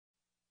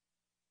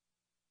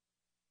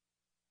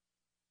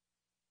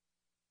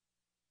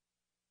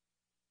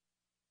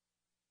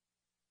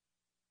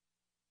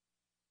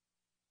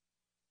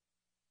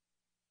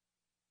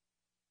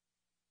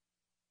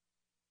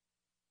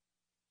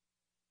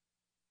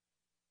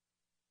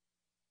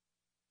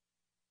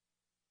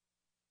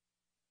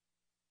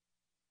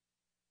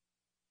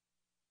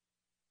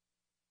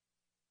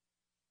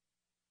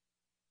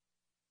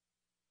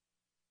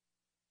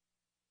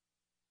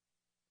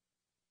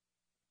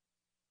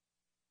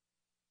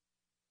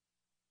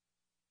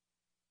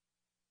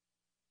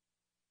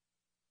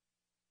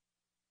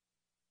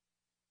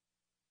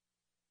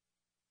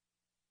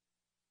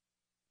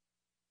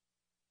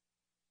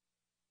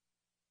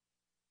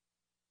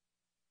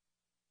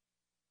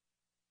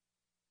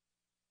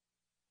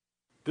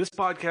This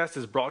podcast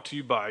is brought to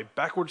you by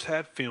Backwards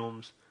Hat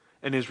Films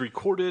and is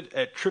recorded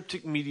at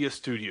Triptych Media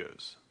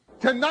Studios.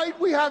 Tonight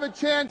we have a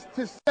chance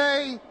to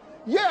say,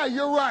 yeah,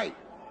 you're right.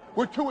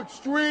 We're too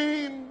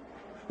extreme.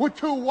 We're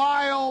too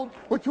wild.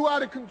 We're too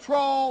out of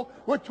control.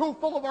 We're too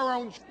full of our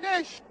own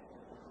shtish.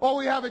 Or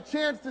we have a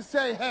chance to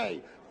say,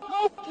 hey,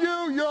 fuck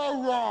you,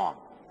 you're wrong.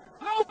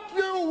 Fuck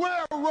you,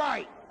 we're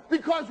right.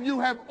 Because you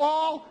have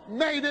all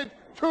made it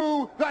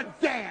to the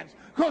dance.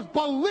 Because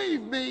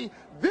believe me,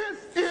 this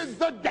is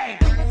the dance.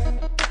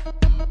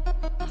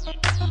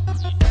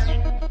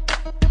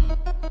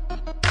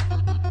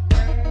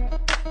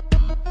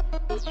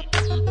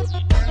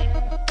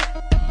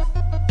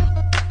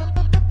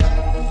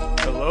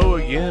 Hello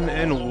again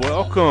and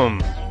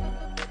welcome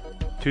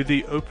to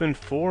the Open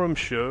Forum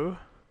Show.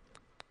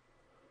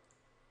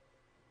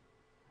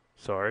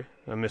 Sorry,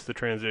 I missed the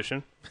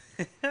transition.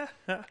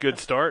 Good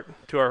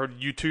start to our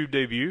YouTube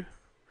debut.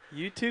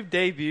 YouTube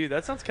debut.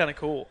 That sounds kind of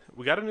cool.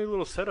 We got a new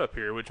little setup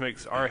here, which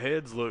makes our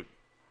heads look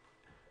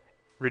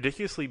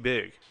ridiculously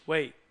big.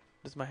 Wait,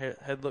 does my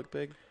head look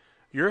big?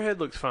 Your head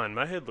looks fine.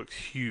 My head looks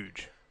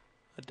huge.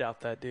 I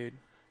doubt that, dude.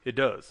 It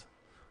does.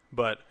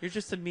 But You're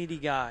just a meaty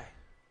guy.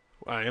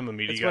 I am a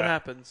meaty It's guy. what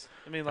happens.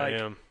 I mean, I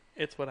like, am.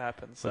 it's what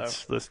happens. So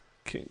Let's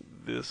kick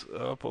this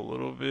up a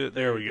little bit.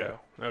 There we go.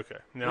 Okay.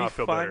 Now we I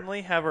feel better.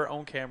 finally have our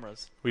own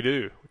cameras. We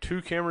do.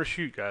 2-camera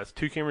shoot, guys.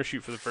 2-camera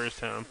shoot for the first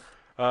time.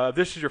 If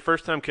this is your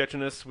first time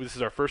catching us, this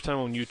is our first time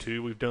on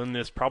YouTube. We've done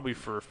this probably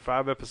for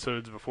 5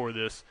 episodes before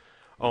this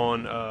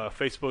on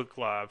Facebook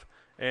Live.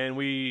 And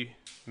we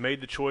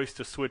made the choice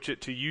to switch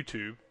it to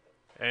YouTube.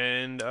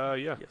 And,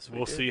 Yes, we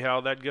we'll did. see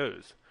how that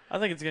goes. I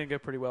think it's going to go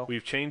pretty well.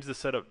 We've changed the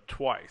setup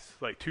twice,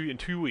 like in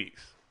 2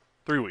 weeks.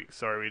 3 weeks,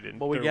 sorry, we didn't.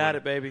 But we third got one.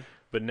 it, baby.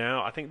 But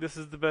now I think this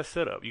is the best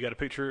setup. You got a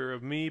picture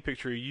of me,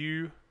 picture of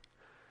you.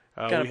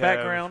 Got a we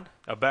background.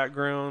 have a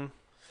background.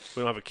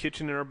 We don't have a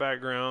kitchen in our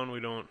background. We're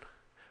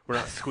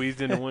not squeezed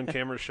into one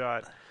camera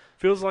shot.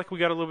 Feels like we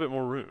got a little bit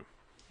more room.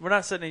 We're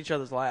not sitting in each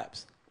other's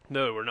laps.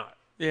 No, we're not.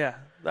 Yeah,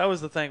 that was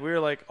the thing. We were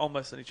like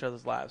almost in each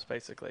other's laps,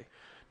 basically.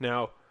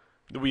 Now,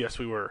 yes,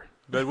 we were.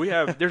 But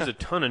there's a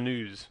ton of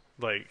news,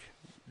 like,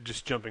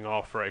 just jumping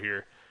off right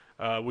here.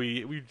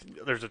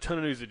 There's a ton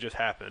of news that just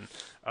happened.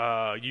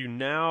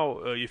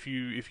 If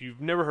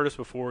you've never heard us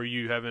before,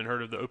 you haven't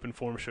heard of the Open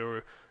Forum Show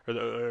or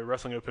the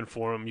Wrestling Open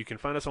Forum, you can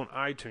find us on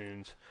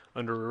iTunes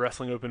under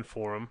Wrestling Open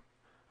Forum.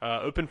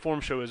 Open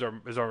Forum Show is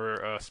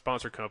our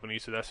sponsor company,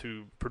 so that's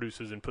who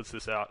produces and puts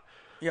this out.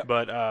 Yep.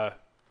 But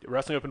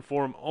Wrestling Open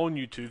Forum on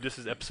YouTube. This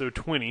is episode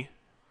 20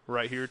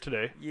 right here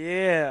today.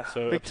 Yeah,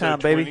 So big episode time,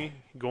 20 baby.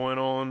 going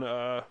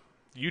on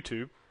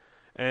YouTube,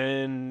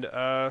 and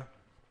I'm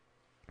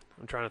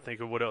trying to think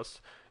of what else.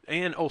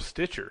 And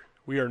Stitcher.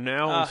 We are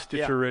now on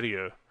Stitcher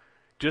Radio.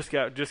 Just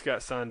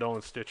got signed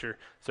on Stitcher,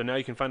 so now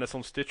you can find us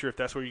on Stitcher if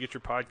that's where you get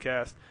your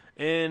podcast.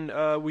 And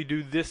we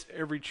do this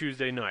every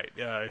Tuesday night.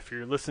 If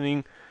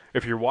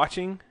you're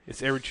watching,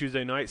 it's every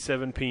Tuesday night,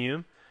 7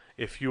 p.m.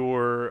 If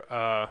you're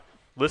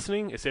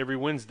listening, it's every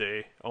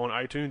Wednesday on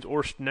iTunes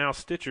or now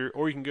Stitcher,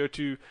 or you can go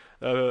to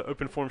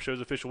Open Forum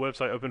Show's official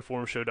website,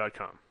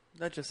 openforumshow.com.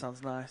 That just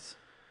sounds nice.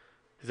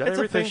 Is that It's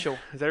everything? official.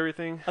 Is that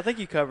everything? I think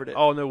you covered it.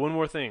 Oh, no, one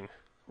more thing.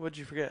 What'd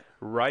you forget?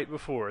 Right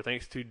before,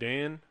 thanks to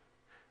Dan,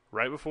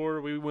 right before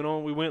we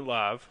went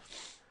live,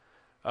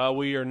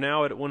 we are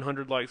now at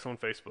 100 likes on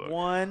Facebook.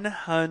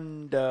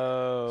 100.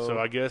 So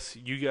I guess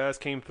you guys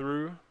came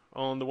through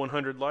on the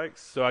 100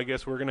 likes, so I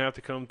guess we're going to have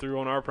to come through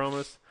on our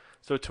promise.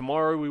 So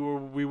tomorrow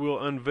we will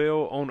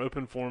unveil on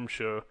Open Forum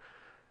Show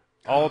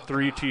all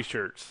 3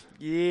 T-shirts.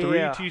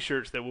 Yeah. 3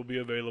 T-shirts that will be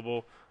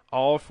available,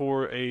 all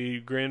for a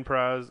grand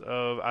prize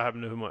of I have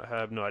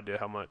no idea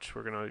how much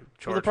we're going to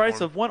charge For the price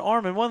them. of one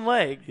arm and one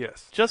leg.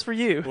 Yes. Just for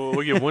you.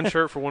 We'll give one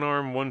shirt for one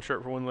arm, one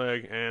shirt for one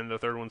leg, and the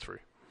third one's free.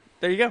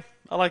 There you go.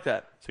 I like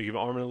that. So you give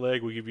an arm and a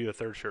leg, we give you the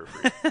third shirt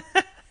free.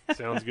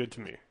 Sounds good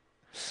to me.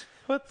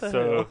 What the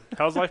So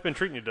how's life been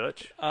treating you,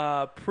 Dutch?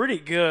 hell? Pretty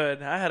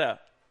good. I had an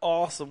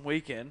awesome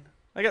weekend.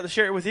 I got to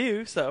share it with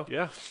you, so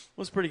Yeah. it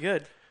was pretty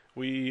good.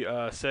 We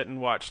sat and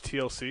watched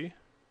TLC,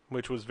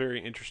 which was very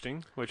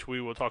interesting, which we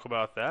will talk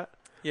about that.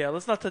 Yeah,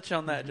 let's not touch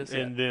on that just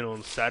And yet. then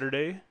on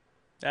Saturday,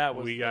 That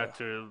was we got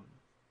to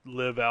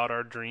live out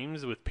our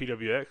dreams with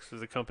PWX,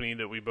 as a company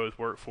that we both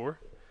work for.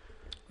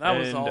 that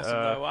was and, awesome,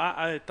 though.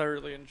 I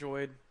thoroughly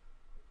enjoyed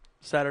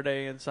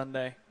Saturday and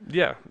Sunday.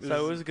 Yeah.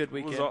 So it was a good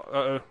weekend.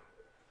 Uh-oh.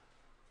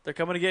 They're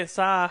coming to get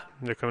Cy.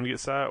 They're coming to get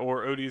Cy,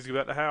 or Odie's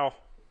about to howl.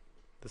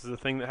 This is a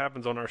thing that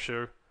happens on our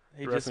show,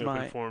 He the just Wrestling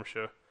Open might. Forum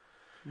Show.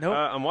 Nope.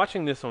 I'm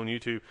watching this on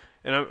YouTube,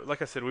 and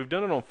like I said, we've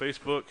done it on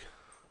Facebook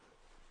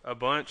a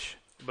bunch,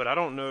 but I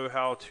don't know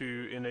how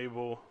to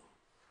enable,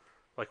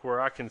 like, where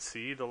I can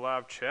see the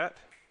live chat.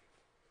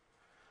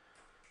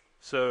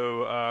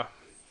 So,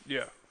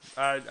 yeah,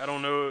 I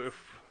don't know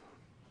if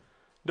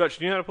Dutch,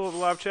 do you know how to pull up the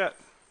live chat?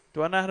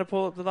 Do I know how to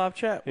pull up the live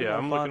chat? We're Yeah,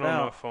 gonna I'm find looking on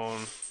my out. phone.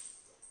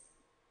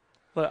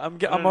 Look,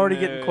 I'm already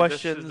getting This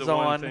questions is the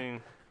one on.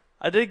 thing.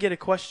 I did get a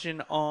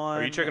question on.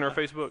 Are you checking our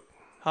Facebook?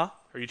 Huh?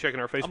 Are you checking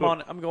our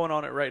Facebook? I'm going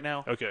on it right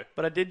now. Okay.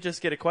 But I did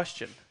just get a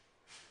question.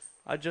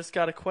 I just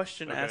got a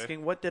question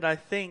asking, what did I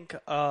think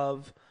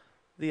of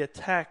the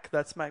attack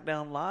that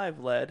SmackDown Live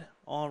led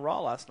on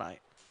Raw last night?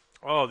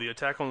 Oh, the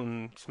attack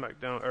on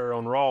SmackDown or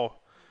on Raw.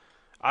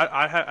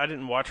 I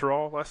didn't watch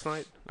Raw last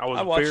night. I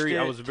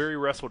was very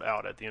wrestled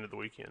out at the end of the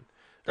weekend.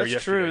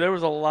 That's true. There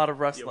was a lot of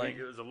wrestling. Yeah,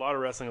 there was a lot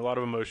of wrestling, a lot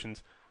of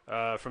emotions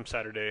from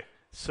Saturday.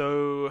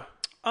 So,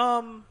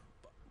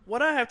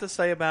 what I have to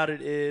say about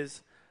it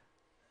is,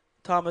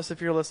 Thomas,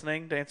 if you're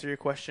listening, to answer your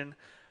question,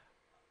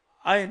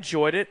 I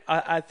enjoyed it.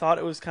 I thought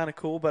it was kind of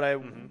cool,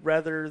 but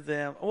rather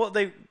than what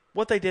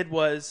they did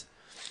was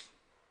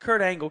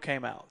Kurt Angle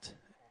came out,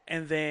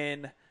 and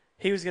then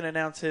he was going to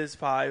announce his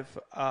five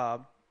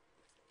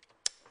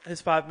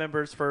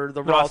members for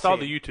the Raw. I saw team.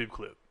 the YouTube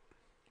clip.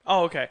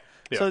 Oh, okay.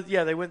 Yeah. So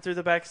yeah, they went through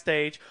the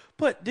backstage,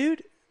 but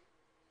dude,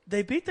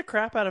 they beat the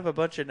crap out of a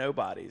bunch of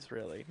nobodies.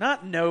 Really,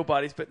 not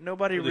nobodies, but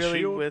nobody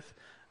really Shield? with.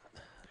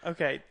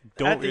 Okay,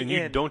 Don't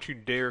you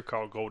dare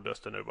call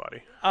Goldust a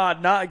nobody.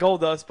 Not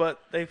Goldust,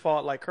 but they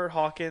fought like Kurt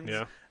Hawkins.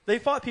 Yeah. They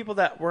fought people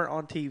that weren't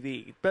on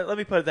TV. But let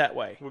me put it that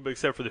way. Well,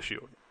 except for the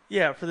Shield.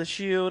 Yeah, for the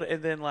Shield,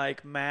 and then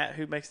like Matt,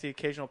 who makes the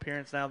occasional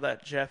appearance now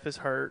that Jeff is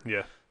hurt.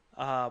 Yeah.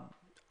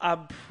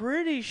 I'm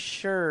pretty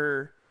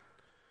sure.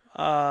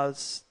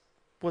 Was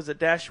it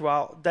Dash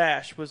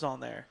was on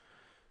there?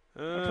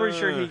 I'm pretty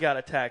sure he got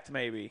attacked.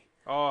 Maybe.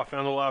 Oh, I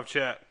found a live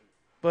chat.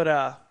 But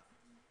I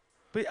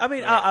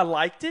mean, I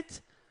liked it.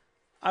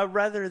 I'd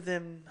rather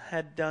them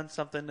had done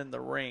something in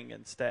the ring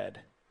instead.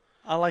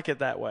 I like it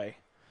that way.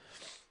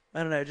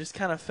 I don't know. It just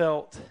kind of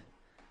felt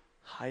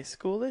high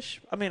schoolish.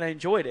 I mean, I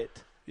enjoyed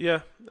it.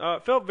 Yeah,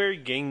 it felt very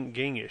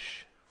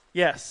gangish.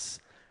 Yes,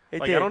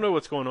 it did. I don't know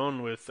what's going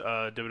on with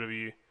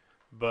WWE,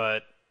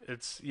 but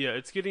it's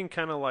getting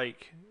kind of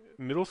like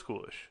middle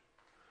schoolish.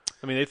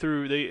 I mean,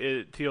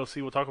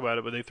 TLC. We'll talk about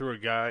it, but they threw a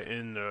guy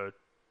in a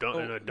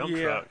dump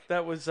truck.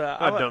 That was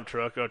a dump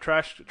truck, a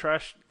trash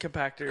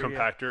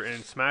compactor,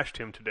 and smashed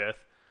him to death.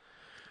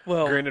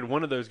 Well, granted,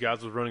 one of those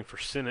guys was running for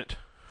Senate,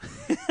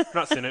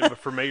 not Senate, but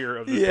for mayor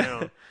of the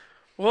town.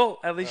 Well,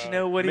 at least you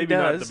know what he does.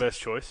 Maybe not the best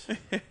choice,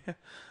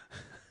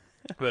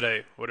 but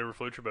hey, whatever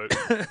floats your boat.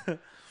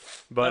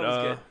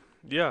 But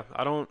yeah,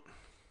 I don't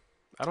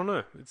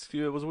know.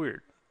 It was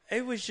weird.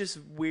 It was just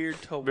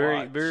weird to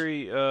watch.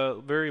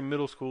 Very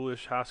middle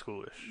schoolish, high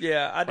schoolish.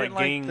 Yeah, I didn't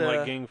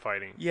like gang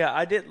fighting. Yeah,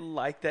 I didn't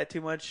like that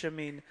too much. I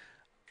mean,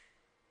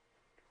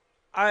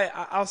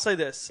 I'll say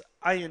this: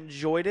 I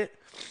enjoyed it,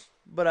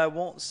 but I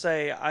won't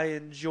say I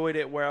enjoyed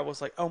it where I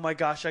was like, "Oh my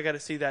gosh, I got to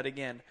see that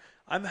again."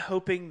 I'm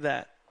hoping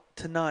that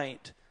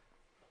tonight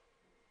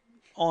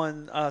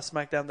on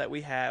SmackDown that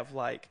we have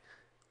like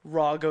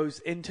Raw goes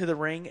into the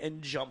ring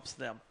and jumps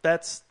them.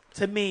 That's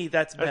to me,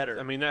 that's better.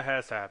 I mean, that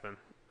has to happen.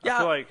 Yeah,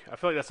 I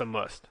feel like that's a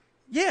must.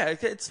 Yeah,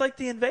 it's like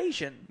the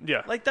invasion.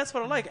 Yeah, like that's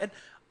what I like, and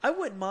I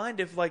wouldn't mind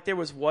if like there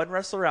was one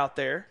wrestler out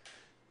there,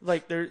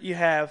 like there you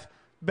have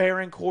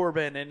Baron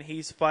Corbin and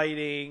he's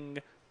fighting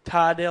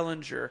Ty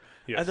Dillinger,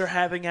 and they're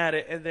having at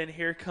it, and then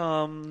here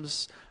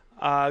comes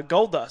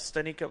Goldust,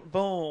 and he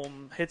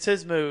boom hits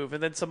his move,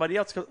 and then somebody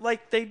else goes,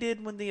 like they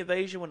did when the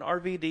invasion when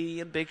RVD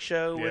and Big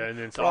Show and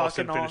then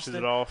Austin finishes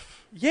it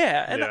off.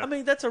 Yeah, and I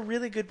mean that's a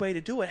really good way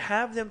to do it.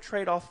 Have them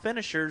trade off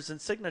finishers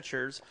and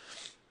signatures.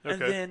 And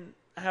then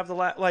have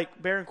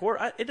like Baron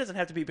Corbin. It doesn't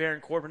have to be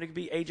Baron Corbin. It could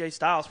be AJ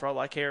Styles for all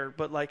I care.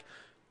 But like,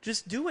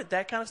 just do it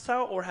that kind of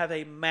style, or have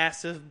a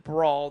massive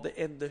brawl to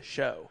end the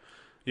show.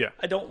 Yeah,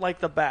 I don't like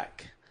the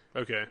back.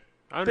 Okay,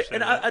 I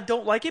understand. And I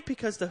don't like it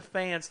because the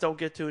fans don't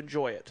get to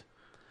enjoy it.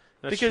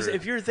 That's because true.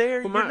 if you're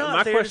there, well, you're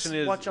not there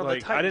to watch on the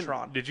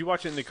Titantron. Did you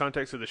watch it in the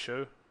context of the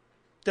show?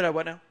 Did I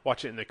what now?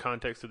 Watch it in the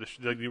context of the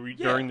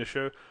during the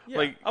show. Yeah,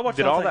 like, I watched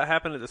did all that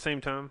happen at the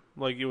same time?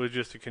 Like, it was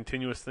just a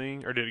continuous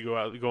thing, or did it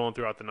go on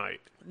throughout the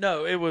night?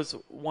 No, it was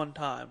one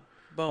time.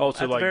 Boom. Oh,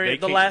 so like they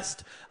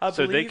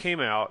came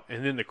out,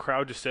 and then the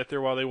crowd just sat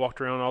there while they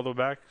walked around all the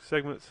back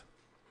segments.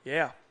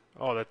 Yeah.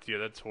 Oh,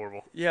 that's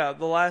horrible. Yeah,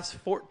 the last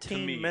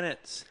 14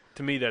 minutes.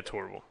 To me, that's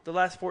horrible. The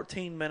last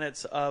 14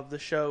 minutes of the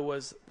show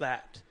was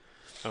that.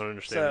 I don't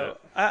understand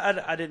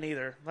that. I didn't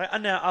either.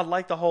 I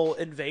like the whole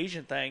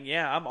invasion thing.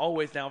 Yeah, I'm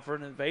always down for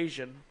an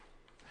invasion.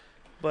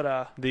 But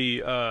by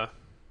the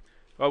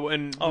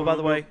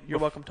way, you're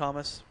welcome,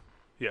 Thomas.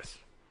 Yes,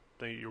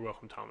 thank you. You're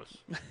welcome, Thomas.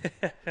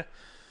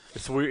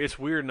 It's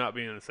weird not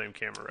being in the same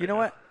camera right You know now.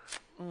 what?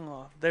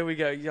 Oh, there we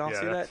go. Y'all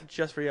see that?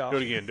 Just for y'all. Do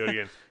it again.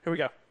 Here we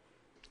go.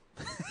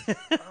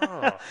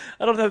 Oh.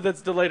 I don't know if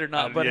that's delayed or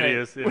not, but it hey,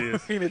 is. we're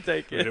going to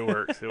take it. It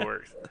works.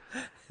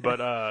 But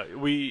I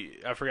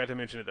forgot to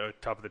mention at the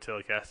top of the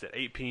telecast at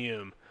 8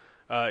 p.m.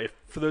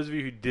 For those of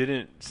you who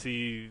didn't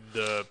see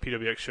the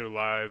PWX show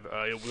live,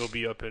 it will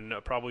be up in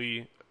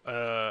probably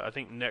I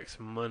think next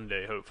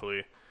Monday,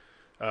 hopefully,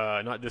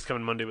 not this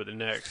coming Monday, but the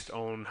next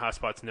on High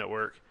Spots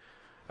Network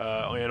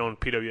and on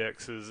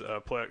PWX's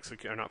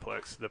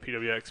the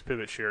PWX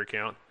Pivot Share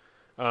account.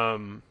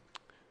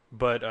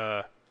 But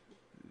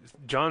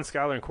John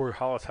Skyler and Corey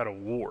Hollis had a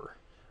war.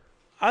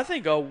 I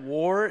think a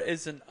war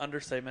is an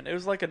understatement. It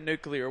was like a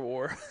nuclear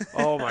war.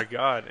 Oh my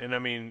God! And I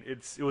mean,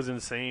 it was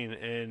insane.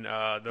 And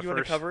you want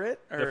to cover it?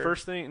 Or? The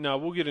first thing, no,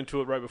 we'll get into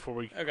it right before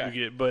we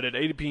get. But at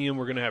 8 p.m.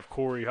 we're going to have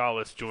Corey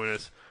Hollis join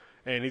us,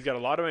 and he's got a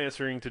lot of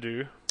answering to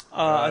do.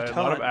 A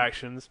lot of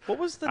actions. What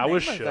was the name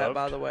of that,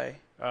 by the way?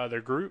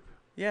 Their group?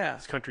 Yeah.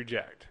 It's Country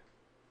Jacked.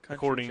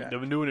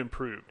 The new and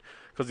improved.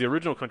 Because the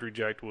original Country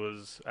Jacked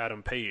was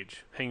Adam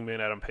Page, Hangman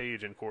Adam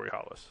Page, and Corey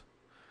Hollis.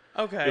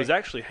 Okay. It was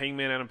actually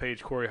Hangman Adam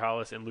Page, Corey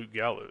Hollis, and Luke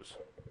Gallows.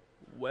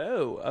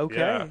 Whoa, okay.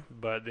 Yeah,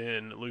 but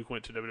then Luke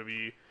went to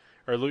WWE.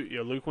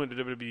 Luke went to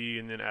WWE,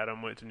 and then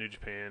Adam went to New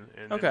Japan.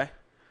 And okay.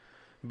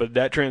 But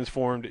that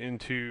transformed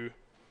into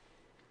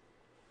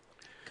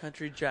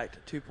Country Jacked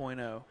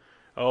 2.0.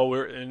 Oh,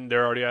 and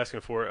they're already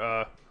asking for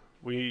it.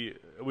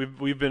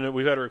 We've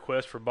had a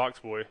request for Box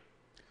Boy.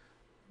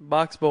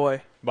 Box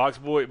Boy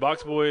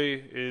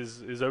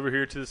is over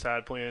here to the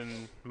side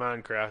playing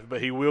Minecraft,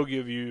 but he will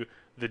give you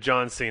the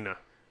John Cena.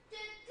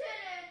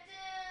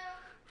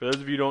 For those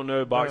of you who don't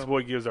know, Box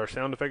Boy gives our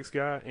sound effects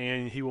guy,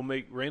 and he will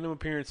make random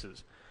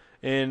appearances.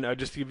 And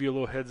just to give you a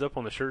little heads up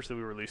on the shirts that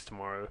we release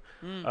tomorrow,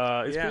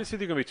 it's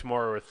either going to be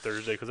tomorrow or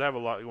Thursday because I have a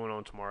lot going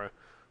on tomorrow.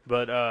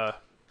 But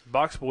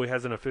Box Boy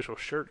has an official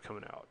shirt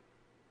coming out.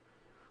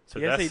 So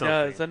yes, that's he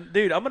something. does. And,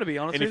 dude, I'm going to be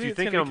honest with you. And if you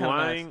think I'm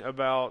lying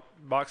about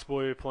Box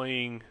Boy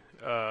playing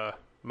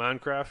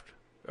Minecraft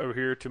over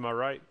here to my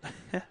right,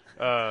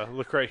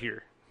 look right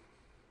here.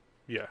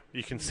 Yeah,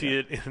 you can see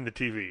it in the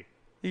TV.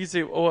 You can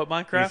see what,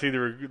 Minecraft? You can see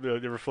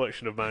the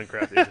reflection of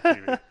Minecraft in the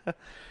TV.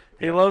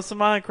 He loves some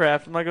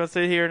Minecraft. I'm not going to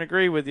sit here and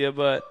agree with you,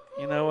 but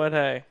you know what?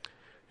 Hey.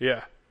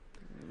 Yeah.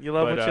 You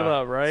love what you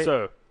love,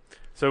 right?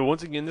 So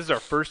once again, this is our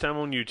first time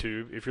on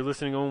YouTube. If you're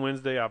listening on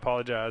Wednesday, I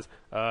apologize.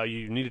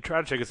 You need to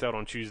try to check us out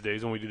on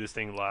Tuesdays when we do this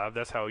thing live.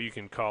 That's how you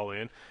can call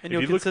in. And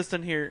you'll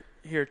consistent hear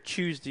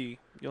Tuesday.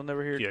 You'll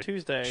never hear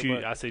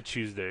Tuesday. I say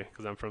Tuesday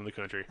because I'm from the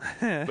country.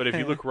 But if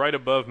you look right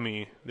above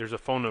me, there's a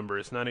phone number.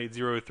 It's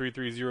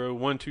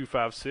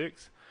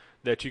 980-330-1256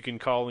 that you can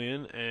call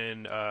in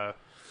and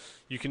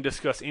you can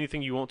discuss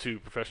anything you want to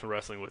professional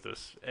wrestling with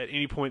us at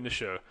any point in the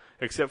show,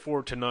 except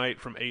for tonight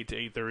from 8 to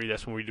 8:30.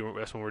 That's when we're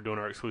doing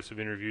our exclusive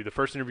interview, the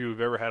first interview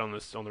we've ever had on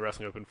the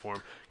Wrestling Open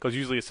Forum. Because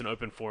usually it's an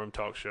open forum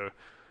talk show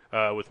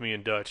with me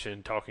and Dutch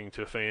and talking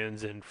to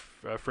fans and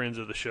friends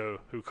of the show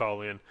who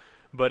call in.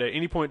 But at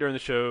any point during the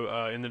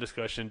show, in the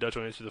discussion, Dutch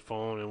will answer the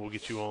phone and we'll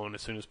get you on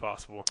as soon as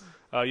possible.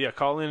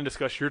 Call in and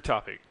discuss your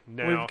topic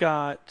now. We've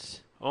got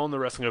on the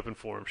Wrestling Open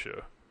Forum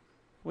show.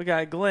 We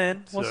got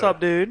Glenn. What's up,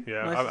 dude?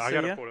 Yeah, nice I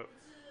got to pull it up.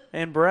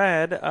 And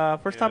Brad,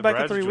 first time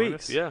back in 3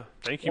 weeks. Yeah,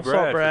 thank you, What's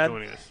up, Brad, for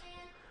joining us.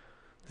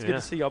 It's good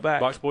to see y'all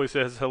back. Box Boy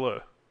says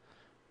hello.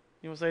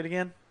 You want to say it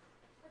again?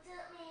 What's up,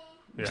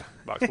 man? Yeah,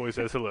 Box Boy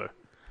says hello.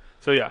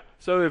 So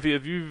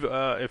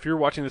if you're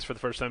watching this for the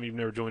first time, you've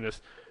never joined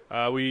us.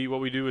 What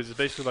we do is it's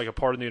basically like a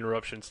part of the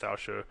interruption style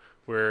show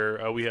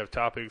where we have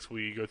topics.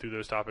 We go through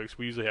those topics.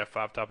 We usually have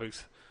 5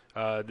 topics.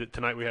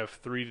 Tonight we have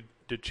 3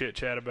 to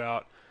chat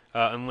about,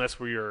 unless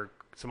we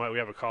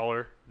have a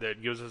caller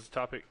that gives us a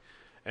topic.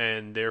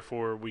 And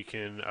therefore, we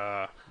can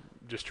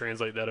just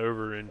translate that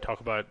over and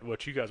talk about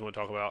what you guys want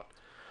to talk about.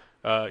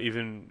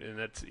 And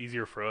that's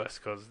easier for us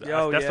because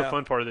that's the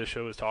fun part of this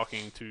show is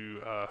talking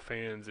to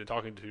fans and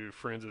talking to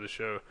friends of the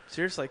show.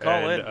 Seriously,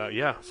 call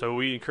in. So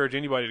we encourage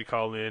anybody to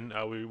call in.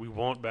 We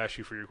won't bash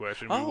you for your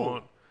question. We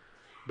won't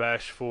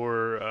bash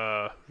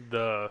for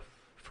the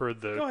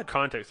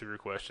context of your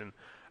question.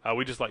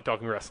 We just like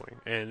talking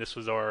wrestling, and this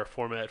was our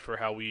format for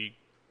how we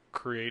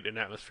create an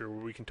atmosphere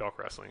where we can talk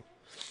wrestling.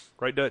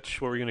 Right, Dutch?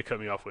 What were you going to cut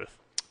me off with?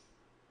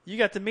 You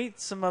got to meet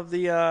some of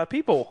the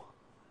people.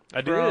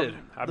 I did.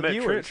 I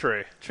met Trent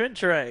Trey. Trent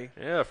Trey.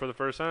 Yeah, for the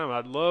first time.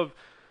 I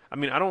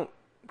don't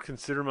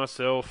consider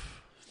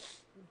myself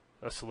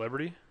a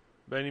celebrity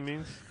by any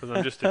means because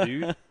I'm just a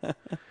dude.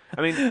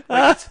 I mean,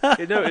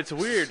 it's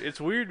weird.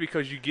 It's weird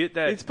because you get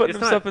that. He's putting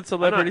himself in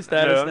celebrity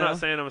status now. I'm not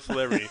saying I'm a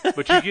celebrity,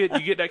 but you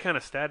get that kind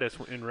of status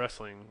in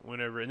wrestling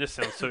whenever. And this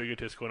sounds so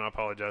egotistical, and I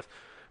apologize.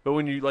 But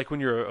when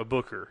you're a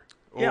booker.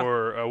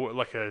 Or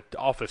like an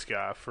office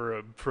guy for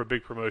a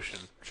big promotion.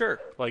 Sure.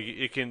 Like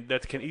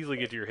that can easily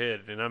get to your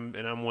head, and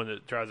I'm one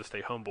that tries to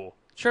stay humble.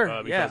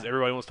 Sure. Because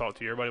everybody wants to talk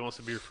to you, everybody wants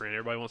to be your friend,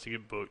 everybody wants to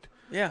get booked.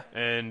 Yeah.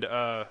 And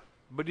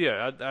but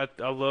yeah,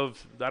 I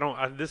love.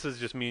 This is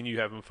just me and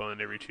you having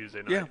fun every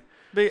Tuesday night. Yeah.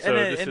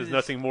 This is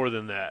nothing more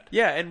than that.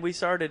 Yeah, and we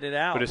started it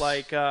out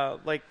like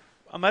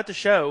I'm at the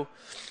show,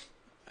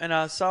 and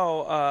I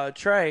saw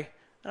Trey,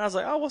 and I was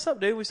like, "Oh, what's up,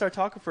 dude?" We started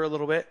talking for a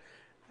little bit.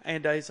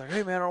 And he's like,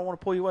 "Hey, man, I don't want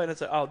to pull you away." And I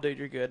said, "Oh, dude,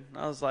 you're good." And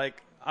I was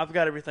like, "I've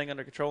got everything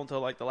under control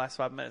until, like, the last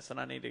 5 minutes, and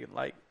I need to,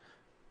 like,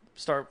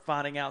 start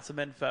finding out some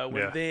info."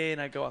 And then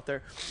I go out there.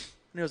 And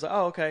he was like,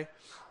 "Oh, okay."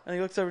 And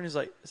he looks over and he's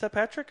like, "Is that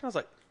Patrick?" And I was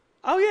like,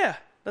 "Oh, yeah,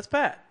 that's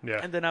Pat." Yeah.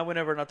 And then I went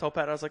over and I told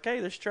Pat, I was like,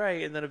 "Hey, there's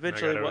Trey." And then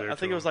eventually, I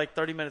think it was, like,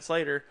 30 minutes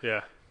later.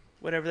 Yeah.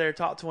 Went over there,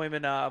 talked to him.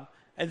 And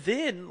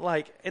then,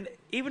 like, and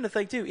even the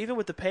thing, too, even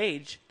with the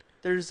page,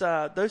 there's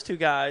those 2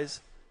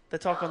 guys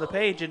that talk on the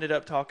page ended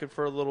up talking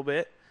for a little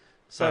bit.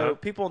 So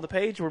people on the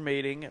page were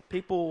meeting.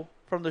 People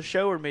from the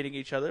show were meeting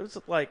each other. It was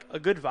like a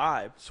good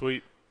vibe.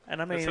 Sweet. And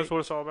I mean, that's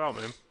what it's all about,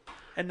 man.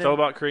 And it's all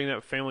about creating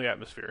that family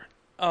atmosphere.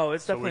 Oh,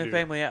 it's definitely a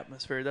family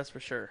atmosphere. That's for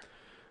sure.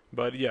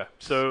 But yeah,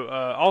 so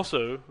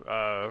also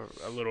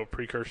a little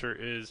precursor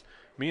is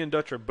me and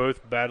Dutch are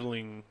both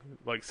battling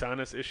like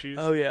sinus issues.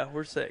 Oh yeah,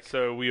 we're sick.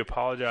 So we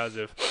apologize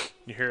if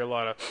you hear a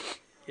lot of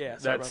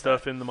that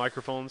stuff in the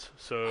microphones.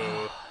 So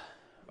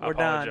I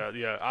apologize. Done.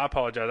 Yeah, I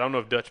apologize. I don't know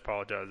if Dutch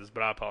apologizes,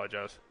 but I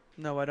apologize.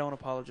 No, I don't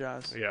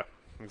apologize. Yeah,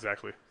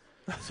 exactly.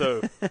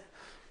 So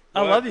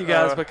I love you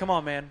guys, but come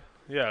on, man.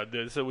 Yeah,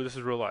 so this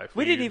is real life.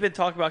 We didn't even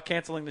talk about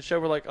canceling the show.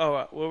 We're like,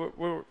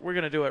 we're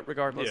going to do it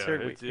regardless.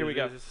 Yeah, here we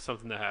go. It's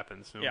something that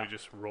happens, and we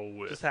just roll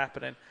with. Just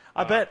happening.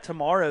 I bet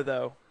tomorrow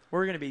though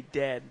we're going to be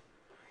dead.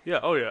 Yeah.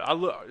 Oh yeah. I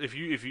look. If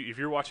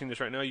you're watching this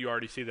right now, you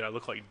already see that I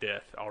look like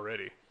death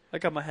already. I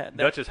got my hat.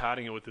 Dutch is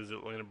hiding it with his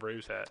Atlanta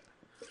Braves hat.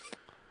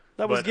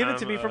 That was given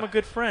to me from a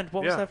good friend.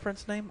 What was that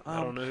friend's name?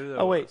 I don't know who that was.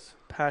 Oh wait,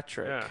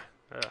 Patrick. Yeah.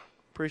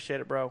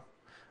 Appreciate it, bro.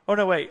 Oh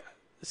no, wait.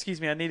 Excuse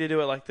me. I need to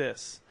do it like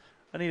this.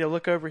 I need to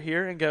look over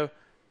here and go,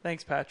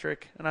 thanks,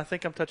 Patrick. And I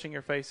think I'm touching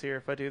your face here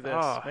if I do this.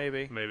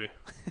 Maybe.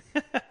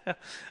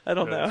 I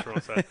don't know.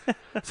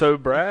 So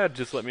Brad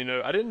just let me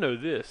know. I didn't know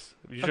this.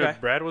 You know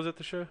Brad was at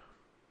the show?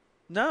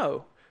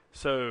 No.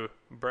 So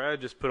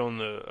Brad just put on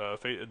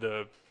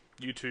the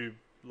YouTube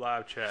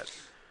live chat.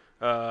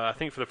 I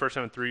think for the first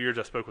time in 3 years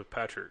I spoke with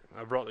Patrick.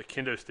 I brought the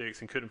kendo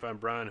sticks and couldn't find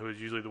Brian, who is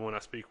usually the one I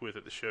speak with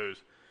at the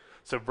shows.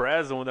 So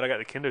Brad's the one that I got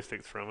the kendo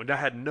sticks from, and I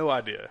had no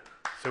idea.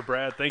 So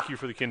Brad, thank you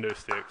for the kendo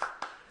sticks.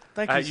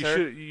 Thank you,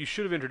 sir. You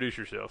should have introduced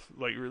yourself,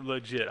 like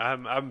legit.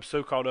 I'm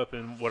so caught up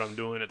in what I'm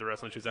doing at the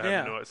wrestling shows, I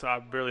have no. So I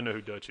barely know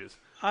who Dutch is.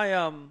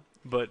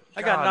 But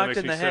I got knocked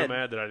in the head. It makes me so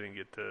mad that I didn't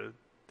get the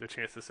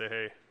chance to say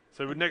hey.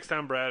 So next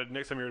time, Brad,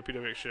 next time you're at a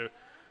PWX show,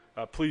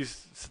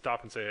 please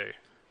stop and say hey.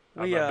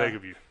 I beg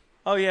of you.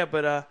 Oh yeah,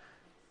 but I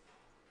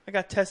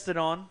got tested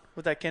on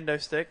with that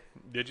kendo stick.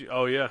 Did you?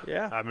 Oh yeah.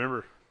 Yeah. I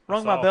remember.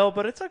 Rung my bell,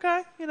 but it's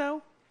okay. You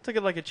know, took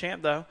it like a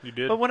champ though. You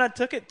did. But when I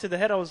took it to the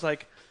head, I was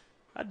like,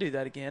 I'd do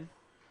that again.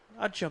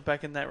 I'd jump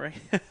back in that ring.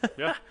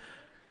 Yeah.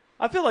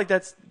 I feel like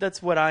that's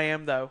what I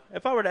am though.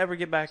 If I were to ever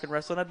get back in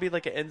wrestling, I'd be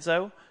like an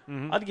Enzo.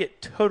 Mm-hmm. I'd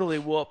get totally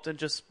whooped and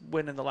just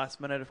win in the last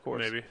minute, of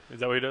course. Maybe.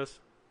 Is that what he does?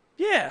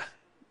 Yeah.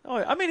 Oh,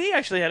 I mean, he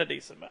actually had a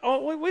decent match.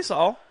 Oh, we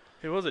saw.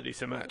 It was a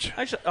decent match.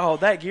 Actually,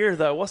 that gear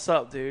though. What's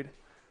up, dude?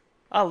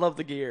 I love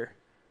the gear.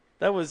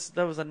 That was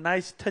a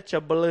nice touch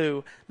of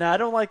blue. Now I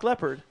don't like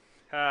leopard,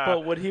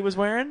 but what he was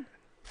wearing,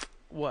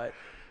 what?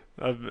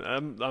 I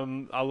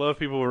love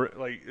people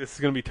like this is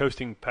gonna be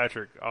toasting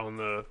Patrick on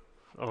the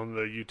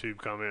YouTube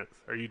comments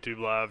or YouTube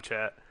live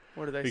chat.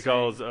 What are they saying?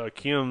 Because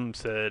Kim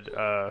said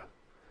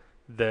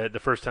that the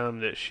first time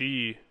that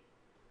she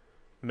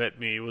met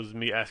me was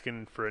me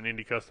asking for an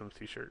Indie Customs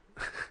T-shirt.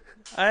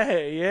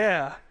 Hey,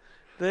 yeah.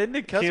 The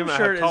Indie Customs Kim,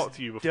 shirt I have talked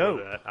to you before dope.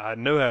 that. I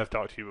know I have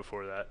talked to you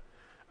before that.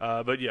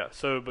 But yeah,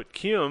 but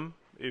Kim,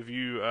 if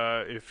you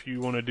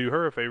want to do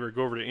her a favor,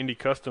 go over to Indie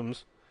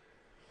Customs.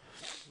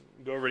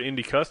 Go over to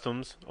Indie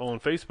Customs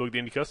on Facebook, the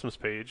Indie Customs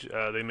page.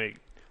 They make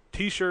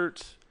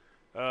T-shirts.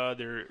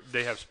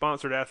 They have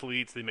sponsored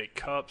athletes. They make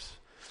cups.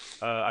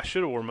 I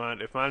should have worn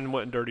mine. If mine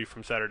wasn't dirty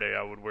from Saturday,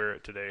 I would wear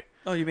it today.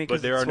 Oh, you mean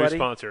but they're our sweaty? new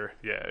sponsor.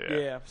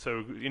 Yeah.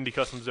 So Indie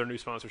Customs is our new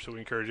sponsor, so we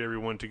encourage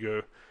everyone to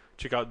go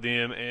check out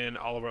them and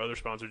all of our other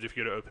sponsors. If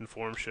you go to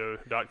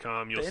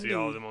openforumshow.com, you'll see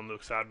all of them on the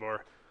sidebar.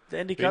 The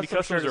Indie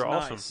Customs shirt are is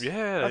awesome. Nice.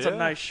 Yeah, that's a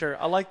nice shirt.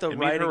 I like the and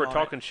writing. Me and her were on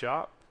talking it.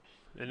 shop,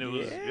 and it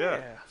was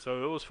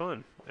so it was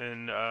fun.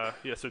 And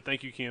so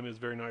thank you, Kim. It was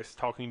very nice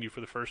talking to you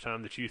for the first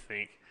time that you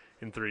think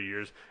in 3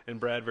 years. And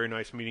Brad, very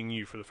nice meeting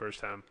you for the first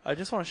time. I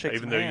just want to shake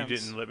even some though hands. You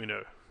didn't let me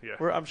know. Yeah,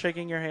 I'm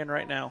shaking your hand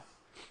right now.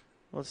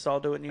 Let's all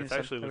do it in unison.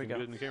 It's actually looking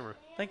good in the camera.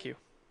 Thank you.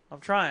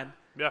 I'm trying.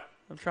 Yeah,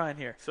 I'm trying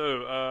here.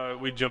 So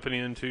we jumping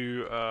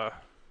into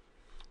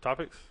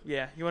topics.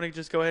 Yeah, you want to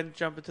just go ahead and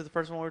jump into the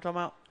first one we were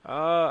talking about?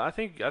 I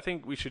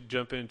think we should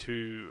jump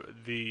into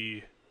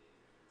the.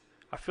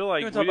 I feel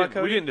like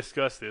we didn't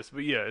discuss this,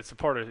 but yeah, it's a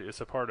part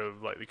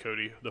of like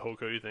the whole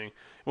Cody thing.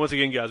 And once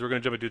again, guys, we're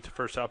going to jump into the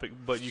first topic,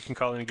 but you can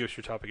call in and give us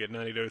your topic at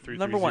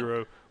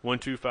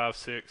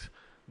 980-330-1256.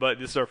 But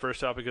this is our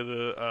first topic of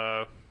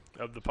the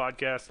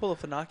podcast. Pull a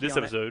Funaki this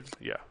on episode. It.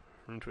 Yeah,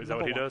 is that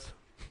what he does?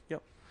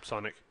 Yep.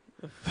 Sonic.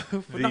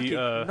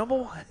 Number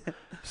one.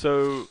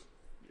 So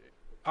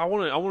I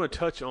want to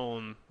touch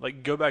on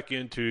go back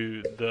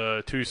into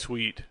the Too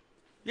Sweet.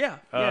 Yeah,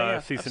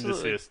 cease and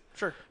desist.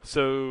 Sure.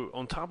 So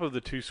on top of the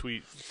Too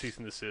Sweet cease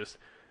and desist,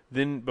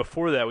 then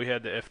before that we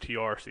had the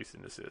FTR cease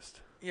and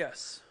desist.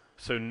 Yes.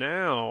 So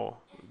now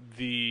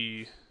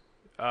the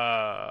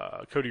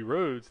Cody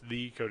Rhodes.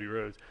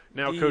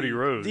 Now Cody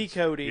Rhodes. The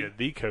Cody. Yeah,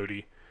 the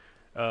Cody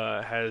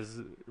has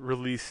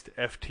released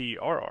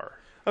FTRR.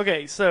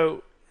 Okay,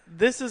 so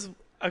this is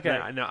okay.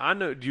 Now I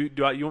know. Do you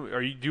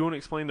want to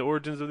explain the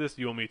origins of this?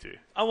 Do you want me to?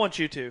 I want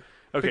you to.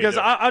 Okay, because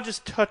I'll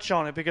just touch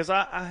on it because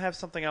I have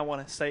something I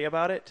want to say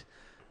about it.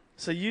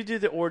 So you do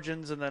the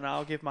origins, and then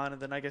I'll give mine,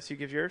 and then I guess you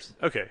give yours.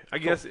 Okay, I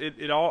guess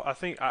it all. I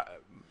think,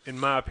 in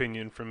my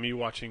opinion, from me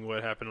watching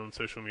what happened on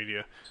social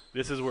media,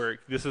 this is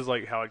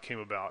like how it came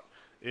about.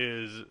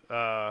 Is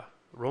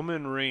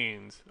Roman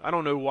Reigns? I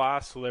don't know why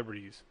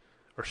celebrities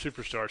or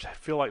superstars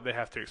feel like they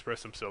have to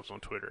express themselves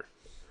on Twitter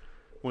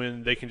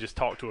when they can just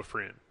talk to a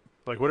friend.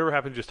 Like whatever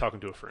happened, just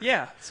talking to a friend.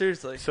 Yeah,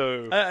 seriously.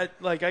 So I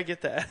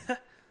get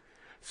that.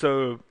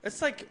 So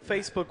it's like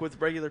Facebook with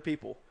regular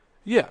people.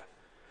 Yeah.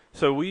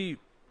 Sorry,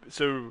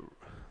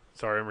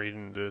 I'm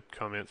reading the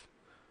comments.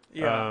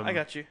 Yeah, I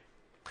got you.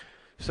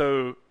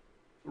 So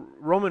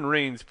Roman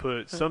Reigns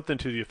put something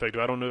to the effect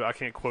of, I don't know, I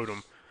can't quote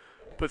him,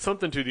 but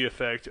something to the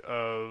effect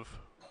of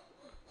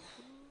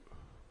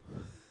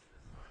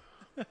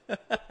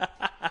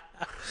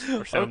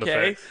or sound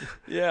effects.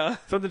 Yeah.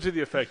 Something to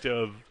the effect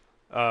of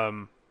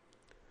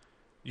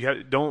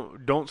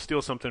don't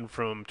steal something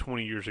from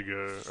 20 years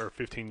ago or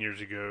 15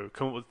 years ago.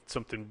 Come up with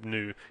something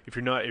new. If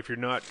you're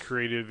not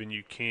creative and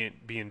you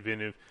can't be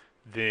inventive,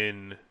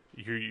 then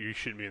you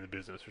shouldn't be in the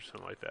business or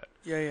something like that.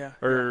 Yeah.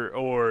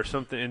 Or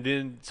something. And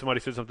then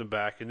somebody said something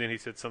back, and then he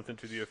said something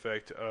to the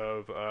effect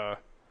of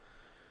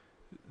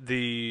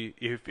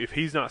if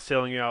he's not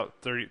selling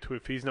out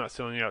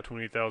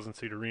 20,000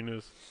 seat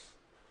arenas,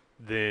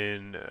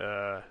 then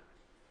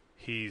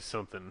he's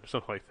something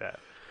like that.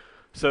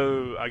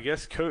 So I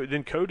guess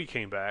then Cody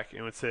came back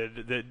and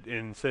said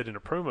in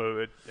a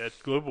promo at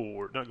Global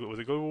War. Was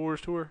it Global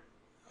Wars tour?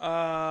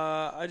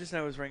 I just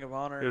know it was Ring of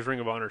Honor. It was Ring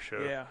of Honor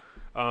show. Yeah.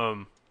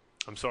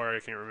 I'm sorry, I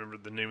can't remember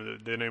the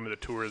name of the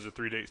tour. Is a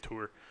 3 days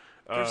tour.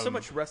 There's so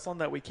much wrestling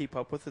that we keep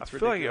up with. It's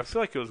ridiculous. I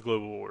feel like it was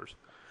Global Wars.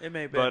 It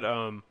may be.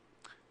 But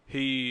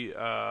he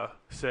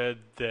said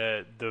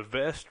that the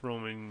vest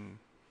Roman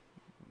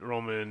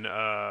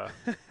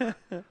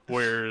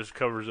wears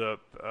covers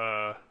up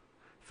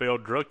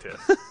failed drug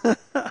test.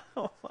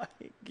 Oh my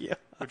god!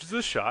 Which is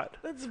a shot.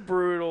 That's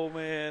brutal,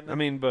 man. I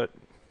mean, but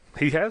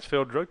he has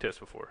failed drug tests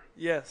before.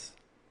 Yes.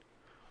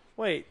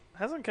 Wait,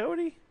 hasn't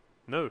Cody?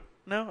 No.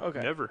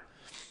 Okay. Never.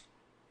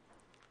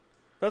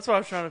 That's what I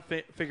was trying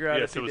to figure out.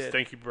 Yes, it was.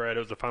 Thank you, Brad.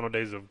 It was the final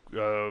days of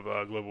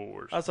Global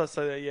Wars. I was about to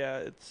say that. Yeah,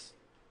 it's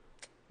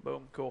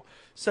boom, cool.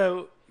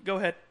 So go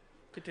ahead,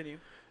 continue.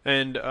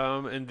 And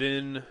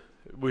then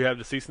we have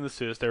the cease and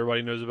desist.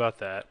 Everybody knows about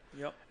that.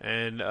 Yep.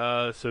 And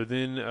so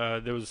then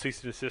there was a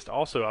cease and desist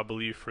also, I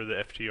believe, for the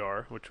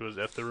FTR, which was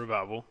F the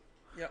Revival.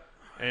 Yep.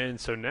 And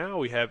so now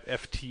we have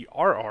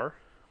FTRR,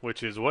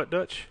 which is what,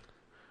 Dutch?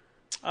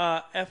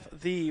 F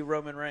the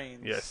Roman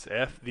Reigns. Yes,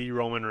 F the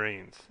Roman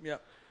Reigns.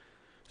 Yep.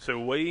 So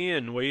weigh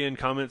in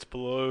comments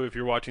below if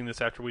you're watching this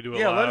after we do it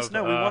live. Yeah, let us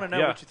know. We want to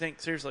know what you think,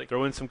 seriously.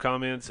 Throw in some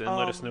comments and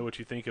let us know what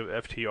you think of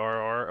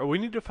FTRR. Or we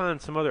need to find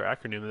some other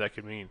acronym that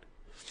could mean.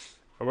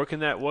 Or what is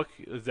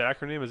the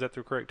acronym? Is that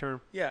the correct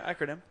term? Yeah,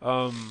 acronym.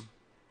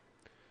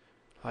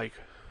 Like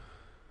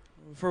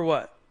for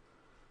what?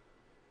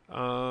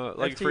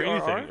 Like FTRR? for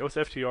anything. What's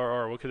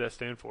FTRR? What could that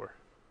stand for?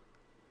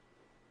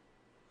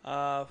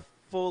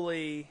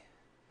 Fully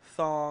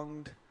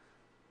thonged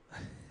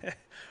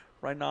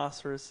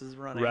rhinoceroses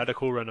running.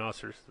 Radical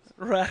rhinoceroses.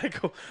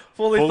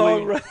 Fully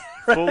thonged.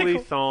 Fully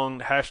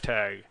thonged.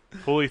 Hashtag.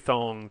 Fully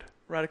thonged.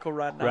 Radical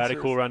rhinoceroses.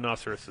 Radical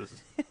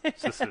rhinoceroses.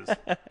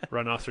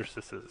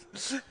 Rhinoceroses.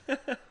 All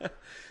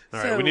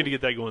right, we need to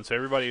get that going. So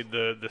everybody,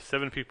 the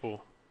 7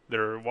 people that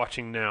are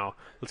watching now,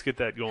 let's get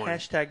that going.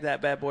 Hashtag that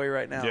bad boy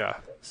right now. Yeah.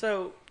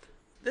 So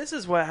this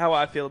is how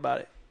I feel about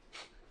it.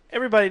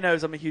 Everybody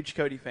knows I'm a huge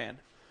Cody fan.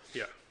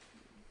 Yeah.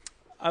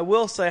 I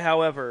will say,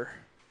 however,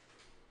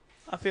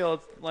 I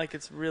feel like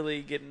it's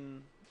really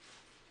getting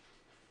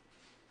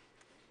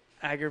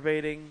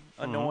aggravating,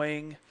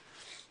 annoying.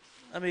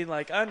 I mean,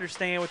 like, I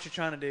understand what you're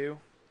trying to do,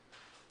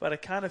 but I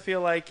kind of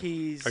feel like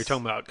he's... Are you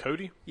talking about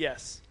Cody?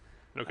 Yes.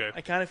 Okay.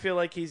 I kind of feel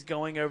like he's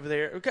going over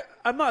there. Okay,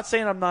 I'm not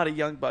saying I'm not a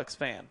Young Bucks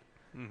fan,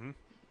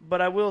 but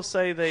I will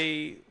say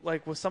they,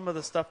 like, with some of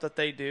the stuff that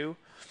they do,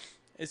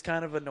 is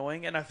kind of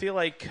annoying, and I feel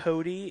like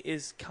Cody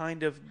is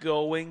kind of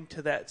going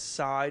to that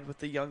side with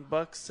the Young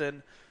Bucks,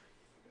 and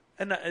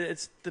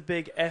it's the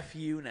big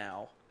FU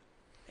now,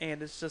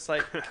 and it's just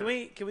like, can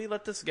we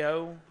let this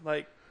go?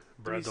 Like,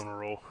 Brad's on a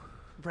roll.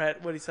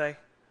 Brad, what'd he say?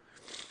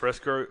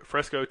 Fresco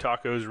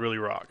tacos really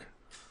rock.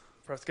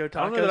 Fresco tacos.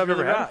 I don't know that I've really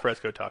ever had a rock.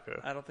 Fresco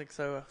taco. I don't think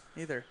so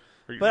either.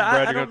 Brad,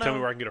 I you're don't gonna tell me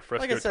know. where I can get a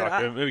Fresco Like I said,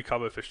 taco? Maybe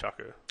Cabo fish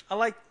taco. I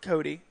like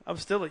Cody. I'm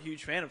still a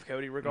huge fan of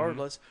Cody,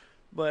 regardless.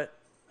 But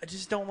I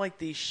just don't like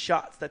these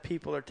shots that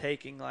people are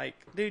taking. Like,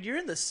 dude, you're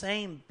in the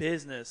same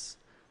business.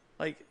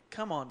 Like,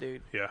 come on,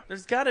 dude. Yeah.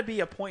 There's got to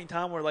be a point in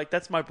time where, like,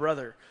 that's my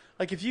brother.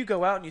 Like, if you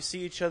go out and you see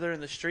each other in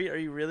the street, are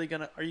you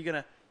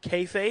gonna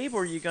kayfabe,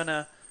 or are you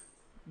gonna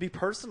be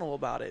personal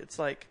about it? It's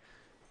like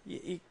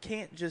you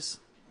can't just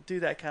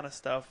do that kind of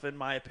stuff. In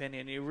my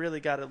opinion, you really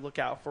got to look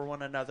out for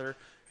one another,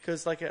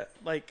 because like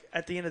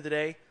at the end of the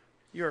day,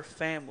 you're a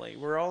family.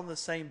 We're all in the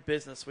same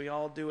business. We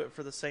all do it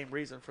for the same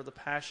reason, for the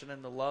passion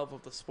and the love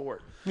of the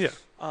sport. Yeah.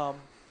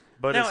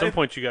 But now, at some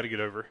point, you got to get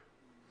over.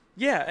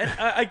 Yeah, and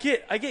I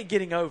get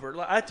getting over.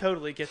 Like, I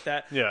totally get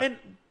that. Yeah. And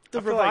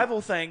the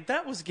revival thing,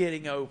 that was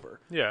getting over.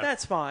 Yeah.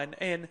 That's fine.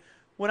 And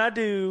when I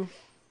do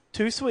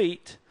Too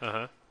Sweet,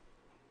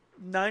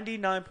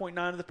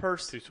 99.9 of the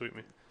person. Too Sweet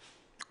Me.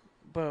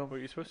 Boom. Well,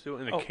 you're supposed to do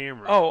it in the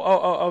camera.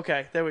 Oh,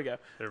 okay. There we go.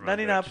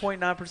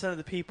 99.9% of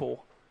the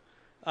people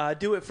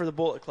do it for the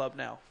Bullet Club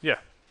now. Yeah.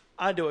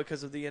 I do it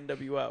because of the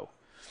NWO.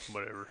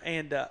 Whatever.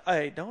 And,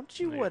 hey, don't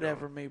you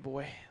whatever me,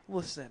 boy.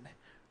 Listen.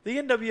 The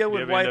NWO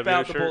would wipe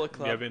out the Bullet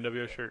Club. Do you have an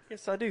NWO shirt?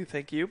 Yes, I do.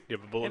 Thank you. You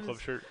have a Bullet Club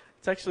shirt?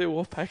 It's actually a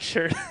Wolfpack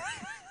shirt.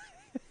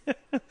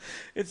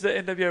 It's the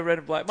NWO red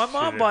and black. My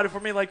mom bought it for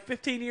me like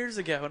 15 years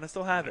ago, and I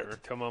still have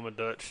it. Tell Mama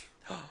Dutch.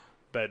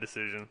 Bad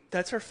decision.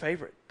 That's her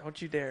favorite.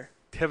 Don't you dare.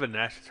 Kevin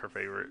Nash is her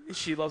favorite.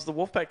 She loves the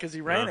Wolfpack because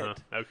he ran it.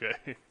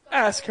 Okay.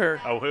 Ask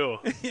her. I will.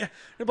 Yeah.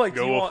 Like,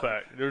 go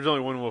Wolfpack. There's only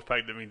one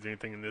Wolfpack that means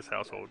anything in this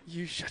household.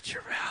 You shut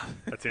your mouth.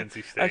 That's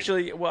NC State.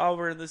 Actually, while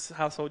we're in this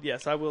household,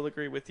 yes, I will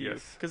agree with you.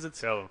 Yes. Because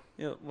it's. Tell them.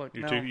 You know, look,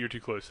 you're too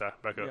close, Si.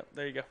 Back up. Yep,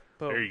 there you go.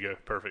 Boom. There you go.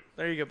 Perfect.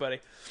 There you go, buddy.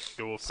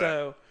 Go Wolfpack.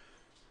 So,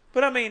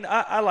 but I mean,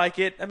 I like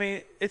it. I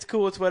mean, it's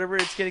cool. It's whatever.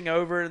 It's getting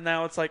over, and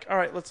now it's like, all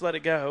right, let's let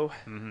it go.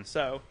 Mm-hmm.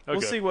 So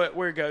we'll see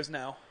where it goes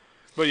now.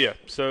 But yeah,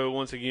 so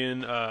once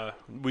again,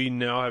 we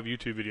now have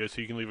YouTube videos,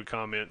 so you can leave a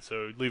comment.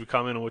 So leave a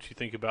comment on what you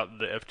think about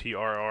the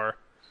FTRR,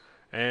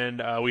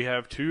 and we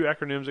have 2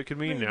 acronyms that could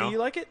mean now. Do you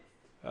like it?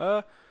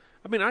 I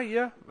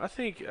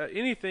think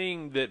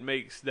anything that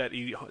makes the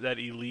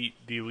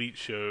elite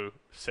show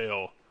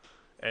sell,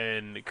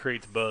 and it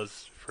creates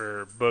buzz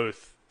for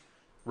both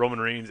Roman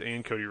Reigns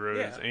and Cody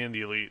Rhodes and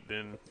the Elite,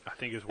 then I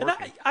think it's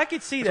working. And I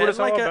could see that. That's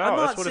what it's all about.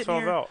 That's what it's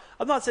all about.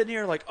 I'm not sitting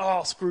here like,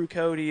 oh, screw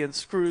Cody and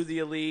screw the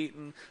Elite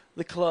and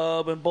the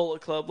Club and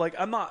Bullet Club. Like,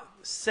 I'm not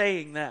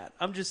saying that.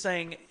 I'm just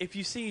saying, if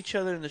you see each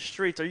other in the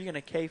streets, are you going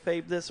to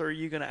kayfabe this, or are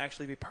you going to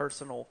actually be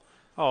personal?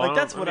 Oh, like,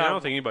 I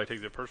don't think anybody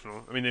takes it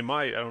personal. I mean, they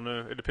might. I don't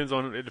know. It depends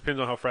on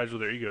how fragile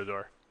their egos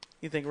are.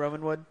 You think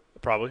Roman would?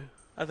 Probably.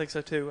 I think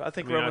so too. I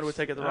think Roman would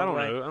take it the wrong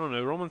way. I don't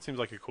know. Roman seems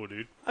like a cool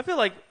dude. I feel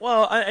like,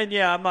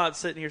 I'm not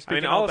sitting here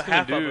speaking on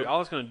behalf of him. All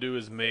it's going to do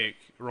is make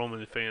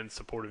Roman fans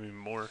support him even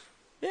more.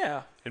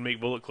 Yeah. And make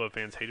Bullet Club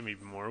fans hate him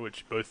even more,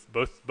 which both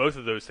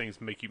of those things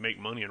make you make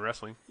money in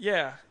wrestling.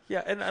 Yeah,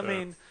 yeah, and so. I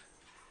mean,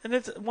 and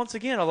it's once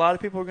again, a lot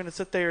of people are going to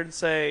sit there and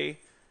say,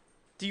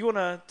 "Do you want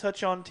to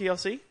touch on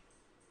TLC?"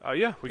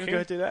 Yeah, we can go ahead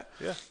and do that.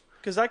 Yeah.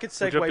 Because I could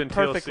segue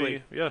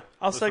perfectly. TLC. Yeah,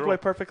 I'll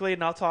segue perfectly,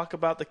 and I'll talk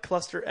about the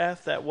cluster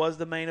F that was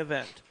the main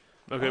event.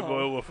 Okay,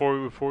 well,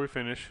 before we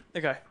finish.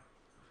 Okay.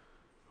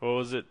 What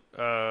was it?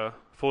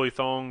 Fully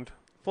thonged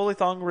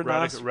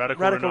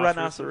radical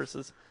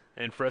rhinoceroses.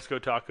 And Fresco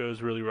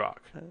Tacos really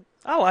rock.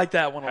 I like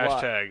that one a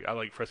lot. Hashtag, I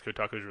like Fresco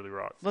Tacos really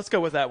rock. Let's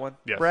go with that one.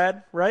 Yes.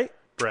 Brad, right?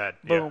 Brad,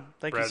 boom. Yeah.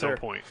 Thank Brad's you, sir. On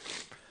point.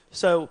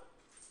 So,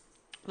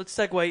 let's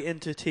segue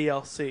into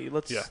TLC.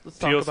 Let's talk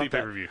TLC about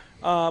pay-per-view.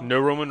 that. No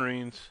Roman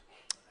Reigns.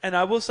 And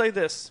I will say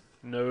this.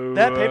 No.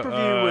 That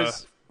pay-per-view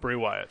was Bray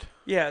Wyatt.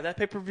 Yeah, that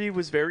pay-per-view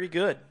was very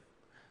good.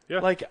 Yeah.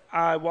 Like,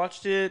 I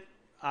watched it.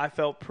 I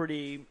felt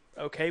pretty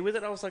okay with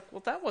it. I was like,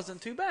 well, that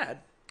wasn't too bad.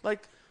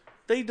 Like,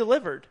 they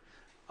delivered.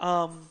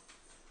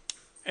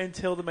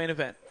 Until the main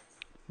event.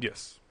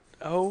 Yes.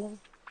 Oh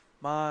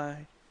my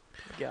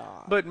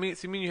God. But me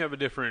and you have a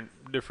different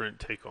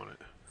take on it.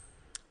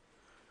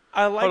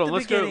 I like Hold on, the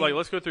let's beginning.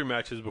 let's go through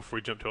matches before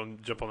we jump on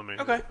the main.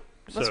 Okay,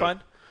 that's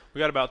fine. We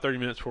got about 30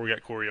 minutes before we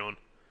got Corey on.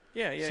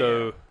 Yeah.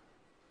 So.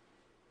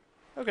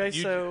 Yeah. Okay,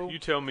 you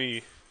tell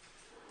me.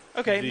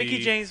 Okay, Mickie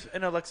James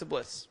and Alexa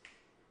Bliss.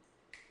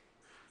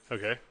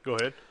 Okay, go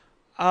ahead.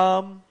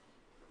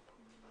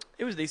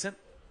 It was decent.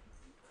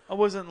 I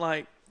wasn't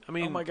like, I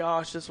mean, oh my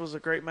gosh, this was a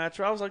great match.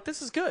 I was like,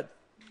 this is good.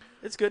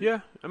 It's good. Yeah,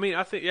 I mean,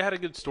 I think it had a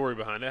good story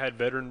behind it. It had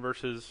veteran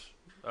versus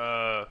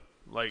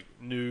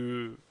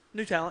new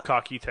talent,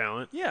 cocky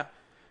talent. Yeah,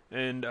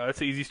 and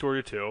it's an easy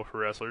story to tell for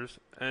wrestlers.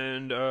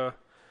 And I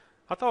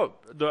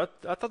thought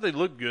they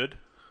looked good.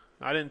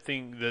 I didn't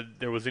think that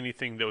there was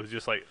anything that was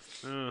just like.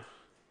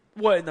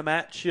 What, in the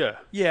match? Yeah.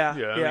 Yeah.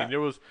 I mean, there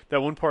was that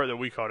one part that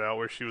we caught out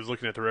where she was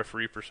looking at the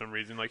referee for some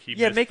reason, like he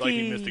missed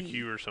a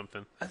cue or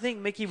something. I think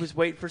Mickie was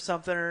waiting for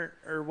something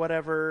or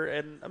whatever.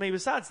 And I mean,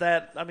 besides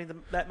that, I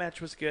mean, that match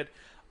was good.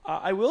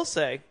 I will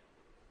say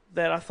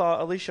that I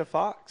thought Alicia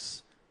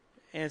Fox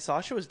and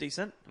Sasha was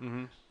decent.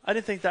 Mm-hmm. I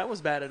didn't think that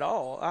was bad at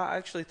all. I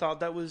actually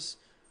thought that was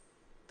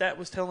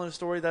telling a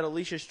story that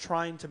Alicia's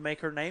trying to make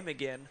her name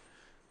again.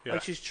 Yeah.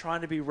 Like she's trying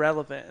to be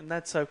relevant, and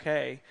that's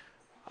okay.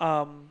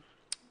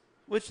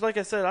 Which, like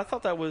I said, I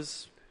thought that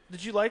was.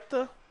 Did you like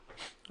the?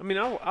 I mean,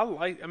 I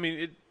like. I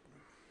mean,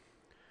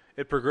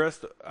 it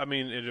progressed. I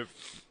mean,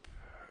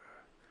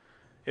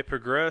 it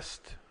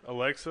progressed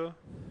Alexa.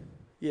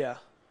 Yeah.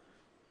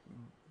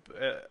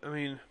 I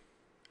mean,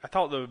 I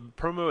thought the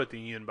promo at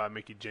the end by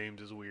Mickie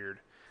James is weird.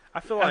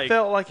 I felt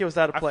like it was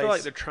out of place. I feel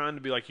like they're trying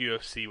to be like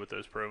UFC with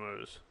those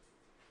promos,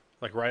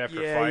 like right after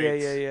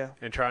fights,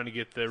 and trying to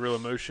get the real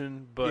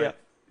emotion, but.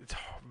 It's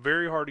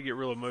very hard to get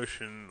real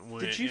emotion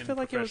when in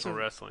professional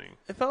wrestling.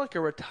 It felt like a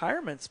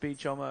retirement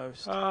speech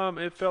almost.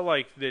 It felt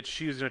like that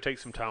she was going to take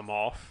some time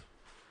off.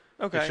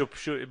 Okay.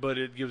 But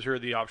it gives her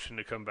the option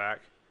to come back.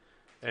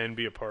 and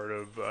be a part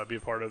of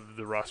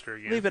the roster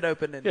again. Leave it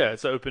open-ended. Yeah,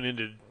 it's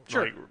open-ended.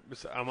 Sure. Like,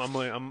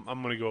 I'm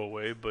gonna go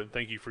away, but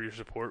thank you for your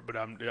support. But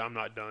I'm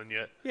not done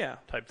yet. Yeah.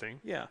 Type thing.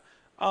 Yeah.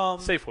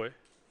 Safeway.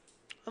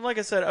 And like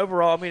I said,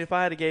 overall, I mean, if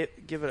I had to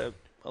give it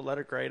a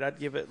letter grade, I'd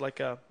give it like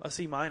a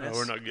C-. No,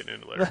 we're not getting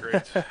into letter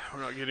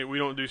grades. We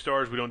don't do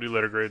stars. We don't do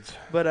letter grades.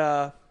 But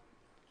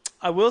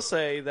I will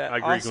say that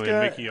I agree,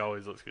 Glenn. Mickey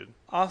always looks good.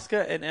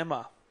 Asuka and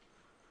Emma.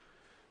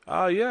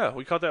 Yeah,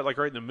 we caught that like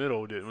right in the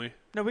middle, didn't we?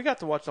 No, we got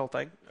to watch the whole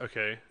thing.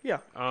 Okay. Yeah.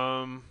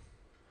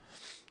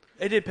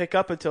 It did pick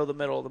up until the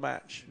middle of the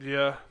match.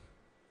 Yeah.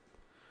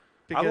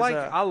 Because,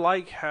 I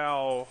like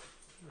how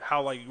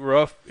like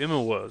rough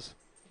Emma was.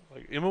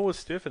 Like Emma was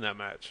stiff in that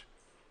match.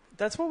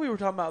 That's what we were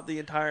talking about the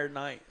entire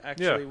night.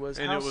 Actually, was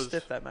how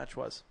stiff that match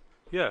was.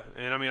 Yeah,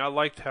 and I mean, I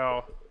liked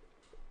how.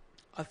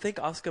 I think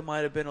Asuka might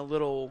have been a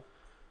little.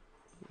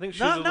 I think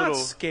she was not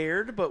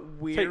scared, but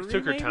weary.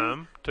 Took her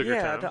time. Took her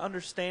time to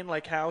understand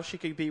like how she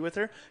could be with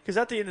her. Because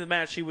at the end of the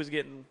match, she was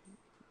getting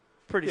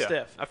pretty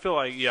stiff. I feel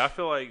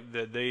like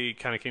that they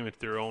kind of came into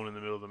their own in the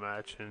middle of the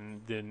match,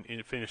 and then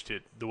it finished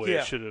it the way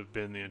it should have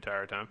been the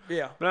entire time.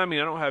 Yeah. But I mean,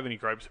 I don't have any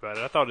gripes about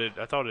it. I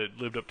thought it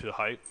lived up to the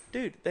hype.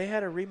 Dude, they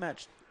had a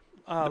rematch.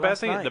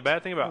 The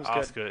bad thing about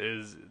Asuka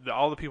is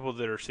all the people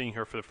that are seeing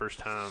her for the first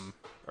time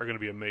are going to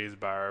be amazed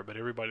by her, but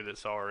everybody that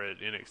saw her at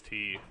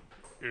NXT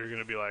are going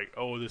to be like,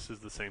 "Oh, this is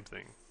the same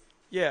thing."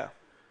 Yeah.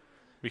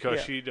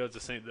 Because she does the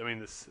same.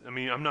 I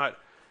mean, I'm not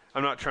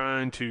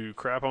trying to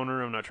crap on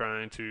her. I'm not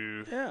trying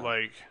to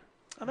like.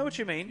 I know what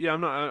you mean. Yeah,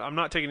 I'm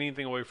not taking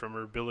anything away from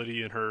her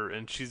ability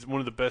and she's one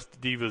of the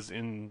best divas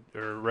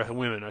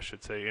women, I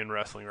should say, in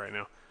wrestling right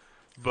now.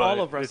 But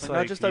all of wrestling,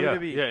 not just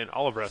WWE. Yeah, in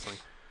all of wrestling.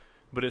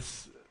 But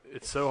it's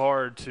so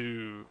hard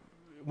to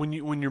when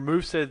your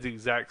moveset's the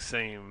exact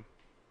same,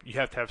 you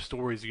have to have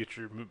stories to get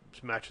your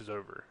matches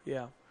over.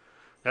 Yeah.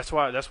 That's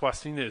why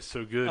Cena is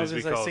so good. I was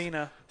is because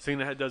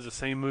Cena does the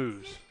same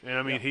moves, and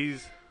I mean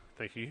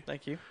Thank you.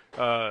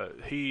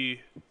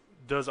 He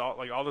does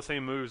all the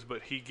same moves,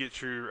 but he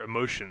gets your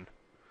emotion.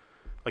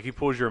 Like he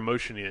pulls your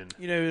emotion in.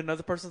 You know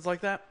another person's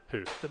like that?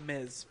 Who? The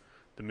Miz.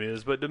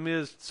 But The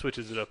Miz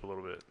switches it up a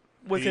little bit.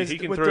 He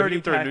can throw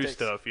tactics. New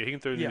stuff. Yeah, he can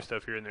throw new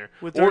stuff here and there.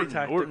 With dirty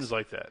tactics. Orton's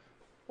like that.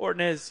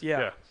 Orton is,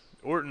 yeah.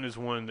 Orton is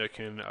one that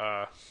can.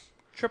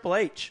 Triple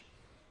H.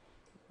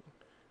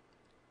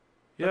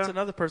 Yeah. That's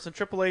another person.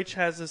 Triple H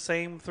has the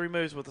same three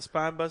moves with the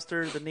spine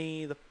buster, the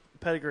knee, the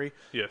pedigree.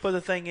 Yes. But the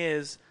thing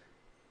is,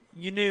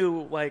 you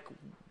knew like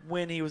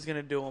when he was going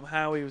to do them,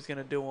 how he was going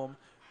to do them.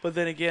 But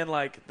then again,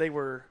 like they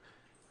were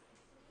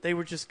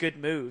just good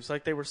moves.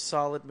 Like they were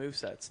solid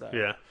movesets, though.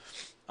 Yeah.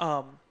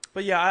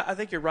 But yeah, I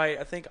think you're right.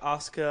 I think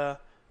Asuka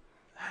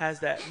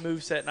has that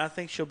moveset, and I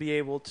think she'll be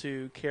able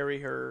to carry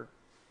her.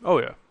 Oh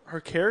yeah. Her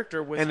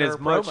character with her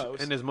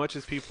promos. And as much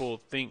as people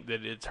think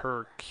that it's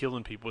her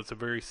killing people, it's a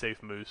very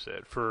safe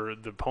moveset for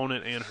the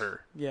opponent and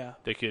her. Yeah.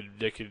 They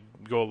could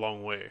go a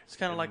long way. It's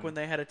kind of like when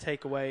they had to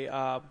take away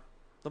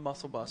the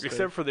muscle buster.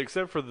 Except for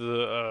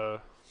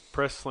the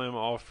press slam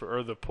off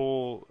or the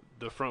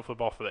front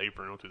flip off of the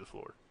apron onto the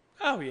floor.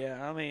 Oh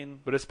yeah, I mean.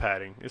 But it's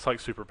padding. It's like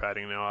super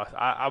padding now.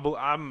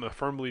 I'm a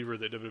firm believer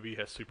that WWE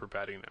has super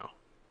padding now.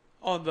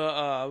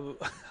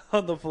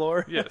 On the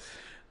floor. Yes.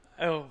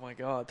 Oh my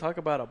God! Talk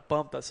about a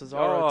bump that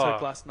Cesaro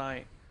took last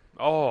night.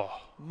 Oh.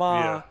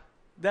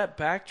 That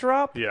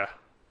backdrop. Yeah.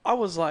 I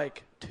was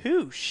like,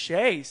 touche,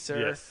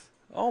 sir. Yes.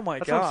 Oh my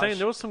gosh. That's what I'm saying.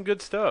 There was some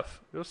good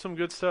stuff.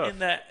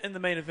 In the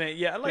main event.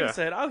 Yeah, like I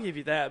said, I'll give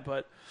you that,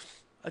 but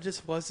I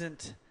just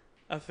wasn't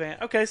a fan.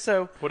 Okay,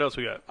 so what else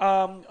we got?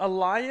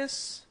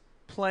 Elias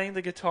playing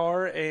the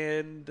guitar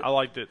and I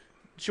liked it.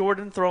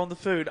 Jordan throwing the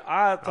food.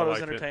 I thought it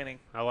was entertaining.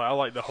 I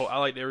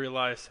like every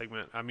Elias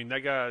segment. I mean, that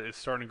guy is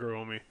starting to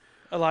grow on me.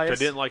 Elias. I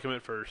didn't like him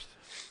at first,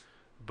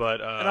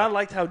 but and I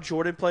liked how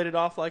Jordan played it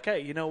off like, "Hey,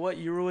 you know what?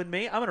 You ruined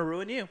me. I'm going to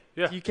ruin you.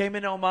 Yeah. You came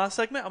in on my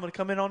segment. I'm going to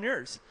come in on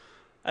yours."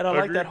 And I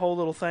like that whole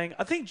little thing.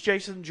 I think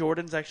Jason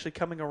Jordan's actually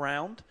coming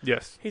around.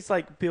 Yes. He's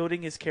like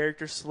building his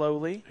character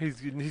slowly. He's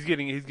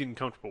getting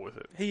comfortable with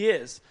it. He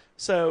is.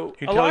 So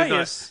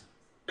Elias,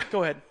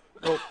 go ahead.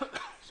 Oh,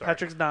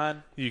 Patrick's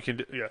dying. You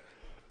can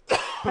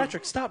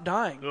Patrick, stop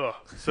dying. Ugh.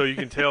 So you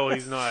can tell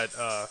he's not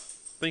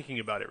thinking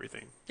about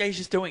everything. Yeah, he's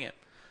just doing it.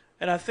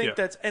 And I think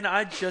and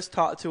I just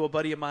talked to a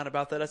buddy of mine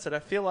about that. I said, I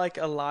feel like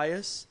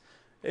Elias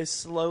is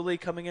slowly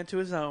coming into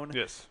his own.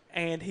 Yes.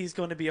 And he's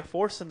going to be a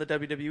force in the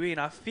WWE. And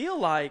I feel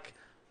like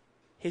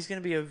he's going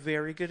to be a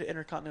very good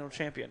Intercontinental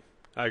Champion.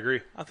 I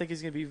agree. I think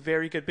he's going to be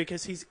very good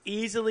because he's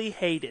easily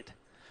hated.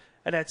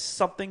 And that's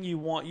something you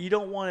want. You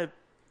don't want to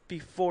be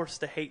forced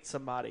to hate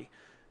somebody.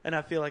 And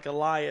I feel like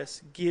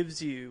Elias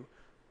gives you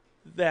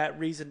that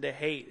reason to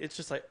hate. It's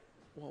just like,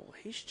 well,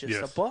 he's just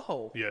a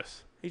butthole.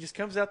 Yes. He just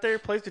comes out there,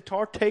 plays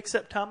guitar, takes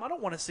up time. I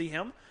don't want to see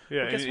him.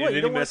 Yeah, but guess and what? You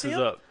then don't he messes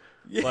up.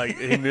 Like,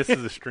 he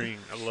misses a string.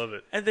 I love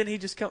it. And then he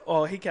just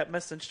he kept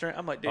messing strings.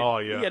 I'm like, dude,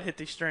 you got to hit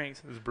these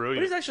strings. It was brilliant.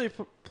 But he's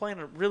actually playing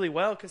it really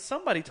well because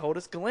somebody told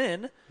us,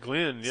 Glenn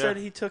said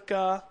he took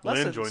lessons.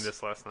 Glenn joined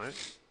us last night.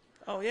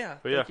 Oh, yeah.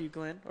 Thank you,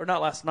 Glenn. Or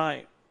not last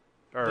night.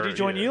 Did he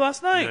join you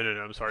last night?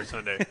 No. I'm sorry,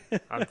 Sunday.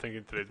 I'm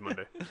thinking today's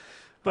Monday.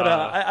 But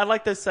I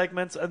like those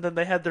segments, and then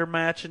they had their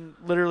match, and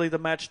literally the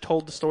match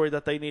told the story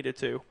that they needed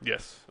to.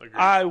 Yes, agreed.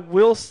 I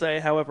will say,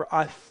 however,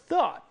 I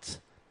thought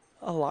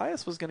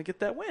Elias was going to get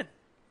that win.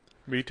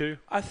 Me too.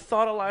 I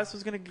thought Elias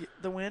was going to get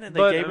the win, and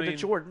they gave it to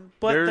Jordan.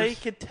 But they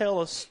could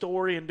tell a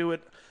story and do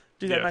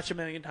that match a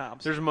million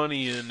times. There's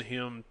money in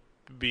him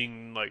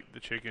being like the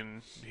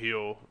chicken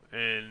heel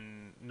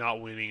and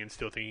not winning and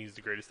still thinking he's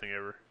the greatest thing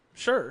ever.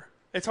 Sure.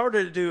 It's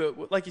harder to do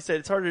it, like you said,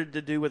 it's harder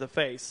to do with a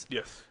face.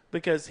 Yes.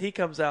 Because he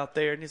comes out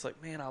there and he's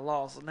like, man, I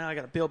lost, and now I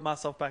got to build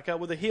myself back up.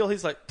 With a heel,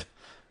 he's like,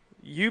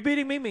 you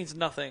beating me means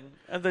nothing,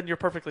 and then you're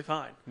perfectly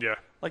fine. Yeah.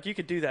 Like, you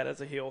could do that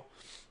as a heel.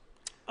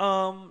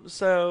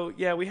 So,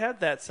 yeah, we had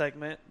that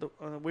segment.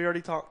 We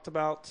already talked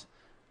about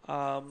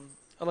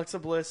Alexa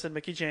Bliss and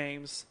Mickie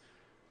James,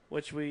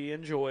 which we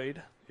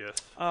enjoyed.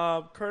 Yes.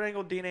 Kurt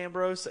Angle, Dean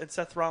Ambrose, and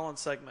Seth Rollins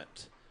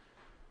segment.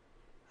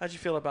 How'd you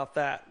feel about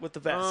that with the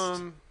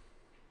vest?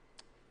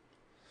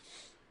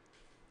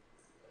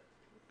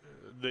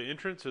 The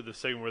entrance or the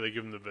segment where they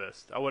give him the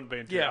vest? I wasn't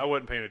paying attention. I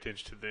wasn't paying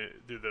attention to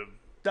the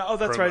Oh,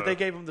 that's promo. right. They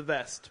gave him the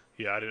vest.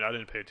 Yeah, I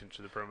didn't pay attention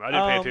to the promo. I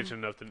didn't pay attention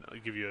enough to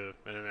give you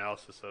an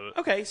analysis of it.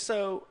 Okay,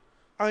 so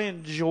I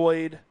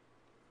enjoyed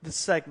the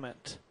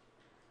segment.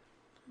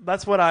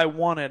 That's what I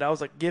wanted. I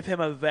was like, give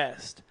him a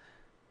vest.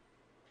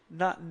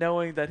 Not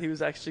knowing that he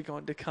was actually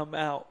going to come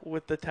out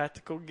with the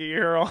tactical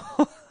gear on.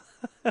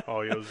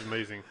 Oh, yeah, it was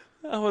amazing.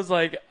 I was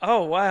like,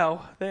 oh,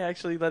 wow. They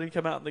actually let him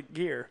come out in the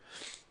gear.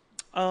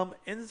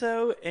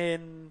 Enzo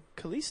and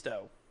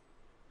Kalisto.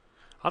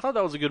 I thought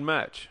that was a good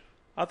match.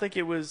 I think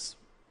it was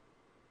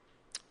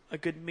a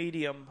good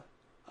medium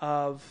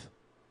of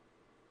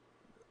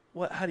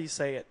how do you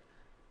say it?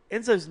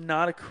 Enzo's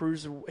not a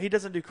cruiser. He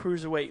doesn't do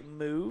cruiserweight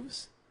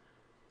moves.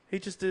 He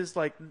just does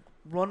like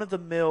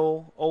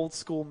run-of-the-mill,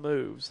 old-school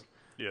moves.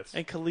 Yes.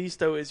 And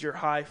Kalisto is your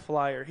high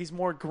flyer. He's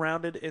more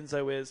grounded,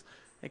 Enzo is,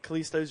 and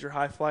Kalisto's your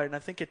high flyer. And I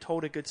think it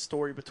told a good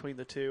story between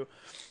the two.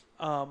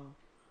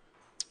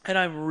 And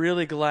I'm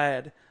really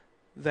glad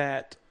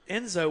that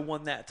Enzo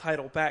won that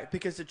title back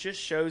because it just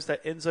shows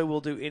that Enzo will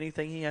do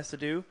anything he has to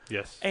do.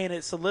 Yes. And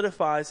it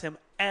solidifies him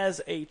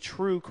as a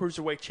true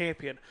cruiserweight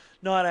champion,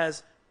 not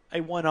as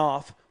a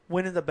one-off,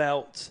 winning the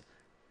belt,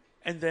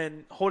 and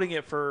then holding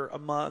it for a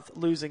month,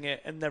 losing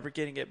it, and never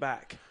getting it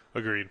back.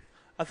 Agreed.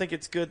 I think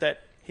it's good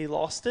that he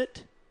lost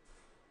it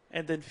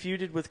and then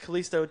feuded with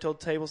Kalisto until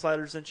tables,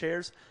 ladders, and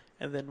chairs,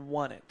 and then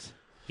won it.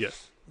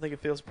 Yes. I think it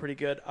feels pretty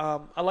good.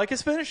 I like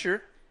his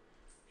finisher.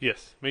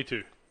 Yes, me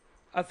too.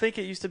 I think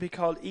it used to be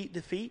called Eat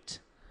Defeat.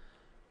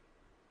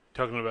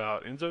 Talking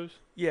about Enzo's?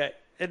 Yeah,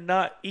 and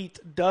not Eat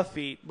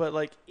Defeat, but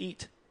like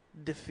Eat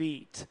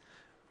Defeat.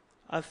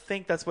 I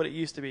think that's what it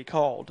used to be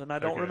called, and I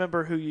don't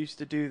remember who used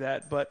to do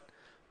that, but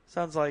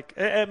sounds like,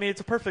 I mean,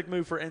 it's a perfect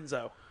move for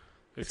Enzo.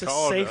 It's a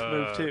safe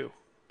move, too.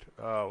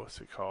 What's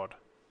it called?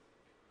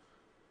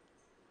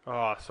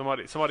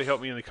 Somebody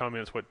help me in the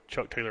comments what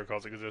Chuck Taylor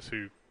calls it, because that's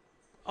who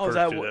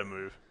first did that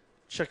move.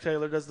 Chuck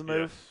Taylor does the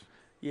move? Yes.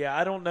 Yeah,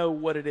 I don't know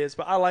what it is,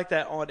 but I like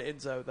that on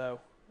Enzo, though.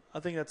 I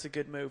think that's a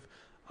good move.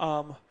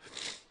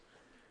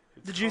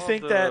 Did you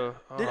think that...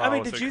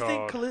 Did you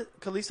think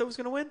Kalisto was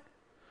going to win?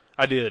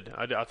 I did.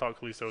 I thought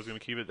Kalisto was going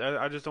to keep it.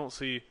 I just don't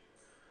see...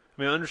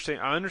 I mean,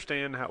 I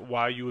understand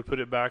why you would put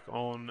it back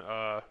on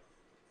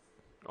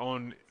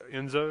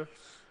Enzo,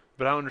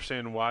 but I don't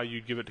understand why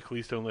you'd give it to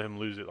Kalisto and let him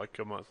lose it like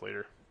a month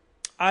later.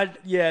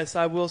 Yes,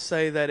 I will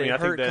say that it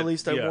hurt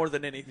Kalisto more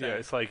than anything. Yeah,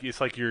 it's like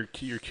you're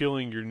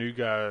killing your new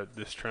guy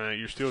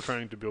you're still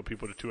trying to build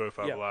people to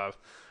 205 Live,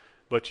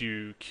 but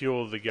you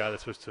kill the guy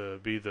that's supposed to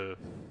be the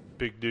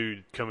big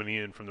dude coming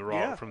in from the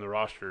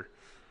roster.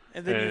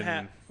 And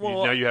then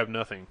now you have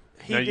nothing.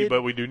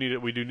 But we do need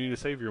it. We do need a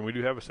savior, and we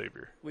do have a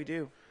savior. We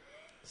do.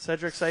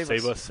 Cedric, save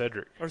us. Save us,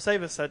 Cedric. Or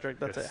save us, Cedric.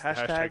 That's it.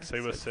 Hashtag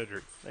save us,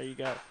 Cedric. There you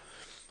go.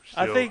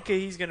 I think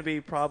he's going to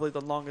be probably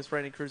the longest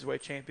reigning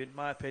cruiserweight champion, in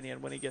my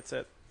opinion, when he gets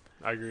it.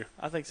 I agree.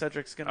 I think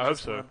Cedric's going to. I hope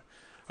so.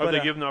 I hope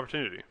they give him the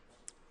opportunity.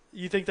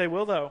 You think they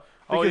will, though?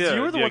 Because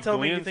you were the one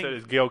telling me you think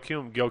it's Gail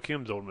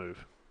Kim's old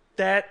move.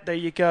 There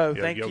you go.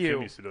 Yeah, Thank Gail you.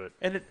 Kim used to do it.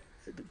 And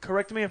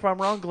correct me if I'm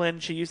wrong,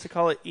 Glenn. She used to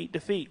call it Eat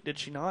Defeat, did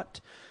she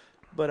not?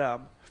 But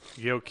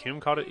Gail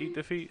Kim called it Eat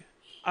Defeat.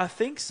 I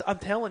think I'm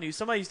telling you,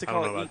 somebody used to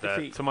call it Eat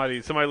Defeat.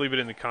 Somebody leave it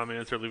in the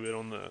comments or leave it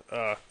on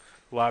the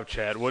live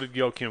chat. What did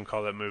Gail Kim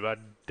call that move? I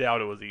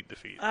doubt it was Eat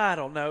Defeat. I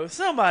don't know.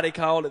 Somebody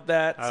called it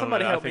that.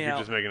 Somebody help me out. I think you're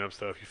just making up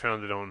stuff. You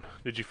found it on.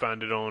 Did you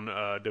find it on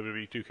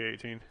WWE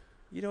 2K18?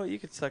 You know what? You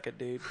could suck it,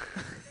 dude.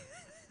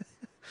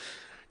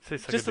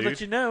 Just to let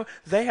you know,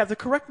 they have the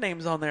correct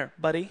names on there,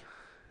 buddy.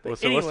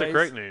 What's the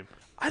correct name?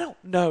 I don't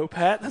know,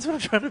 Pat. That's what I'm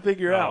trying to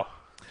figure out.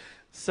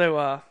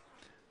 So,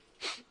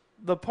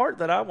 the part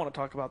that I want to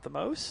talk about the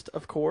most,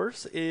 of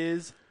course,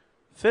 is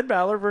Finn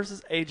Balor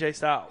versus AJ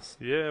Styles.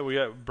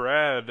 Yeah,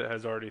 Brad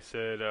has already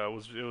said it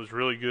was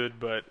really good,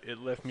 but it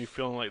left me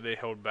feeling like they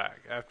held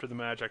back. After the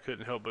match, I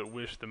couldn't help but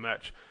wish the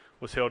match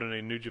was held in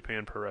a New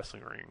Japan Pro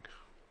Wrestling ring.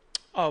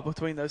 Oh,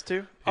 between those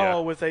two? Yeah.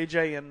 Oh, with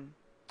AJ and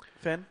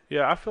Finn?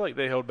 Yeah, I feel like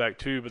they held back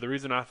too, but the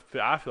reason I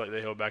feel like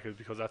they held back is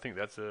because I think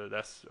that's a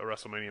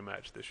WrestleMania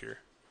match this year.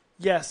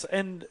 Yes,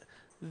 and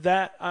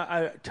that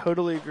I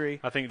totally agree.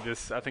 I think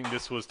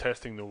this was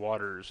testing the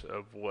waters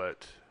of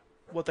what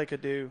they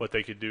could do. What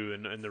they could do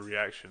and the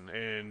reaction.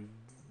 And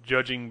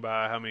judging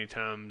by how many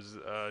times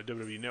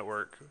WWE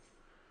Network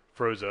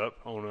froze up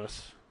on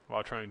us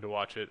while trying to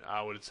watch it,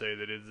 I would say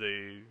that it's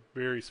a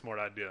very smart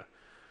idea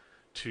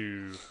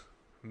to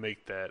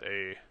make that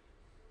a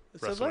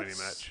WrestleMania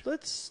match.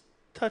 Let's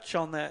touch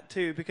on that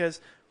too,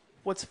 because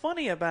what's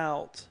funny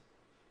about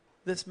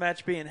this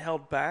match being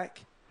held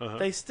back,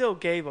 they still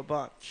gave a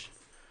bunch.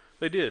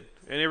 They did,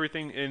 and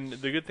everything. And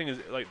the good thing is,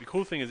 like, the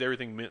cool thing is,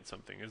 everything meant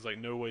something. It's like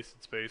no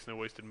wasted space, no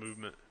wasted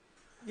movement.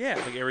 Yeah,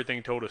 like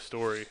everything told a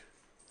story.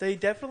 They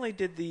definitely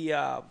did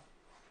the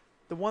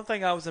one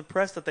thing I was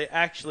impressed that they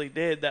actually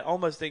did that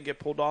almost didn't get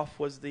pulled off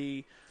was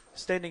the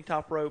standing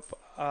top rope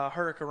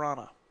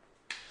Hurricanrana,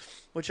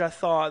 which I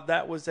thought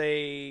that was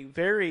a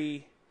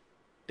very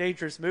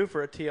dangerous move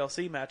for a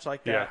TLC match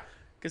like that.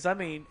 Because, I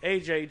mean,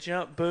 AJ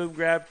jumped, boom,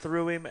 grabbed,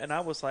 threw him, and I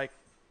was like,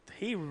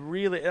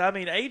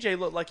 AJ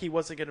looked like he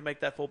wasn't going to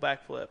make that full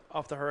backflip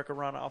off the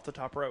Hurricanrana off the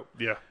top rope.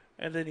 Yeah.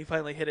 And then he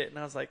finally hit it, and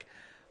I was like,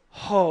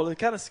 oh, it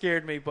kind of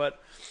scared me. But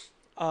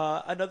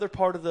another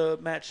part of the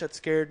match that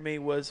scared me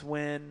was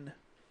when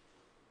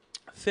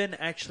Finn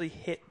actually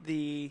hit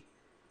the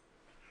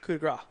coup de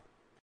grace.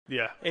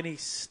 Yeah. And he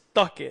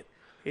stuck it.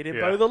 He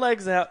didn't bow the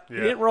legs out. Yeah.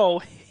 He didn't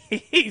roll.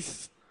 He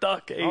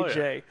stuck AJ. Oh,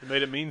 yeah. It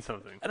made it mean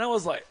something. And I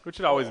was like... Which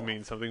it always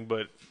means something,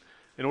 but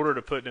in order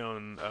to put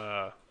down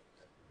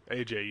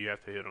AJ, you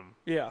have to hit him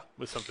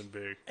with something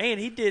big. And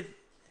he did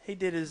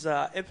his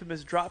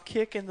infamous drop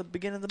kick in the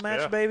beginning of the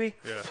match, baby.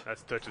 Yeah,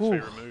 that's Dutch's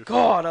favorite move.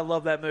 God, I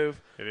love that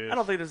move. It is. I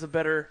don't think there's a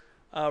better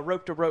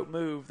rope-to-rope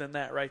move than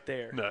that right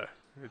there. No.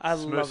 I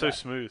love so that.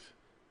 smooth.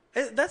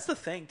 That's the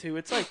thing, too.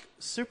 It's, like,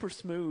 super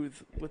smooth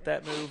with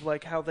that move,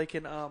 like how they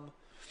can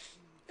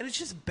and it's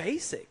just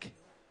basic.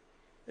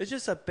 It's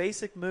just a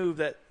basic move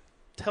that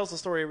tells a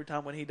story every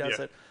time when he does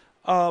it.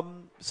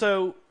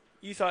 So,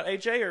 you thought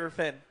AJ or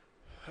Finn?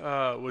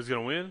 Was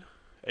going to win?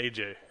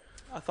 AJ.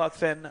 I thought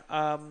Finn.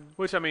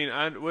 Which, I mean,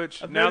 now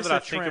that I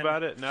think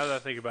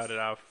about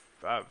it,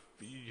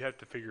 you have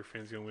to figure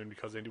Finn's going to win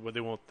because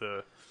they want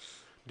the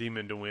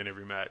Demon to win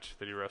every match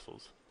that he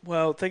wrestles.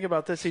 Well, think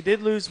about this. He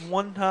did lose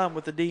one time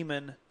with the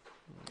Demon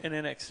in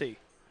NXT.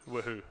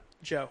 With who?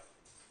 Joe.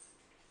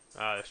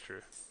 That's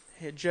true.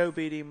 Joe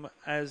beat him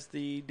as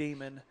the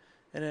Demon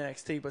in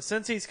NXT. But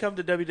since he's come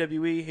to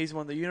WWE, he's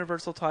won the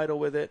Universal title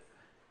with it.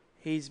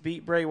 He's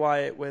beat Bray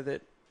Wyatt with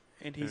it.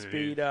 And he's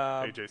beat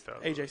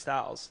AJ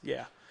Styles.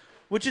 Yeah.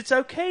 Which it's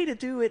okay to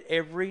do it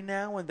every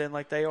now and then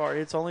like they are.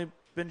 It's only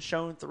been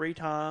shown 3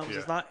 times. Yeah.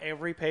 It's not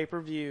every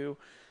pay-per-view.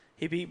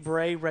 He beat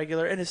Bray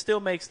regular. And it still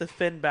makes the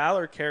Finn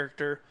Balor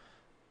character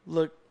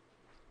look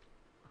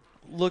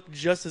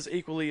just as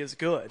equally as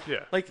good.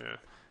 Yeah.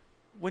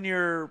 When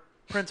you're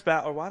Prince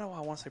Balor. Why do I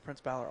want to say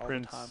Prince Balor all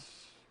the time?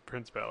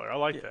 Prince Balor. I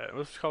like that.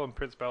 Let's just call him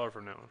Prince Balor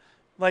from now on.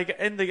 Like,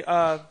 in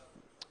the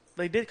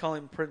they did call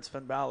him Prince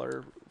Finn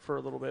Balor for a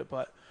little bit,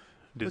 but...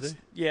 Did they?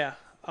 Yeah.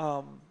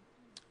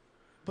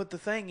 But the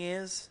thing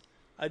is,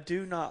 I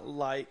do not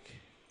like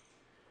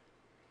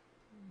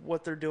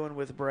what they're doing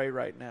with Bray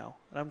right now.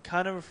 And I'm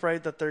kind of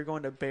afraid that they're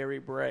going to bury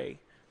Bray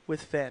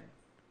with Finn.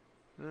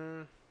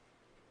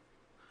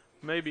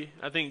 Maybe.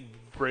 I think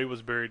Bray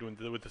was buried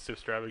with the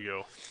Sister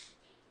Abigail.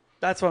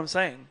 That's what I'm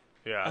saying.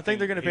 Yeah, I think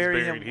they're going to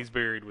bury him. He's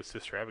buried with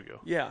Sister Abigail.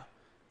 Yeah.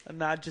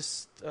 And I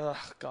just,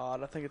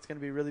 God, I think it's going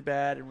to be really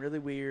bad and really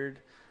weird.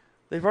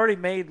 They've already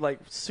made, like,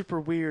 super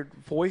weird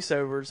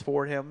voiceovers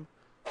for him.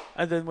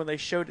 And then when they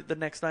showed it the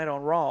next night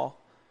on Raw,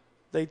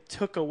 they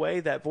took away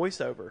that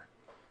voiceover.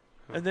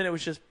 And then it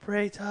was just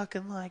Bray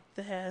talking like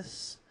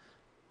this.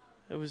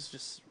 It was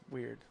just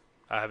weird.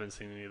 I haven't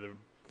seen any of the...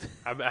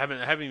 I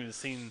haven't even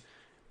seen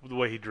the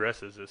way he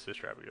dresses as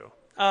Sister Abigail.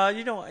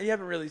 You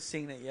haven't really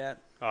seen it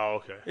yet.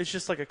 Oh, okay. It's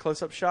just like a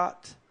close-up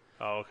shot.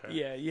 Oh, okay.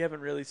 Yeah, you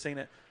haven't really seen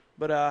it.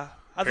 But I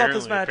thought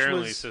this match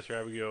was... Sister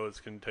Abigail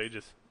is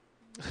contagious.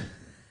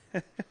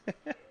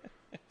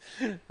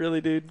 Really,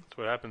 dude? That's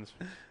what happens.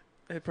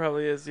 It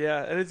probably is,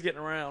 yeah. It is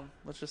getting around.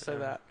 Let's just say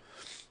that.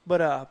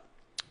 But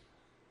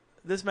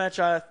this match,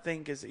 I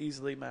think, is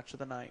easily match of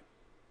the night.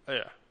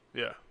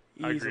 Yeah.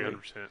 I agree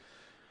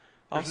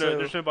 100%.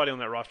 There's nobody on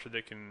that roster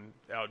that can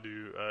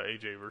outdo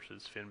AJ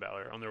versus Finn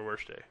Balor on their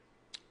worst day,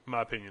 in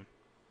my opinion.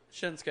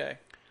 Shinsuke.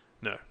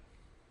 No.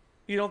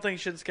 You don't think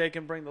Shinsuke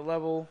can bring the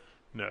level?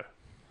 No.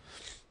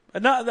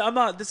 I'm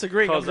not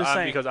disagreeing. I'm just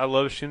saying. Because I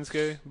love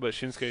Shinsuke, but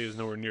Shinsuke is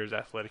nowhere near as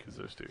athletic as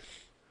those two.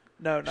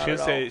 No, not at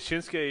all.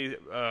 Shinsuke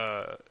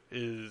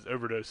is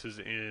overdoses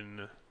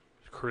in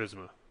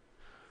charisma.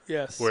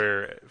 Yes.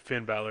 Where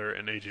Finn Balor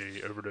and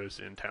AJ overdose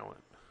in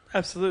talent.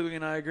 Absolutely,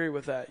 and I agree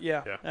with that.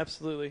 Yeah.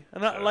 Absolutely.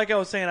 And like I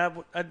was saying,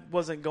 I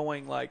wasn't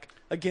going like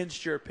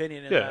against your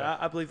opinion in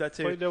that. I believe that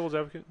too. Play devil's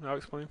advocate. I'll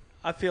explain.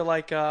 I feel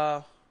like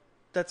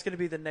that's going to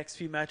be the next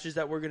few matches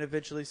that we're going to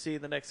eventually see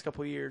in the next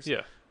couple of years.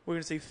 Yeah. We're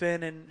going to see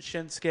Finn and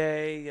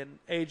Shinsuke and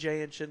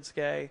AJ and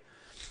Shinsuke.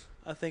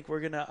 I think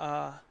we're going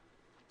to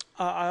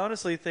I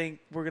honestly think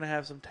we're going to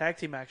have some tag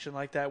team action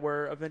like that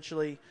where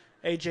eventually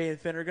AJ and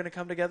Finn are going to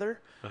come together.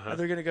 And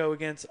they're going to go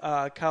against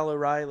Kyle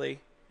O'Reilly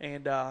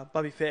and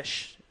Bobby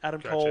Fish,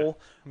 Adam Cole.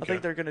 I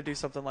think they're going to do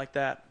something like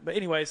that. But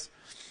anyways,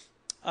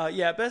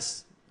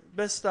 best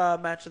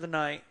match of the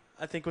night,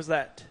 I think, was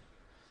that.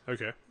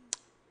 Okay.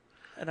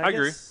 And I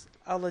agree. guess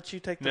I'll let you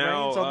take the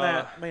reins on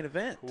that main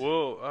event.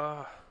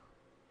 Well,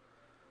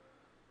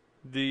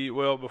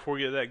 before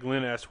we get to that,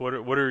 Glenn asked, what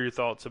are your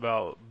thoughts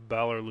about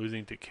Balor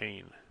losing to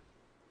Kane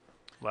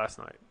last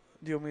night?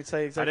 Do you want me to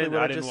say exactly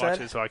what I just said? I didn't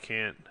watch it, so I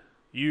can't.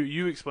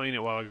 You explain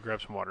it while I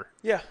grab some water.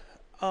 Yeah.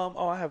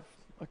 I have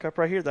a cup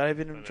right here that I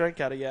haven't even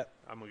drank out of yet.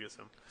 I'm going to get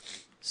some.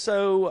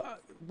 So,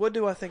 what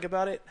do I think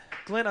about it?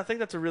 Glenn, I think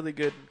that's a really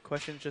good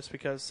question just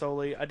because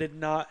solely I did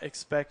not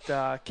expect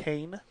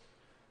Kane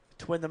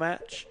to win the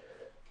match.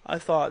 I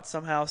thought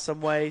somehow,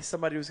 some way,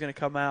 somebody was going to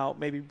come out.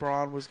 Maybe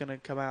Braun was going to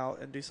come out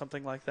and do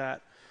something like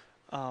that.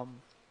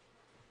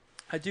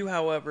 I do,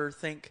 however,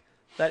 think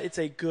that it's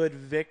a good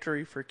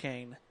victory for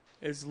Kane.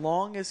 As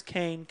long as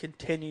Kane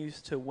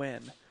continues to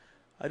win,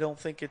 I don't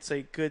think it's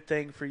a good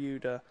thing for you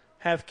to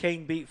have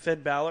Kane beat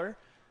Finn Balor,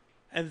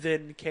 and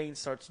then Kane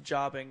starts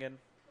jobbing, and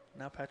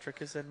now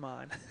Patrick is in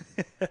mine.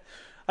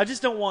 I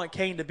just don't want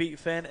Kane to beat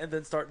Finn and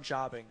then start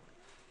jobbing.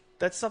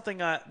 That's something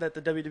that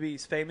the WWE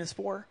is famous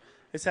for,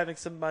 is having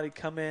somebody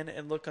come in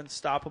and look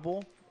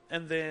unstoppable,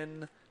 and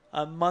then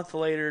a month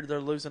later they're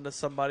losing to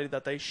somebody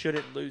that they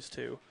shouldn't lose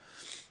to.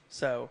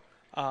 So,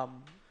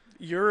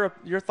 your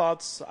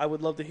thoughts, I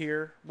would love to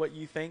hear what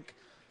you think.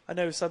 I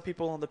know some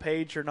people on the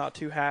page are not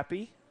too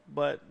happy,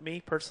 but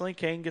me personally,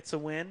 Kane gets a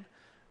win,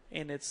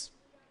 and it's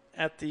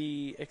at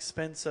the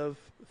expense of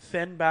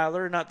Finn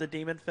Balor, not the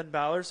Demon Finn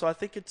Balor. So I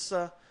think it's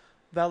a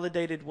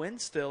validated win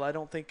still. I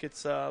don't think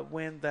it's a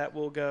win that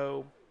will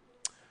go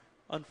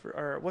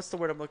or what's the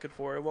word I'm looking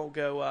for? It won't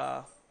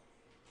go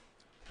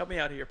help me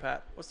out here,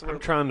 Pat. What's the word? I'm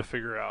trying to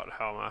figure out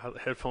how my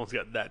headphones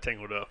got that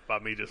tangled up by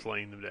me just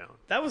laying them down.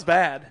 That was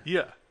bad.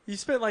 Yeah. You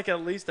spent like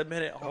at least a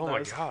minute on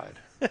those. Oh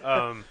my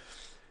god.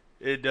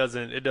 It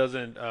doesn't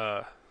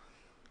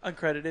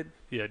uncredited.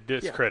 Yeah,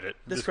 discredit.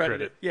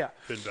 Yeah.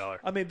 Finn Balor.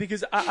 I mean,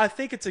 because I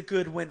think it's a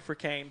good win for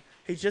Kane.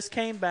 He just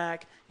came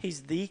back.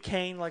 He's the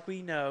Kane like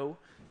we know.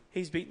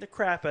 He's beating the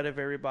crap out of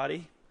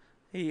everybody.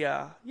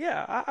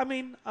 I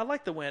mean, I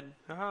like the win.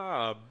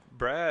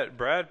 Brad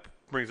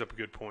brings up a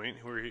good point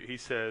where he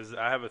says,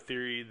 I have a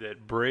theory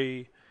that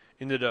Bray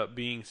ended up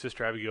being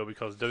Sister Abigail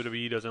because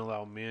WWE doesn't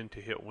allow men to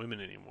hit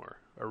women anymore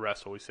or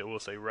wrestle. We'll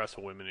say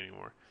wrestle women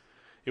anymore.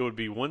 It would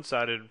be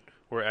one-sided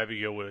where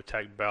Abigail would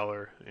attack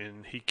Balor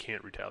and he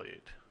can't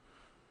retaliate.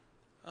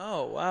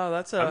 Oh wow,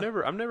 that's I've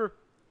never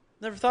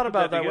thought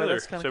about it that way.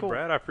 That's kind of cool. So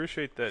Brad, I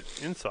appreciate that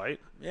insight.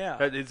 Yeah,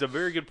 it's a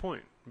very good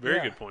point.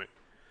 Very good point.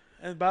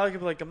 And Balor could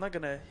be like, I'm not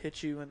gonna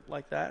hit you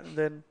like that, and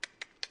then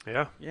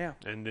yeah,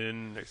 and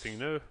then next thing you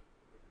know,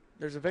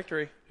 there's a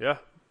victory. Yeah,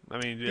 I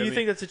mean, do you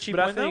think that's a cheap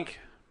win?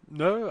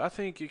 No, I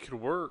think it could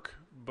work,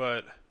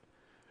 but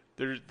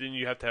then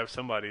you have to have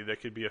somebody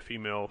that could be a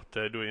female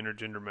to do an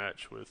intergender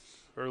match with,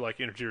 or like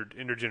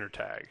intergender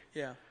tag.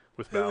 Yeah.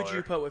 With Who would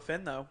you put with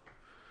Finn though?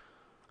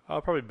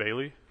 Probably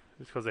Bayley,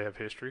 just because they have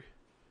history.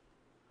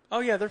 Oh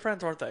yeah, they're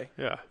friends, aren't they?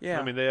 Yeah. Yeah.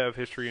 I mean, they have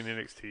history in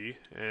NXT,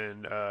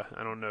 and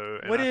I don't know.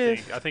 And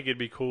I think it'd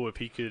be cool if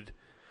he could,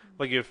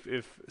 like, if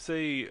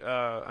say,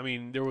 I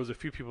mean, there was a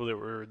few people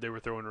that they were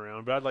throwing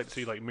around, but I'd like to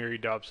see like Mary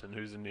Dobson,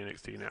 who's in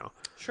NXT now.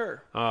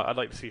 Sure. I'd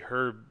like to see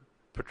her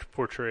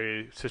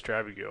portray Sister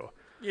Abigail.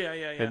 Yeah.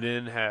 And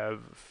then have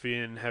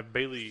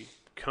Bayley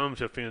come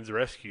to Finn's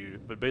rescue,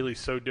 but Bayley's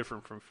so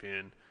different from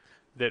Finn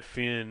that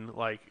Finn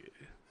like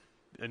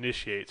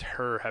initiates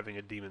her having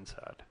a demon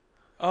side.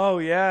 Oh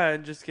yeah,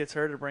 and just gets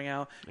her to bring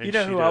out. And you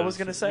know who I was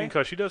going to say?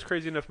 Because she does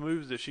crazy enough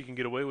moves that she can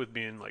get away with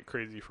being like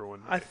crazy for one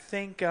day. I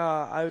think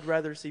I would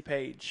rather see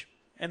Paige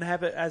and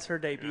have it as her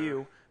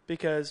debut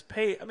because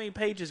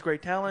Paige is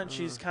great talent.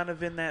 She's kind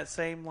of in that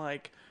same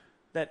like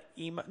that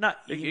emo, not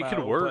emo. It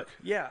could work. But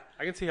yeah,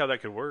 I can see how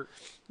that could work.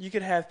 You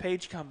could have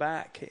Paige come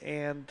back,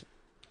 and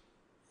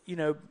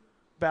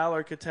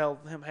Balor could tell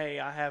him, "Hey,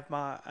 I have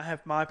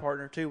my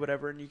partner too,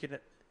 whatever," and you can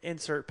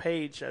insert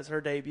Paige as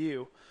her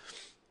debut.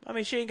 I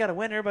mean, she ain't got to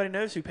win. Everybody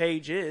knows who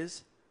Paige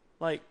is.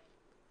 Like,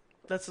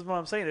 that's what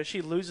I'm saying. If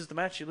she loses the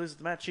match, she loses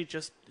the match.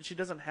 She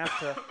doesn't have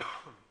to.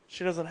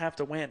 She doesn't have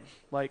to win.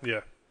 Like,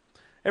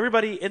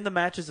 everybody in the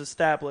match is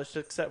established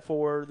except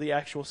for the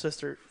actual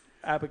Sister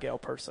Abigail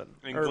person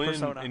or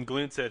persona. And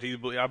Glenn said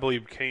I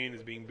believe Kane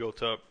is being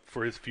built up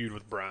for his feud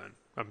with Braun.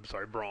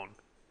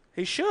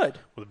 He should.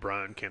 With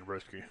Brian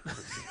Canabroski.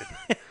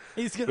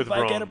 He's going to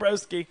fight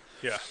Canabroski.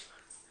 Yeah.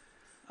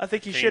 I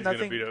think he should.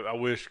 I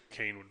wish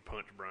Kane would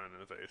punch Brian in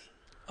the face.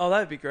 Oh,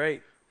 that'd be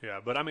great.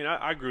 Yeah, but I mean,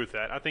 I agree with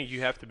that. I think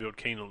you have to build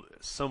Kane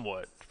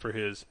somewhat for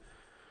his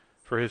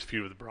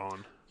feud with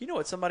Braun. You know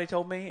what somebody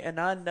told me, and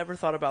I never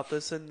thought about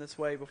this in this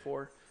way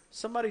before.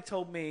 Somebody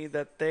told me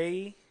that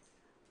they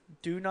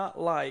do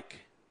not like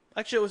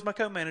Actually, it was my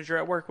co-manager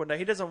at work one day.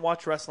 He doesn't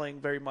watch wrestling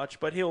very much,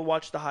 but he'll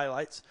watch the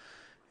highlights.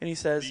 And he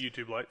says... The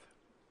YouTube Live?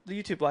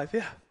 The YouTube Live,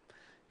 yeah.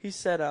 He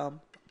said,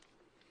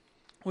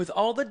 with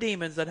all the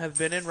demons that have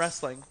been in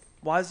wrestling,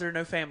 why is there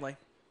no family?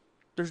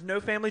 There's no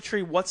family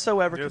tree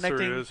whatsoever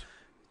connecting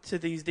to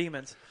these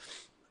demons.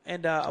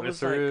 And I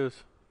was like... There is.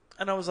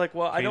 And I was like,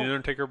 well, I don't...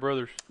 Undertaker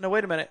brothers. No,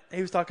 wait a minute.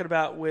 He was talking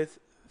about with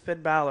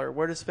Finn Balor.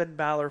 Where does Finn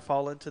Balor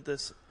fall into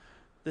this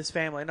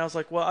family? And I was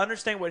like, well, I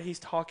understand what he's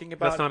talking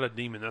about. That's not a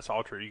demon. That's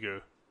alter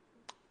ego.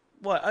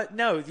 What?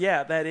 No,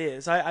 yeah, that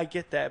is. I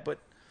get that, but...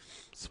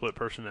 Split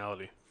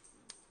personality.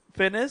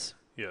 Finn is?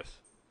 Yes.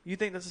 You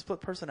think that's a split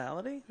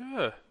personality?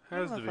 Yeah, has to be. I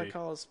don't know if I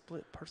call it a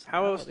split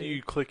personality. How else do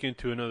you click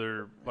into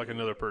another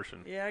person?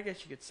 Yeah, I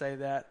guess you could say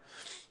that.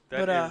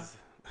 That but, is...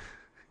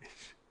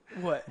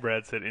 What?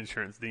 Brad said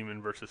insurance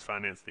demon versus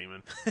finance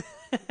demon.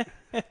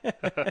 Yeah,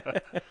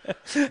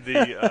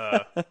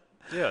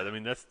 I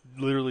mean, that's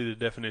literally the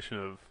definition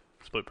of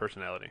split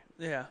personality.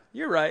 Yeah,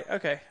 you're right.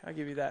 Okay, I'll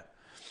give you that.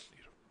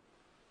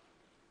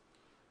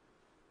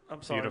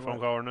 I'm sorry. You get a phone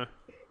call or no?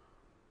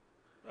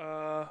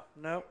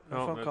 No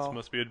phone call.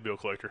 Must be a bill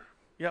collector.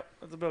 Yep,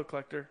 it's a bill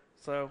collector.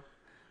 So,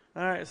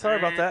 all right, sorry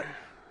about that.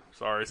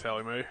 Sorry,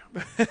 Sally Mae.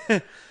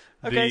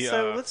 Okay,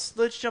 so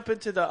let's jump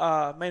into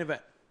the main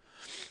event.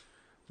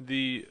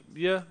 I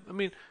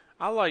mean,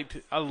 I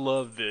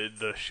love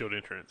the Shield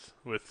entrance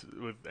with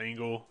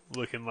Angle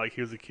looking like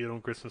he was a kid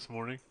on Christmas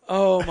morning.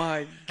 Oh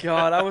my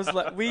God, I was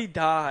like, we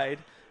died.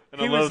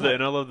 And I love that.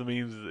 And I love the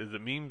memes. Is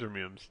it memes or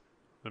memes?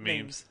 The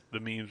memes. The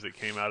memes that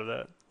came out of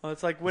that. Well,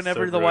 it's like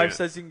whenever the wife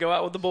says you can go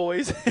out with the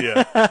boys.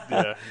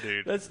 yeah,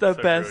 dude. That's the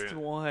best brilliant.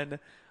 one.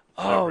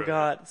 Oh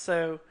God!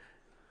 So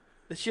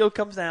the Shield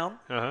comes down.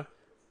 Uh-huh.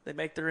 They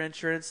make their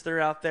entrance. They're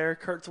out there.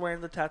 Kurt's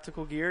wearing the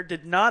tactical gear.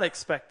 Did not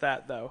expect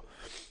that, though.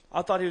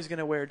 I thought he was going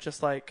to wear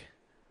just like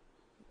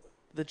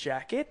the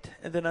jacket,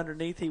 and then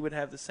underneath he would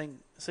have the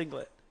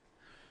singlet.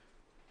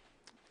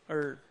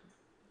 Or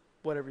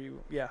whatever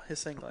his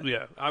singlet.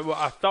 Yeah,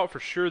 I thought for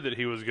sure that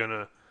he was going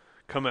to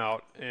come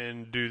out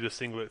and do the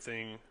singlet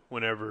thing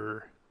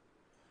whenever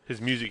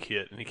his music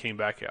hit and he came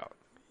back out.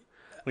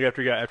 Like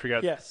after he got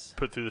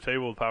put through the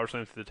table, the power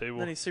slam through the table.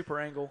 Then he's super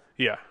angle.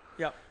 Yeah.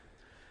 Yep.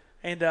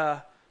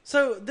 And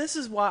so this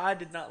is why I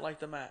did not like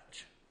the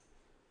match.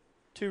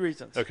 2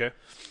 reasons. Okay.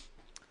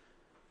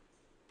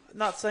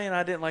 Not saying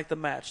I didn't like the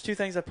match. 2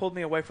 things that pulled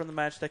me away from the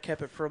match that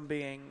kept it from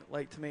being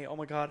like to me, oh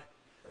my God.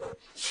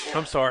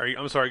 I'm sorry,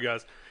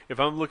 guys. If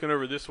I'm looking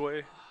over this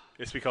way,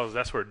 it's because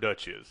that's where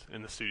Dutch is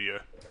in the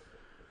studio.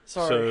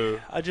 Sorry, so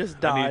I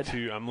just died.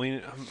 I'm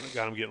leaning.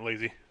 I'm getting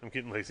lazy.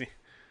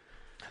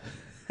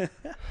 You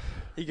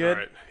good? All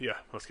right. Yeah,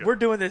 let's go. We're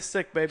doing this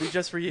sick, baby,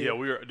 just for you. Yeah,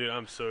 we are. Dude,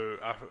 I'm so.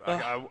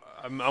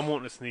 I'm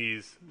wanting to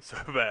sneeze so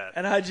bad.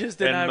 And I just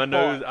didn't have my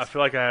nose. I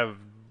feel like I have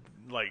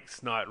like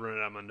snot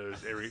running out my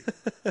nose every.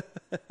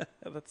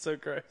 That's so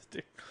gross,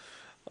 dude.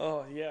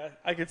 Oh yeah,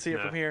 I can see it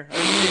from here.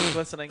 I'm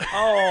listening.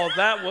 Oh,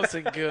 that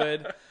wasn't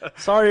good.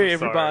 Sorry,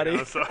 everybody.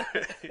 I'm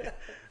sorry.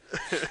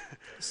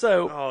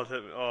 So.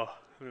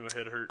 My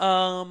head hurt.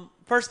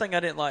 First thing I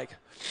didn't like,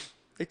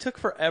 it took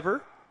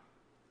forever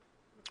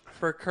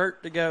for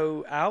Kurt to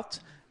go out,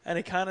 and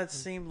it kind of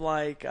seemed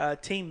like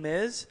Team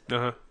Miz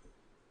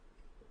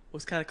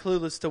was kind of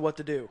clueless to what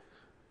to do.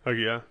 Oh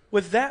yeah.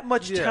 With that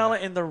much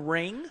talent in the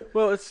ring.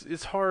 Well,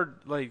 it's hard.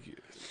 Like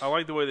I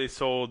like the way they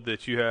sold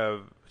that you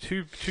have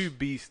two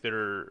beasts that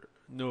are,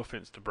 no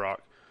offense to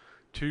Brock,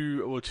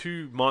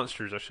 two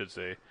monsters I should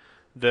say,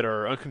 that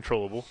are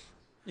uncontrollable.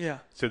 Yeah.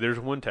 So there's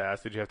one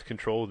task that you have to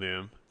control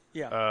them.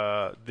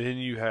 Yeah. Then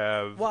you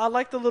have. Well, I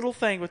like the little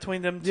thing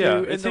between them two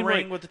in the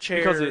ring with the chair.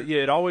 Because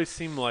it always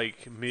seemed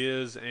like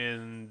Miz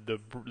and the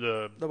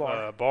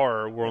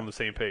bar were on the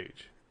same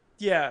page.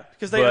 Yeah,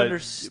 because they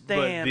understand.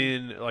 But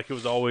then, like it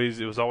was always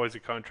a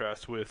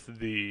contrast with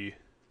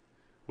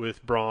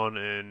Braun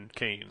and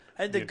Kane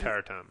the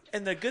entire time.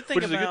 And the good thing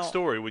which is a good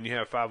story when you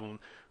have 5-on.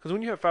 Because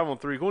when you have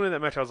 5-on-3, going into that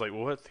match, I was like,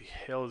 well, what the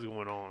hell is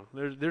going on?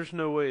 There's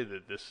no way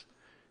that this.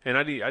 And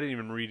I didn't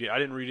even read it. I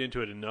didn't read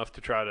into it enough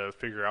to try to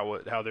figure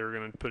out how they were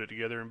going to put it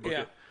together and book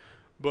it.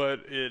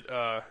 But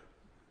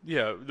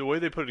the way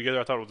they put it together,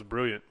 I thought it was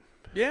brilliant.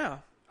 Yeah.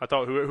 I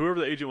thought whoever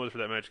the agent was for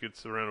that match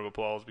gets a round of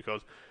applause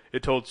because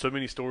it told so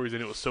many stories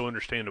and it was so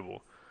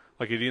understandable.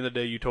 Like at the end of the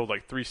day, you told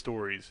like 3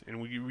 stories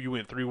and you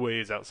went 3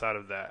 ways outside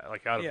of that,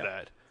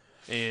 that,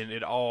 and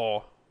it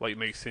all like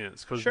makes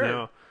sense because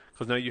now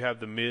you have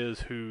the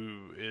Miz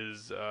who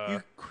is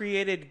you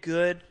created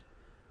good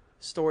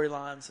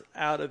storylines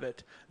out of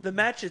it. The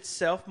match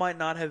itself might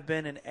not have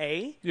been an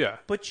A. Yeah.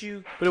 But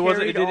it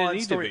wasn't. It didn't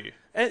need to be.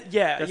 That's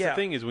the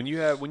thing is when you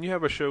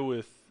have a show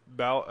with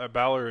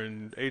Balor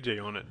and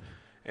AJ on it,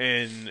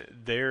 and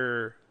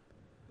they're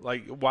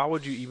like, why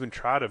would you even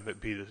try to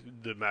be the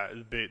best match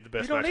on the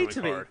card? You don't need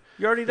to be.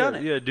 You already done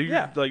it. Yeah. Do you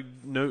like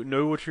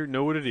know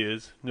what it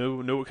is? Know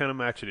what kind of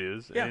match it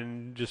is,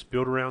 and just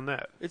build around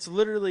that. It's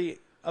literally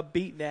a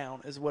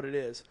beatdown, is what it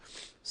is.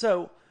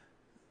 So.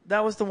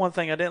 That was the one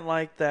thing I didn't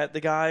like, that the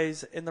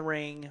guys in the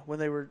ring, when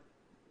they were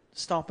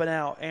stomping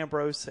out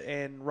Ambrose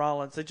and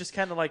Rollins. They just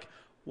kind of like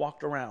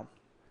walked around.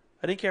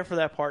 I didn't care for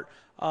that part.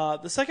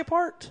 The second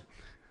part,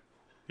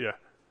 yeah,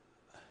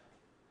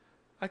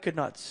 I could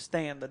not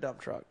stand the dump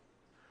truck.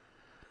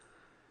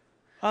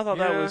 I thought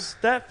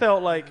that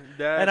felt like,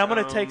 and I'm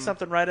going to take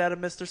something right out of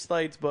Mr.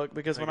 Slade's book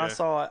because when I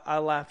saw it, I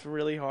laughed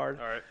really hard.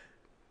 All right.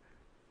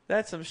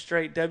 That's some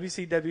straight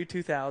WCW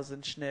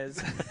 2000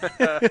 schniz.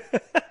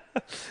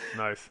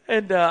 Nice.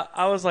 And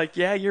I was like,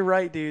 yeah, you're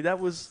right, dude.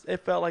 It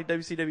felt like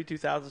WCW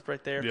 2000s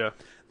right there. Yeah.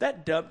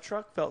 That dump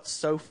truck felt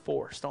so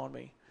forced on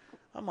me.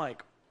 I'm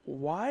like,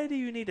 why do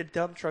you need a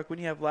dump truck when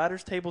you have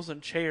ladders, tables,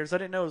 and chairs? I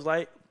didn't know it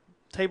was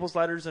tables,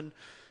 ladders, and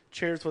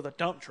chairs with a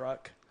dump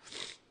truck.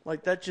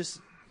 Like, that just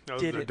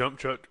the dump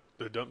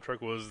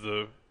truck was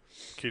the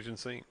kitchen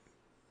sink.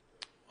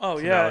 Oh,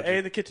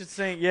 yeah. The kitchen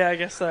sink. Yeah, I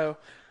guess so.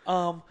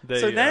 So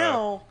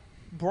now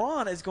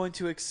Braun is going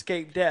to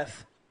escape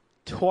death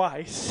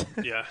twice.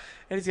 Yeah.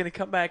 And he's going to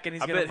come back and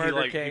he's going to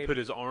murder Kane. He put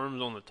his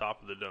arms on the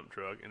top of the dump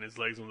truck and his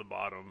legs on the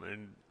bottom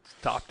and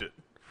stopped it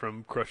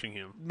from crushing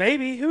him.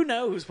 Maybe. Who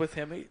knows with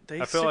him?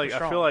 I feel like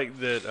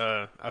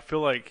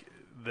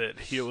that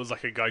it was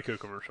like a Geico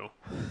commercial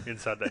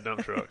inside that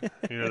dump truck.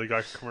 You know, the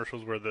Geico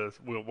commercials where the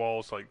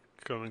walls like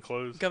come and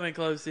close? Come and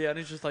close, yeah. And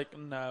he's just like,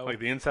 no. Like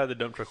the inside of the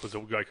dump truck was a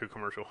Geico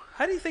commercial.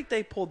 How do you think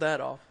they pulled that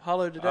off?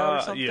 Hollowed it out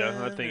or something?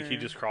 Yeah, I think he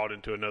just crawled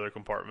into another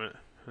compartment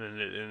and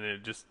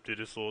it just did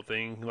this little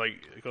thing.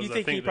 Like, you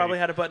think he probably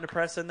had a button to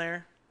press in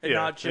there? And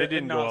it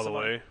didn't go all the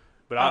way.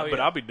 But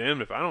I'll be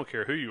damned if I don't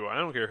care who you are. I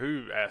don't care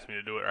who asked me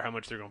to do it or how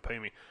much they're going to pay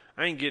me.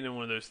 I ain't getting in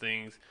one of those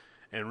things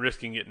and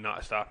risking it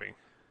not stopping.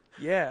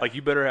 Yeah. Like,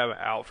 you better have it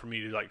out for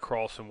me to, like,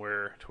 crawl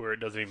somewhere to where it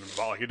doesn't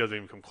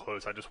even come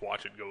close. I just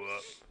watch it go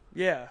up.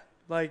 Yeah.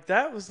 Like,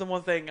 that was the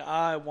one thing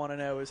I want to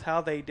know is how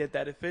they did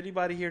that. If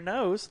anybody here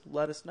knows,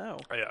 let us know.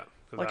 Yeah.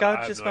 Like,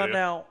 I just found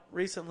out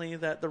recently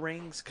that the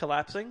rings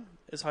collapsing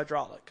is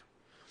hydraulic.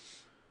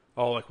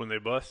 Oh, like when they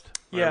bust?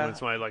 Yeah. When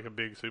somebody, like, a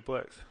big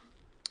suplex?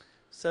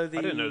 So I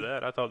didn't know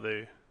that. I thought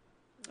they...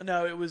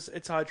 No,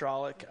 it's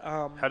hydraulic.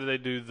 How do they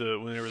do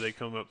whenever they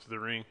come up to the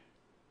ring?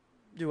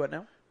 Do what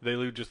now?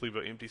 They just leave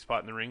an empty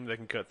spot in the ring. They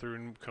can cut through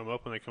and come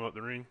up when they come up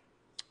the ring.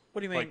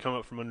 What do you mean? Like come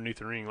up from underneath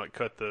the ring, like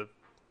when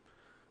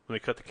they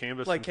cut the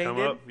canvas like and Kane come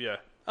did? up. Yeah.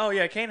 Oh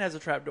yeah, Kane has a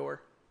trap door.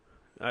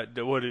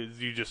 What is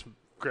you just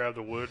grab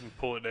the wood and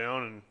pull it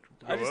down and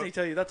go I just up? need to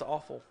tell you that's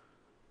awful.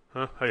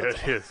 Huh? Oh, yeah,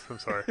 it is. I'm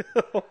sorry.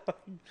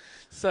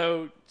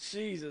 So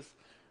Jesus,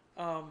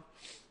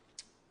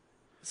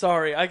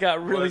 sorry, I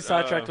got really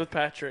sidetracked with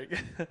Patrick.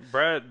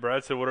 Brad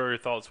said, "What are your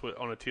thoughts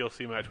on a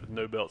TLC match with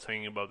no belts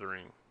hanging above the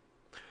ring?"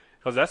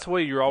 Because that's the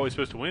way you're always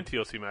supposed to win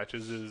TLC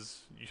matches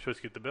is you're supposed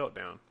to get the belt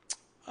down.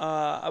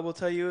 I will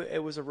tell you, it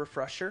was a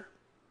refresher.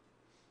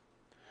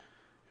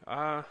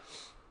 It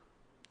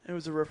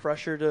was a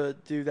refresher to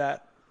do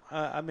that.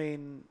 I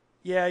mean,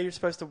 yeah, you're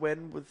supposed to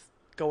win with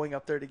going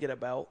up there to get a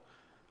belt.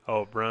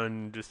 Oh,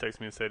 Brian just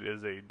texted me and said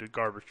it is a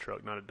garbage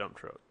truck, not a dump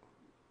truck.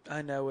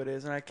 I know it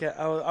is, and I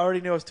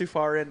already knew I was too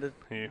far in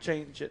to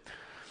change it.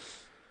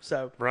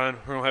 So, Brian,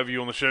 we're gonna have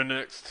you on the show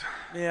next.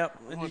 Yep.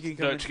 And Once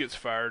Dutch gets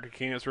fired, he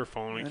can't answer a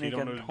phone. He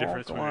don't know the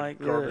difference between a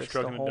garbage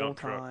truck and a dump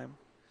truck.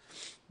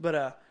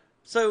 But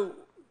so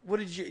what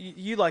did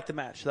you like the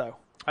match though?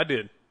 I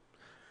did.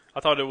 I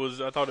thought it was.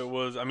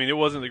 I mean, it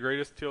wasn't the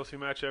greatest TLC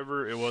match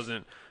ever. It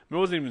wasn't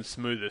even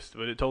smoothest,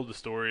 but it told the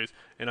stories,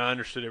 and I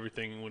understood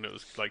everything when it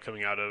was like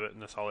coming out of it,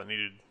 and that's all it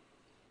needed.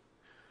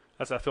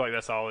 I feel like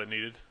that's all it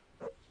needed.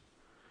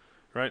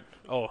 Right?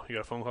 Oh, you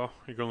got a phone call?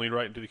 You're gonna lean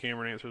right into the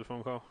camera and answer the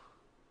phone call.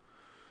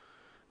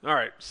 All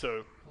right,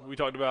 so we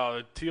talked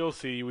about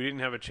TLC. We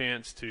didn't have a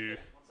chance to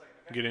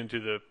get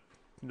into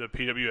the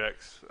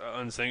PWX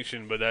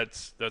unsanctioned, but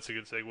that's a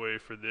good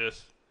segue for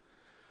this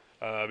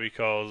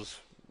because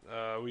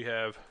we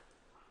have.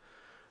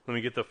 Let me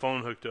get the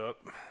phone hooked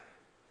up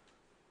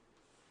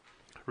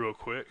real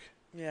quick.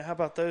 Yeah, how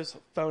about those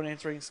phone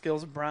answering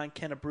skills, Brian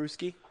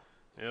Kennebrewski?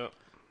 Yep.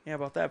 Yeah,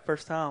 about that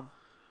first time.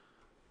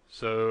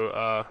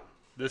 So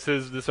this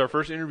is our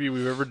first interview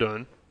we've ever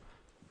done.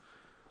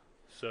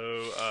 So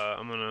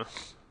I'm going to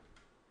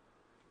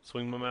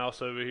swing my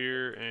mouse over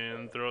here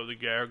and throw up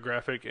the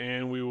graphic,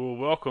 and we will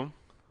welcome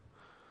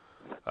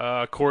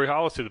Corey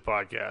Hollis to the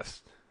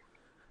podcast.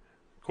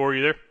 Corey,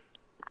 you there?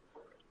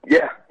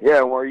 Yeah.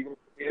 Well, are you going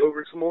to get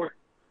over some more?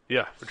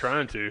 Yeah, we're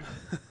trying to.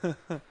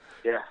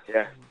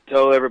 Yeah.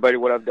 Tell everybody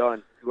what I've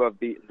done, who I've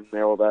beaten,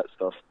 and all that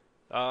stuff.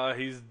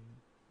 He's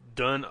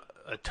done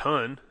a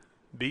ton,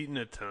 beaten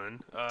a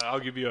ton. I'll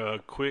give you a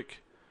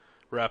quick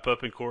wrap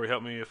up, and Corey,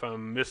 help me if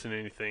I'm missing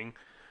anything.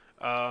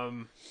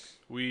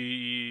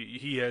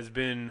 He has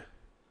been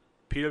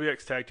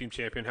PWX Tag Team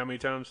Champion how many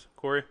times,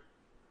 Corey?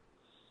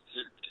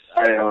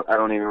 I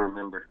don't even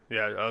remember.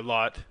 Yeah, a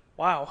lot.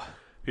 Wow.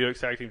 PWX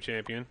Tag Team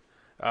Champion.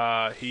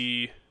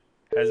 He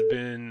has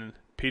been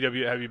have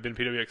you been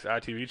PWX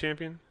ITV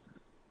Champion?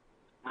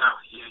 No,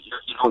 you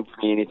don't give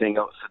me anything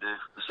else to do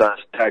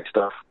besides tag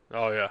stuff.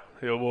 Oh yeah.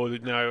 Well,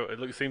 now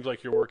it seems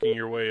like you're working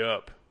your way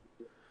up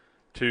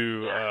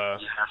to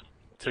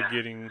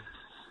getting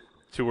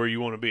to where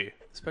you want to be.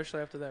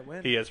 Especially after that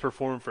win. He has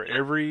performed for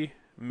every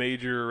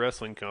major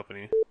wrestling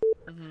company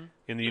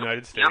in the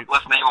United States. Yep,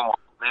 let's name them all.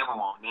 Name them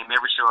all. Name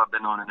every show I've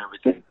been on and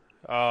everything.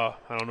 I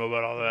don't know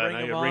about all that.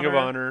 Ring of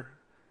Honor,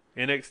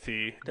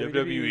 NXT,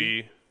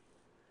 WWE,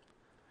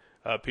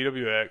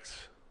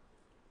 PWX.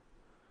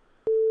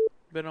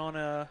 Been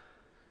on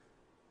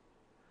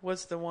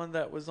what's the one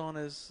that was on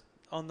his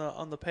on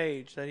the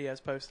page that he has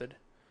posted?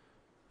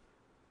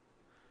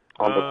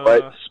 On the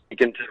butt,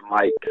 speaking to the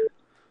mic.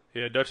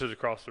 Yeah, Dutch is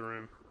across the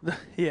room.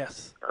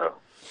 Yes. Oh.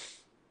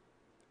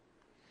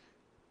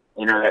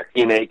 You know that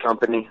TNA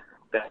company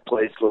that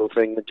plays little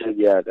thing?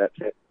 Yeah, that's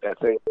it. That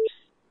thing.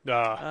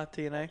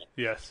 TNA.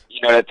 Yes.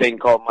 You know that thing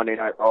called Monday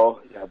Night Raw?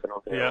 Yeah, I've been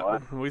on there a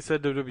lot. We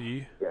said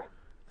WWE. Yeah.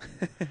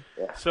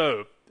 Yeah.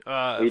 So,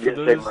 we did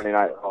say Monday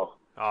Night Raw.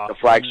 The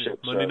flagship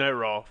Monday Night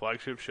Raw,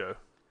 flagship show.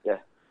 Yeah.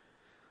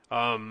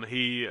 I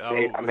made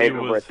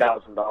over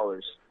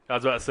 $1,000. I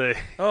was about to say.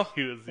 Oh,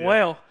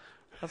 well,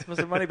 that's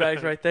Mr.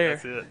 Moneybags right there.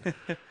 That's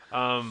it.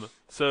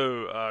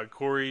 So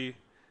Corey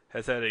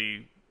has had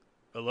a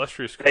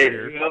illustrious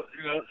career. Hey, who else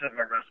have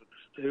I wrestled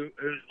this to?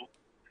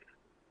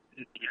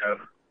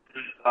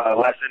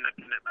 Last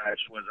independent match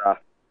was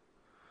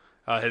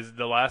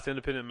the last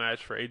independent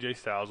match for AJ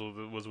Styles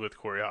was with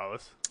Corey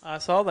Hollis. I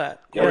saw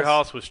that. Corey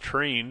Hollis was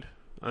trained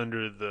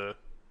under the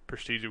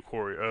prestige of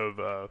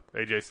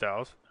AJ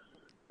Styles.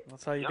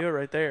 That's how you do it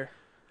right there.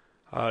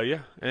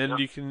 And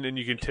you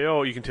can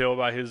tell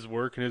by his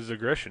work and his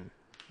aggression.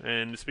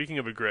 And speaking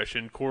of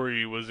aggression,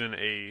 Corey was in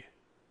a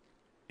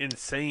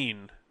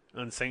insane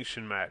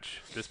unsanctioned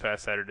match this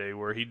past Saturday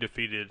where he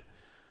defeated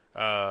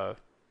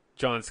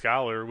John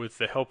Schuyler with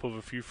the help of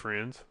a few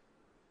friends.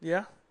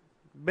 Yeah,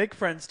 big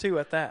friends too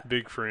at that.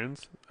 Big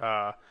friends,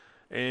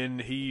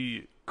 and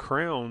he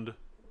crowned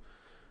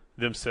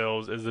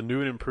themselves as the new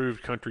and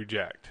improved Country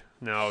Jacked.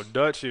 Now,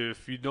 Dutch,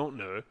 if you don't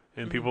know,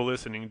 and people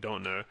listening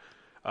don't know,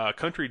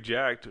 Country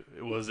Jacked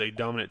was a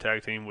dominant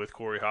tag team with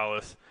Corey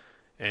Hollis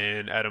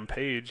and Adam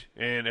Page.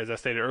 And as I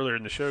stated earlier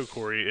in the show,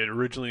 Corey, it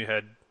originally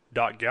had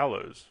Doc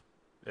Gallows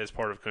as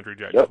part of Country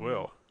Jacked as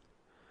well.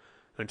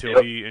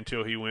 Until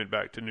he went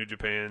back to New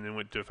Japan and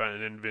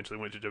then eventually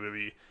went to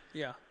WWE.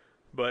 Yeah.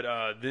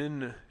 But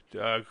then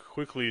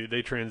quickly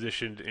they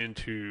transitioned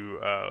into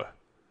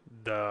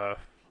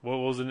what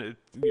was it?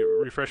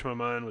 Refresh my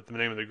mind with the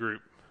name of the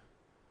group,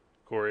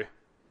 Corey.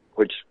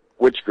 Which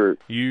group?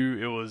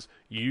 It was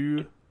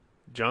you,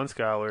 John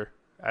Schuyler,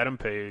 Adam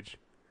Page.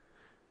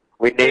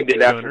 We named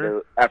it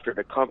after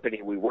the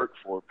company we work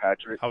for,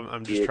 Patrick.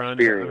 I'm just trying.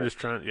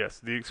 Yes,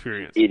 the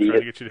experience. Idiot. I'm trying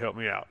to get you to help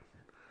me out.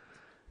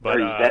 But, are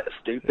you that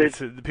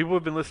stupid? The people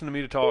have been listening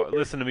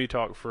to me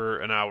talk for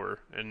an hour,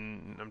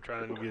 and I'm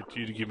trying to get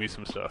you to give me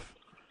some stuff.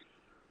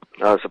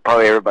 So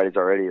probably everybody's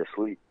already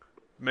asleep.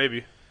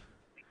 Maybe.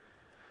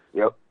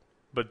 Yep.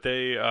 But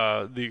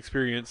the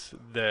experience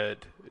that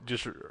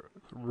just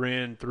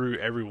ran through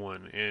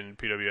everyone in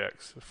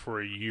PWX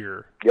for a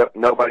year. Yep.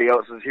 Nobody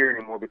else is here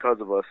anymore because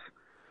of us.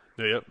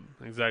 Yep.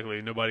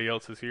 Exactly. Nobody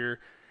else is here.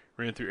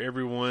 Ran through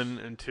everyone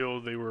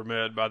until they were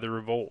met by the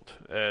revolt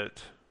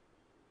at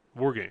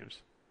War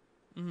Games.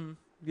 Mm-hmm.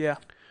 Yeah.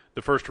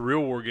 The first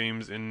real War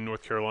Games in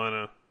North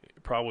Carolina,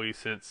 probably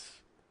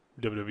since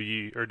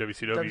WWE or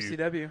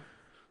WCW.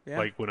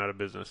 Yeah. Went out of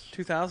business.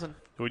 2000.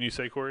 Wouldn't you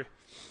say, Corey?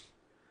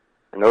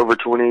 In over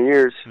 20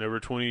 years. In over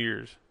 20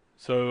 years.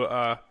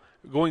 So,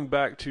 going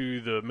back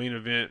to the main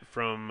event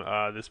from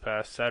this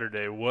past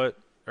Saturday, what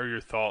are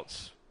your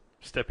thoughts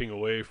stepping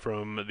away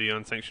from the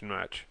unsanctioned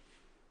match?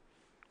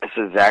 It's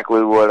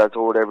exactly what I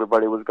told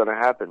everybody was going to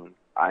happen.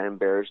 I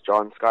embarrassed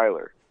John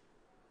Schuyler.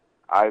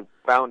 I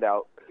found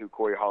out who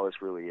Corey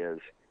Hollis really is.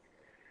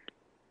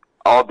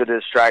 All the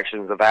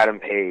distractions of Adam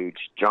Page,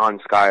 John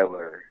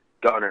Schuyler,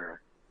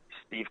 Gunner,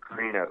 Steve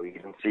Corino,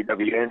 even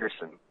C.W.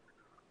 Anderson,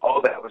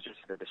 all that was just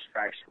a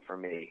distraction for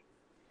me,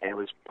 and it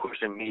was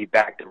pushing me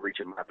back to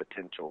reaching my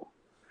potential.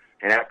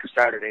 And after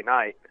Saturday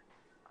night,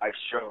 I've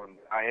shown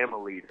I am a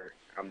leader,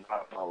 I'm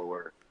not a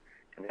follower,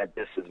 and that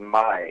this is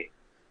my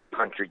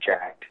Country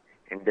Jacked,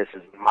 and this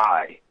is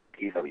my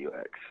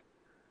PWX.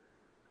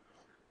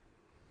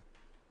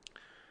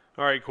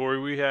 All right, Corey,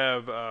 we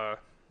have,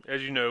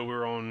 as you know,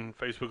 we're on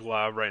Facebook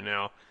Live right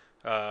now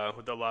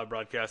with the live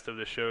broadcast of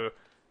the show.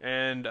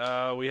 And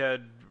we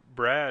had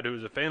Brad, who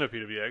is a fan of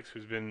PWX,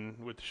 who's been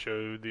with the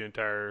show the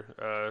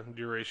entire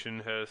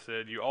duration, has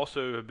said you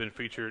also have been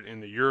featured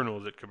in the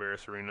urinals at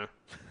Cabarrus Arena.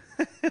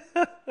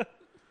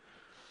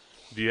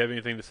 Do you have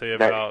anything to say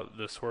about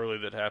the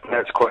swirly that happened?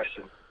 Next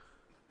question.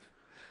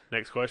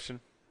 Next question?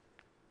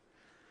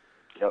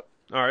 Yep.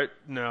 All right.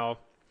 Now,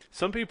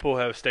 some people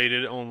have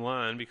stated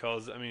online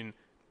because,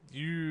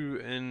 you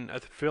and I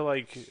feel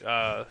like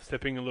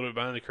stepping a little bit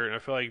behind the curtain, I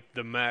feel like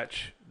the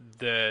match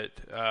that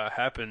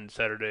happened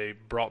Saturday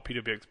brought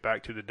PWX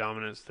back to the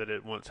dominance that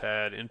it once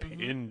had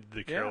in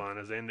the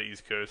Carolinas and the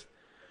East Coast.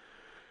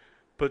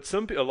 But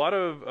a lot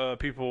of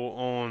people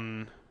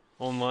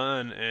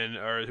online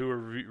and who are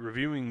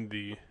reviewing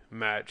the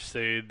match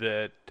say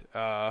that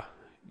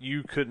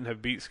you couldn't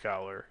have beat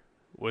Schuyler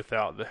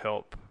without the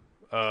help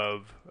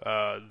of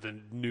the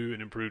new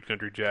and improved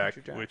Country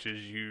Jack, which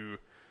is you,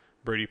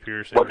 Brady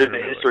Pierce. What did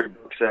the history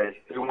book say?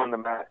 Who won the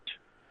match?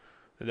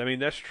 I mean,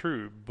 that's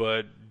true,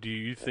 but do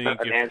you think...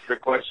 Answer the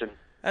question.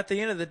 At the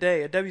end of the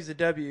day, a W's a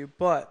W,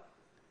 but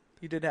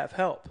you did have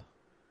help.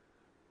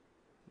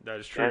 That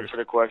is true. Answer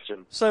the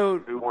question. So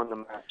who won the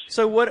match?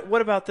 So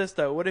what about this,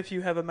 though? What if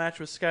you have a match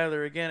with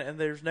Skyler again and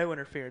there's no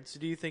interference?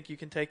 Do you think you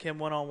can take him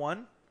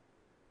one-on-one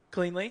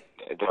cleanly?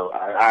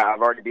 I've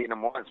already beaten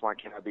him once. Why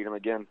can't I beat him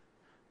again?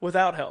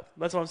 Without help.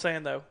 That's what I'm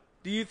saying, though.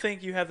 Do you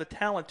think you have the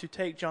talent to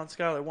take John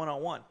Skyler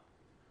one-on-one?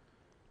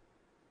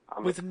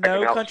 With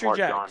no Country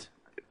Jack?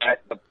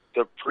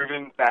 The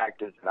proven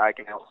fact is that I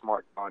can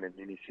outsmart John in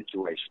any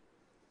situation.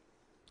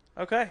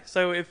 Okay,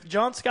 so if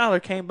John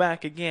Skyler came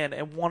back again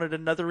and wanted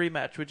another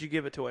rematch, would you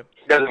give it to him?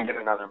 He doesn't get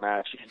another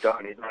match. He's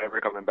done. He's not ever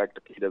coming back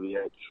to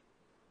PWX.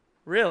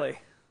 Really?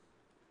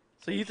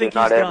 So you think he's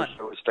not done? Ever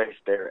show his face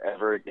there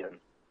ever again.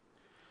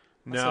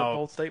 That's a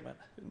bold statement.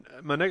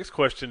 My next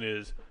question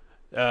is,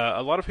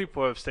 a lot of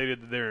people have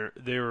stated that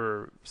they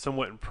were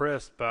somewhat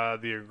impressed by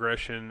the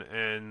aggression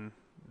and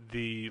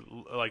the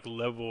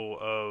level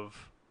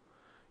of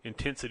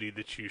intensity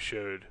that you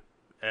showed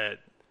at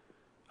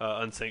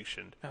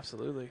Unsanctioned.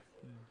 Absolutely.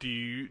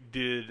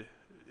 Did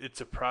it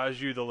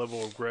surprise you the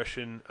level of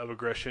aggression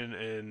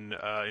and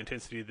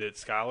intensity that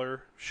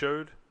Skyler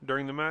showed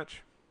during the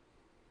match?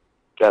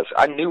 Yes,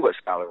 I knew what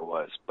Skyler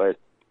was, but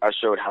I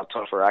showed how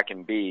tougher I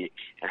can be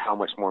and how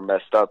much more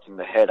messed up in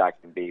the head I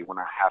can be when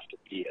I have to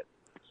be it.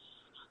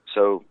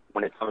 So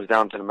when it comes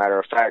down to the matter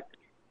of fact,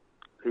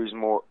 who's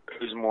more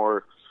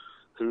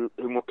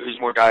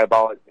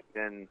diabolic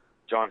than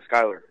John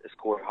Skyler is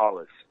Corey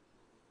Hollis.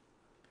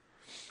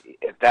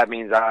 If that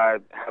means I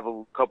have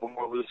a couple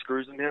more loose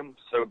screws in him,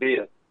 so be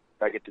it.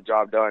 If I get the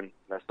job done,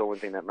 that's the only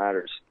thing that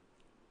matters.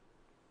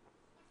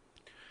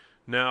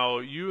 Now,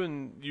 you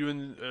and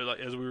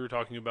as we were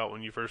talking about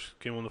when you first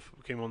came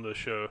on the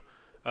show,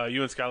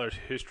 you and Skyler's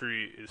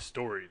history is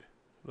storied,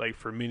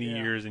 for many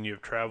years, and you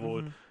have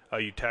traveled.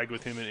 Mm-hmm. You tagged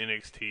with him in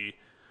NXT,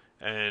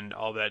 and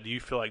all that. Do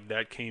you feel like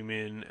that came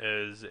in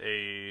as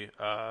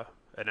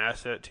an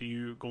asset to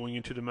you going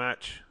into the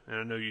match? And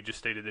I know you just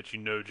stated that you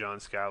know John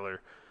Skyler.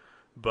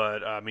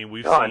 But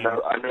we've seen. I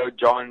know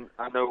John.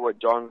 I know what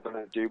John's going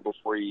to do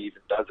before he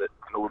even does it.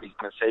 I know what he's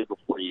going to say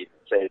before he even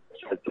says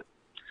it.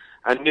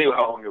 I knew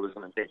how long it was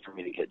going to take for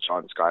me to get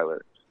John Skyler,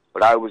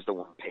 but I was the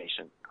one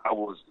patient. I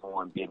was the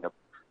one being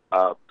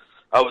I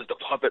was the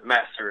puppet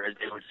master, as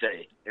they would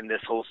say, in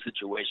this whole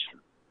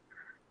situation.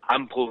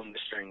 I'm pulling the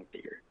strings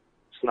here.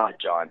 It's not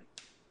John.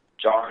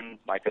 John,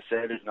 like I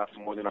said, is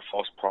nothing more than a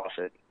false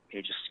prophet.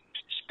 He just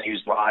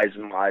spews lies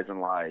and lies and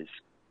lies.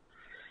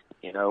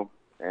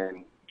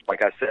 And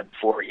like I said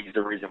before, he's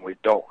the reason we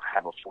don't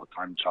have a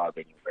full-time job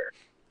anywhere.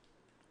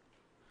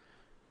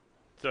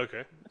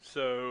 Okay.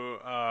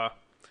 So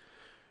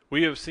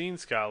we have seen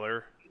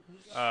Skyler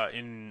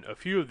in a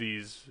few of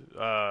these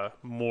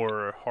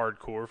more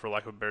hardcore, for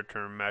lack of a better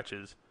term,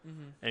 matches,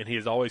 and he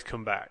has always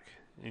come back.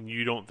 And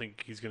you don't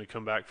think he's going to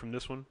come back from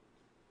this one?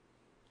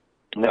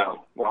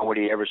 No. Why would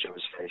he ever show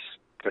his face?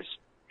 Because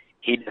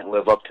he didn't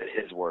live up to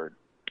his word.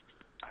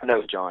 I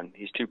know John.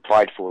 He's too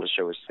prideful to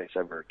show his face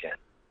ever again.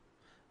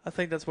 I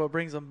think that's what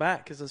brings him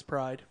back, is his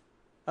pride.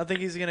 I think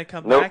he's going to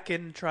come back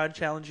and try to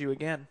challenge you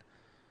again.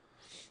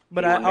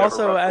 But I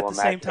also, at the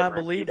same time,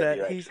 believe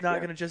that he's not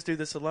going to just do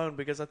this alone,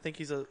 because I think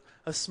he's a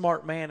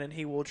smart man and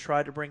he will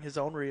try to bring his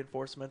own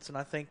reinforcements. And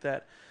I think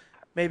that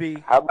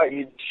maybe... How about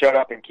you shut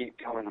up and keep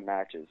telling the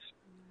matches?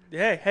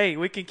 Yeah, hey,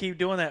 we can keep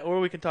doing that. Or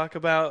we can talk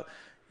about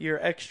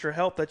your extra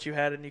help that you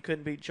had and you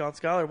couldn't beat John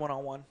Skyler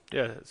one-on-one.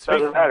 Yeah,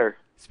 doesn't matter.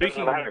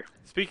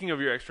 Speaking of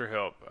your extra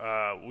help,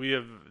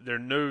 they're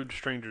no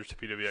strangers to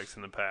PWX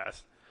in the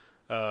past.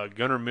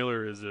 Gunnar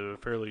Miller is a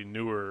fairly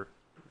newer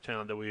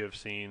talent that we have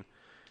seen,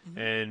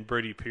 and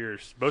Brady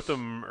Pierce. Both of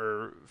them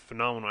are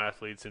phenomenal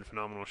athletes in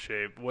phenomenal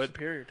shape.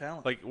 Superior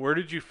talent. Where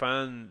did you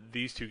find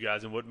these two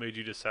guys, and what made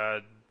you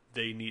decide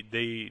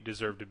they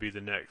deserve to be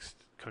the next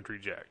Country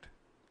Jacked?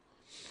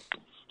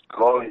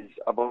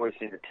 I've always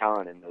seen the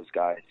talent in those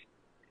guys,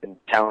 and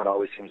talent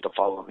always seems to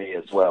follow me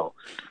as well.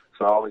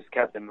 So I always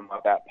kept them in my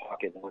back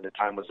pocket when the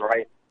time was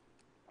right.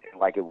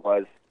 And like it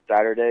was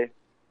Saturday,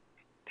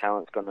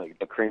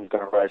 the cream's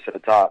gonna rise to the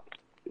top.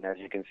 And as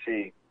you can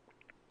see,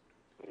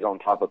 he's on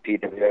top of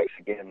PWX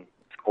again.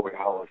 It's Corey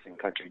Hollis and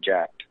Country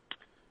Jacked.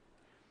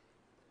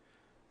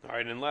 All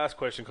right, and last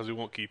question, because we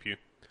won't keep you.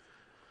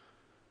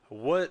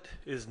 What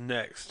is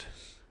next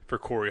for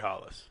Corey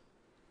Hollis?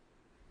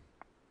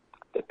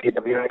 The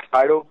PWX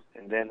title,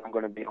 and then I'm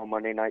going to be on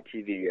Monday Night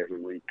TV every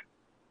week.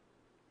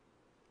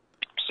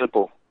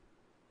 Simple.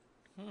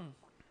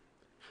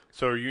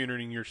 So are you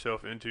entering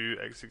yourself into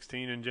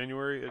X16 in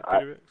January at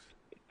PWX?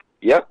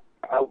 Yep.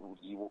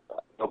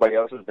 Nobody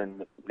else has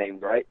been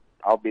named, right?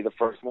 I'll be the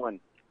first one.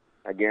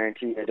 I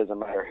guarantee it doesn't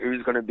matter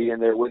who's going to be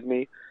in there with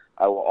me.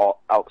 I will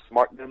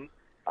outsmart them.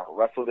 I'll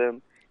wrestle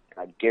them.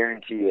 And I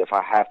guarantee if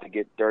I have to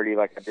get dirty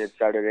like I did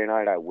Saturday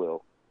night, I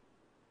will.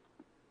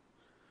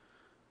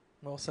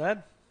 Well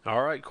said.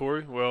 All right,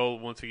 Corey. Well,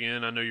 once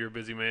again, I know you're a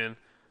busy man,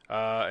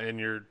 and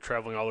you're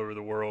traveling all over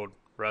the world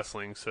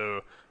wrestling,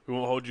 so we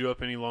won't hold you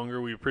up any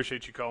longer. We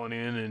appreciate you calling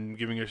in and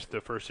giving us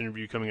the first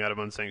interview coming out of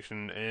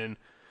Unsanctioned, and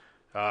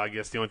I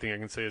guess the only thing I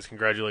can say is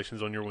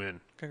congratulations on your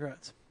win.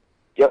 Congrats.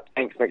 Yep,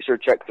 thanks. Make sure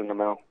check's in the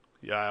mail.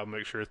 Yeah, I'll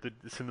make sure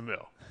it's in the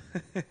mail.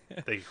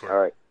 Thank you, Corey. All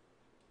right.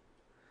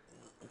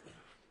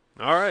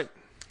 All right.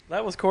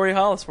 That was Corey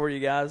Hollis for you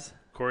guys.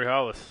 Corey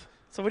Hollis.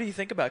 So what do you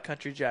think about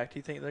Country Jack? Do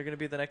you think they're going to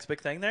be the next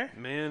big thing there?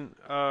 Man,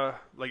 I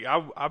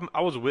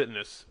was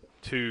witness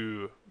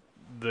to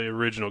the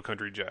original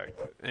Country Jack,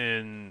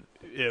 and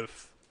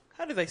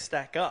how do they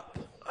stack up?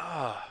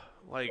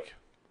 Like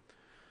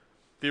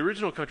the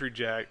original Country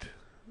Jack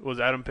was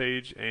Adam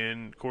Page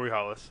and Corey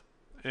Hollis,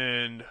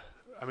 and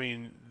I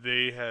mean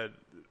they had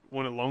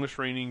one of the longest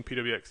reigning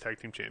PWX Tag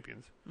Team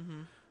Champions.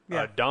 Mm-hmm.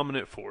 Yeah.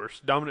 Dominant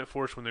force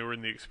when they were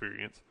in the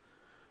Experience.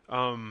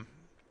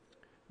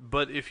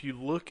 But if you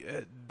look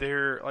at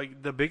their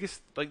the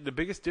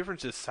biggest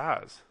difference is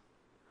size.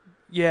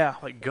 Yeah.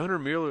 Like Gunnar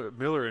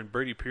Miller and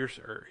Brady Pierce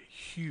are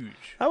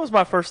huge. That was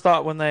my first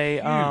thought when they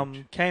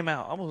came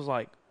out. I was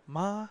like,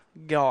 my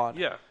God.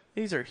 Yeah.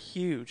 These are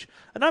huge.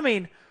 And I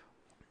mean,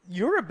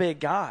 you're a big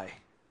guy,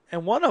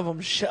 and one of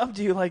them shoved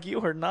you like you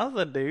were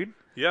nothing, dude.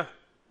 Yeah.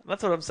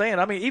 That's what I'm saying.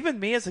 I mean, even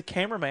me as a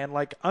cameraman,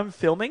 like I'm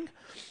filming,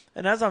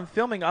 and as I'm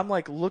filming, I'm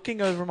like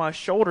looking over my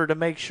shoulder to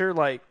make sure,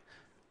 like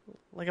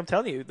I'm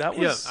telling you, that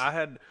was. Yeah, I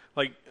had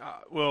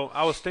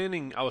I was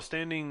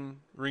standing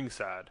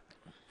ringside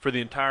for the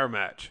entire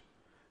match,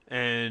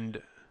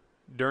 and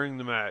during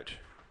the match,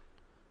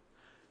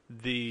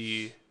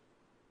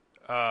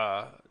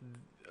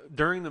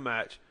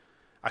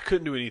 I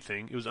couldn't do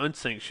anything. It was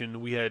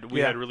unsanctioned. We had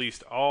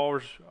released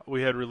all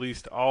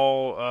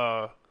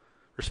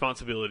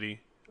responsibility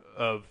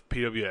of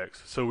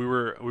PWX, so we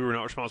were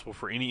not responsible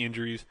for any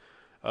injuries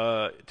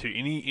to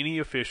any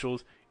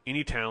officials,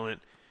 any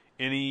talent,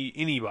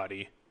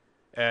 anybody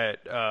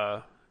at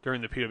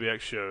during the PWX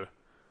show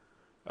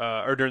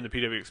or during the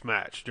PWX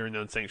match, during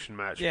the unsanctioned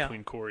match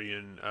between Corey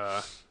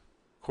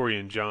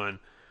and John.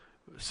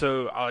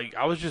 So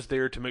I was just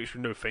there to make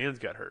sure no fans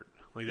got hurt.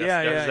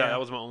 That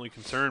was my only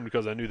concern,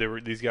 because I knew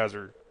these guys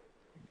are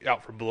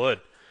out for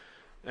blood.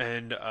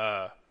 And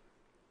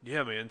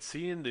yeah, man,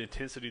 seeing the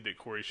intensity that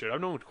Corey showed. I've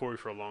known Corey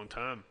for a long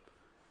time,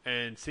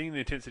 and seeing the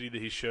intensity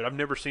that he showed, I've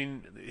never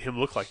seen him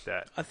look like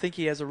that. I think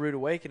he has a rude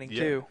awakening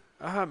too.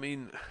 I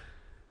mean,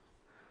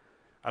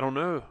 I don't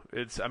know.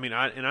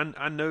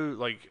 I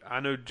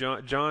know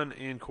John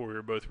and Corey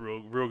are both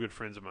real good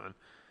friends of mine.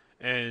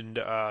 And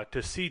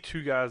to see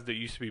two guys that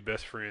used to be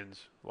best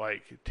friends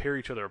tear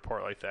each other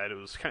apart like that, it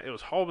was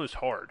almost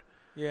hard.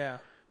 Yeah.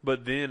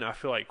 But then I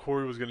feel like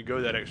Corey was going to go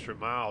that extra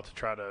mile to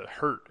try to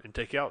hurt and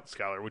take out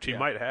Skyler, which he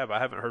might have. I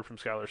haven't heard from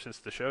Skyler since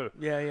the show.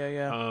 Yeah.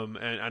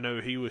 And I know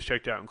he was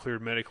checked out and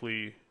cleared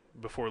medically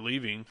before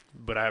leaving,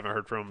 but I haven't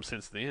heard from him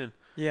since then.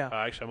 Yeah.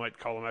 Actually, I might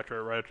call him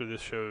right after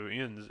this show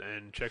ends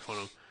and check on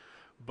him.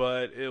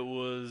 But it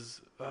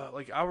was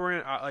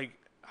I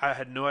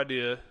had no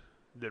idea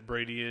that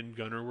Brady and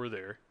Gunnar were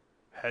there.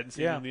 Hadn't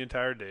seen them the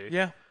entire day.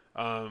 Yeah.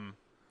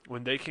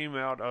 When they came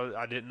out,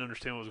 I didn't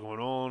understand what was going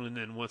on, and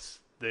then once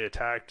they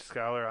attacked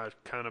Skyler, I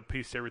kind of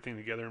pieced everything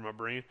together in my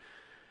brain.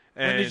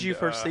 When did you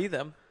first see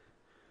them?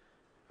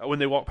 When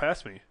they walked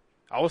past me.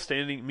 I was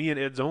standing. Me and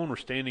Ed Zone were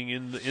standing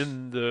in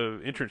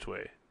the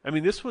entranceway. I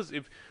mean, this was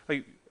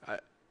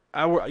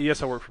I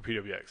work for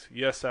PWX.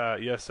 Yes,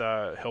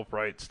 I help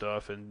write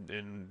stuff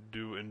and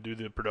do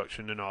the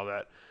production and all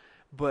that.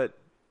 But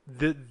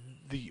the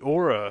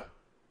aura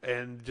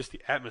and just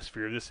the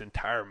atmosphere of this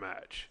entire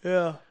match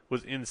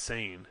was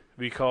insane,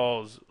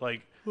 because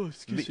I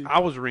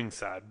was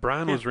ringside.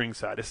 Brian was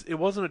ringside. It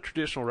wasn't a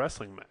traditional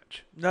wrestling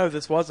match. No,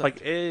 this wasn't.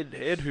 Like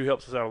Ed, who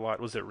helps us out a lot,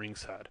 was at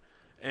ringside,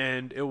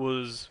 and it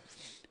was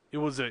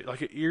an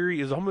eerie.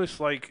 It was almost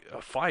like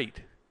a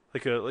fight,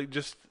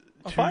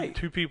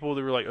 two people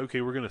that were like,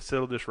 okay, we're gonna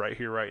settle this right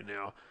here, right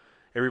now.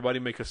 Everybody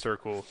make a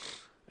circle,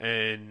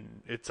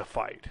 and it's a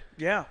fight.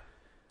 Yeah,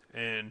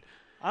 and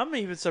I'm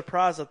even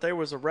surprised that there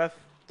was a ref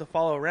to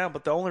follow around,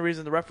 but the only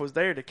reason the ref was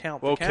there to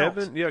count the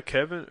counts.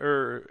 Kevin,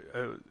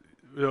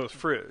 it was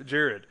Fred.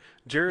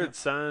 Jared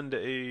signed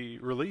a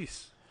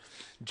release.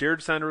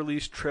 Jared signed a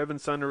release. Trevin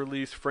signed a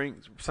release. Frank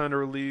signed a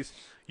release.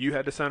 You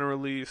had to sign a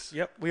release.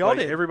 Yep, we all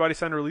did. Everybody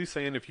signed a release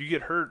saying, if you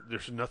get hurt,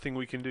 there's nothing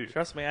we can do.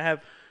 Trust me, I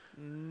have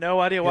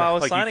no idea why I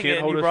was signing it,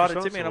 and you brought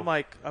it to me, and I'm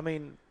like,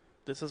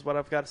 this is what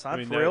I've got to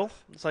sign for real?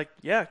 It's like,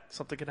 yeah,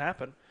 something could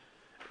happen.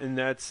 And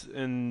that's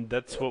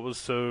what was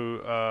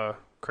so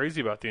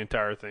crazy about the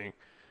entire thing.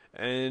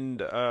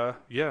 And I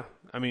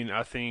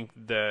think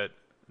that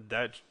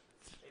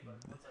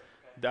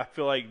I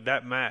feel like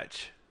that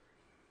match,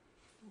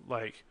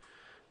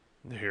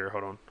 here,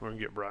 hold on, we're gonna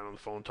get Brian on the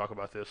phone and talk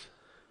about this.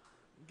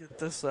 Get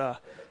this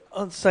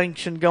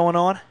unsanctioned going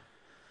on.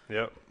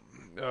 Yep.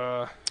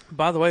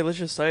 By the way, let's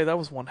just say that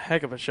was one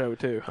heck of a show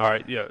too. All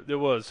right, yeah, it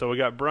was. So we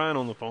got Brian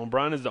on the phone.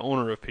 Brian is the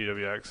owner of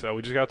PWX. So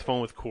we just got the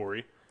phone with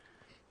Corey.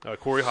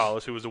 Corey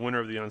Hollis, who was the winner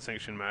of the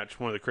unsanctioned match,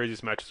 one of the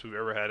craziest matches we've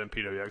ever had in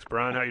PWX.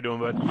 Brian, how you doing,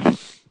 bud?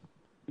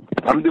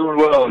 I'm doing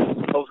well.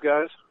 Those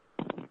guys?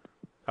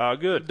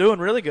 Good. Doing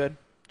really good.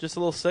 Just a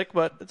little sick,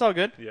 but it's all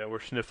good. Yeah, we're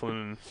sniffling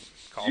and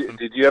coughing.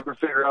 Did you ever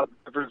figure out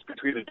the difference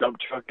between a dump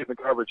truck and a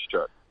garbage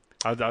truck?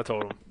 I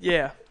told him.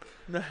 Yeah.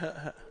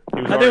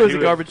 I knew it was a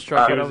garbage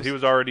truck. He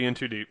was already in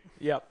too deep.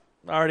 Yep.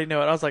 I already knew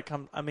it. I was like,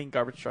 I mean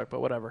garbage truck,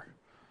 but whatever.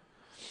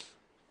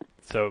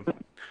 So,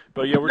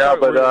 but yeah,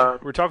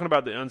 we're talking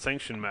about the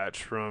unsanctioned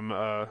match from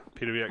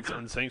PWX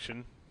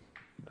Unsanctioned.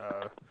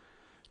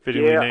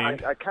 Fittingly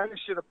named. I kind of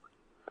should have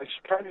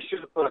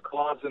put a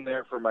clause in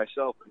there for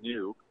myself and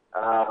you.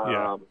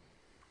 Yeah.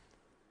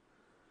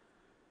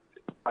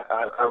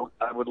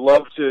 I would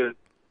love to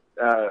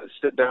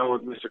sit down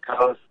with Mr.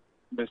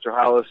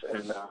 Hollis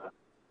and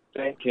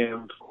thank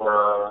him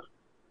for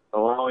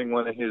allowing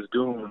one of his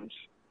goons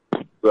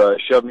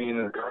shove me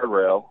into the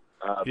guardrail.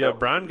 Yeah,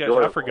 Brian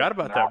got. I forgot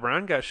about that.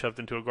 Brian got shoved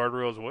into a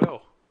guardrail as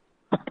well.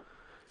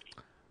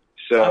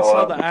 So I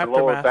saw the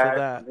aftermath of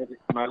that.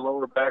 My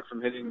lower back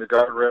from hitting the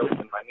guardrail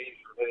and my knees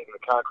from hitting the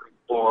concrete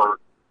floor.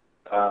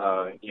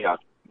 Yeah,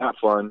 not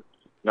fun,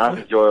 not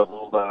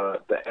enjoyable.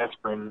 The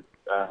aspirin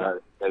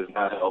has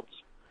not helped.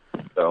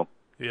 So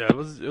yeah, it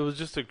was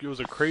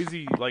a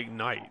crazy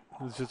night.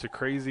 It was just a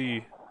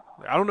crazy.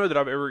 I don't know that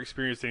I've ever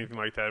experienced anything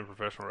like that in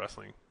professional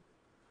wrestling.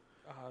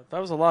 That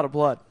was a lot of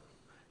blood.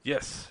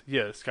 Yes.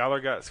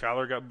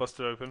 Skylar got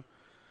busted open,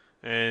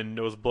 and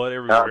there was blood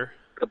everywhere.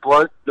 The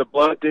blood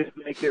did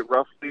make it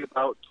roughly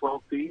about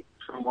 12 feet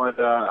from what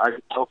I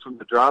could tell from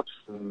the drops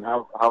and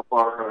how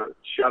far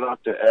shout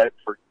out to Ed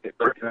for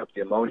breaking up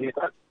the ammonia.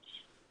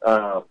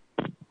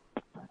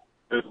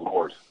 Good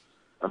Lord.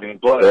 I mean,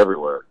 blood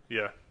everywhere.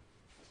 Yeah.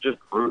 Just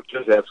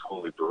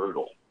absolutely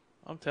brutal.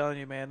 I'm telling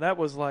you, man, that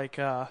was like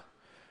I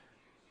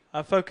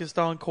focused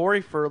on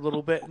Corey for a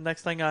little bit, and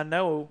next thing I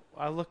know,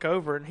 I look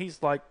over, and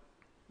he's like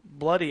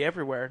bloody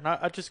everywhere. And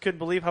I just couldn't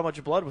believe how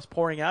much blood was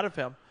pouring out of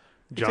him.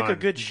 He took a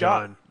good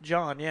shot.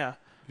 John, yeah.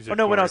 Oh,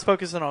 no, when I was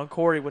focusing on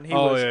Corey when he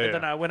was, and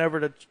then I went over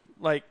to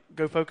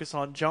go focus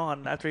on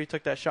John after he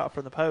took that shot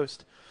from the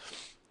post.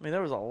 I mean,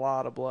 there was a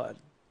lot of blood.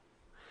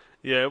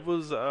 Yeah, it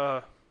was.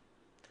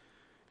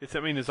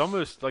 It's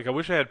almost like I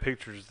wish I had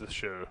pictures of this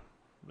show.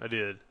 I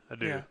do.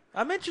 Yeah.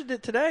 I mentioned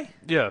it today.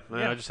 Yeah,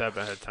 I just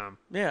haven't had time.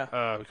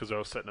 Yeah. Because I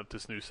was setting up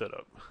this new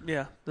setup.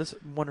 Yeah, this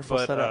wonderful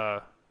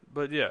setup.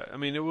 But yeah, I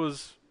mean, it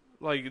was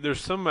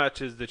there's some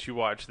matches that you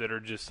watch that are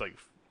just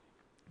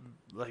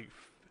like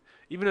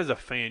even as a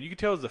fan, you could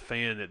tell as a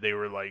fan that they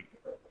were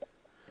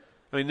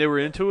they were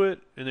into it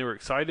and they were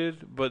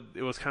excited, but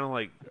it was kind of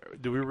like,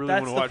 do we really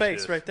want to watch this? That's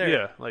the face right there.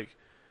 Yeah, like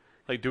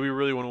do we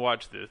really want to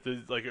watch this?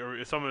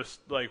 It's almost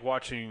like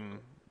watching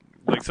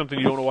something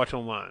you don't want to watch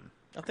online.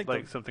 I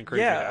think something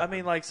crazy. Yeah,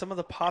 happened. I mean, some of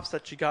the pops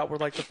that you got were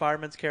like the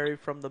fireman's carry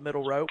from the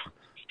middle rope,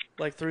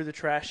 through the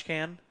trash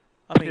can.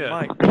 I mean,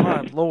 my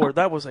Lord,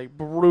 that was a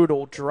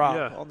brutal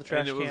drop on the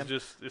trash can. It was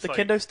just, the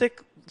kendo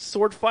stick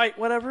sword fight,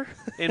 whatever.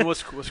 And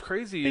what's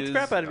crazy is beat the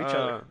crap out of each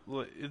other.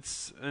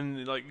 It's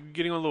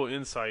getting a little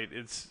insight.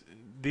 It's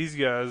these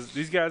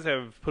guys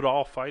have put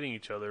off fighting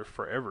each other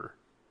forever.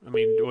 I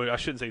mean, I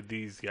shouldn't say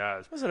these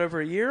guys. Was it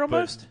over a year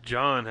almost? But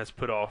John has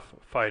put off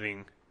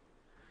fighting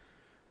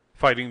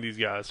these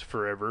guys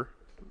forever.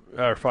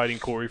 Fighting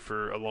Corey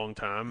for a long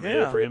time,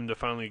 and for him to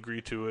finally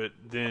agree to it,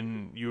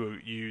 then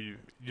you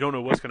don't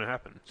know what's going to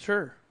happen.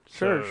 Sure,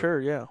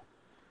 yeah.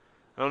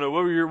 I don't know.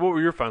 What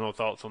were your final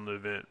thoughts on the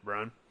event,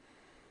 Brian?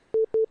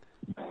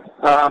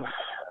 I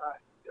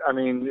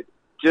mean,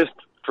 just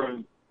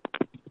from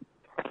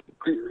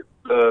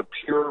the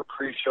pure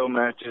pre-show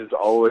matches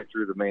all the way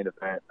through the main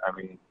event. I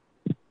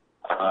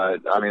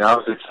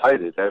was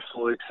excited,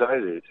 absolutely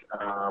excited.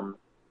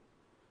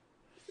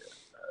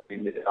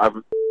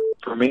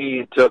 For me,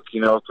 it took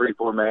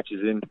 3-4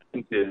 matches into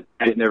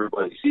getting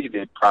everybody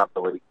seated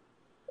properly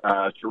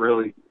to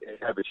really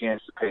have a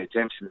chance to pay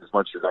attention as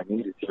much as I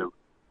needed to.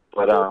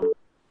 But top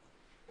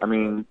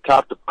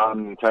to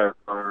bottom, the entire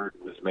card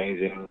was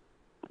amazing.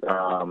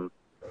 The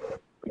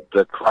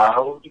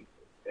crowd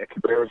at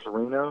Cabarrus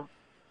Arena,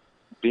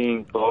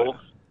 being both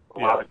a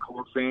lot of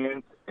core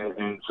fans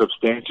and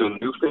substantial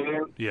new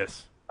fans.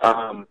 Yes.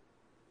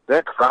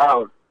 That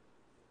crowd,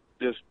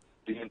 just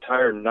the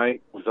entire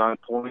night was on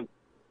point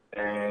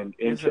and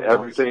into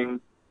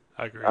everything.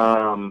 I agree.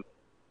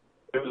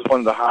 It was one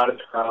of the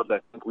hottest crowds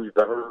I think we've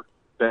ever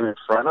been in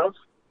front of.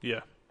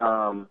 Yeah.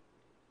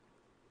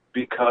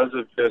 Because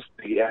of just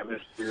the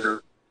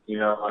atmosphere,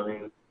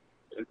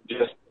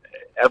 just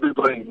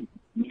everybody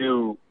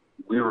knew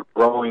we were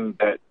growing,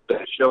 that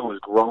show was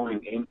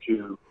growing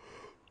into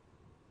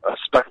a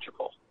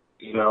spectacle.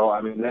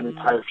 That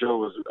entire show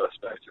was a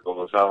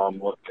spectacle is how I'm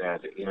looking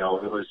at it. It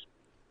was,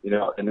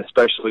 and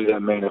especially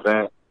that main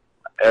event,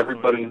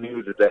 everybody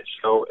knew that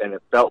show, and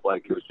it felt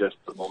like it was just,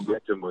 the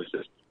momentum was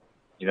just,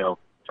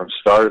 from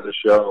start of the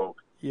show,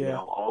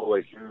 all the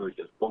way through, it was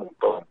just boom,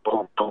 boom,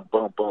 boom, boom,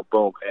 boom, boom,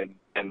 boom,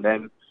 and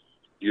then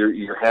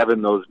you're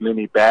having those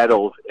mini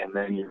battles, and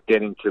then you're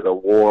getting to the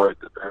war at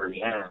the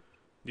very end.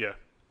 Yeah.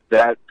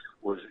 That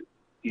was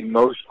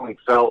emotionally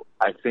felt,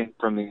 I think,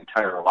 from the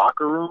entire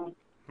locker room.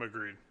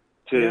 Agreed.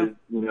 To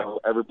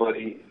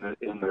everybody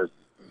in the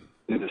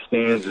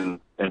stands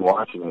and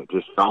watching it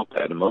just felt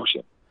that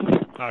emotion.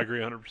 I agree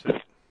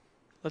 100%.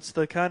 That's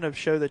the kind of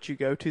show that you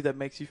go to that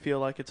makes you feel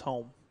like it's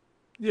home.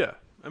 Yeah,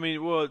 I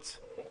mean, well,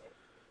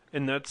 I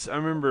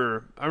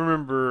remember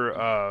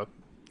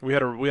we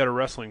had a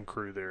wrestling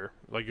crew there,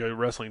 like a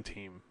wrestling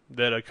team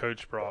that a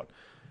coach brought,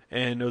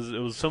 and it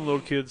was some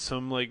little kids,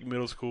 some like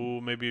middle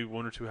school, maybe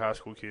 1 or 2 high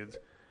school kids.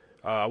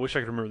 I wish I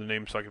could remember the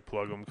names so I could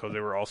plug them because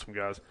they were awesome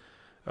guys.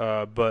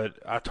 But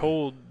I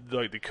told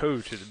the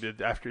coach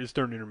after it's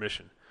during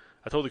intermission.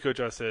 I told the coach,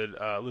 I said,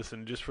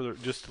 "Listen, just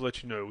to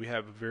let you know, we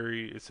have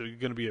it's going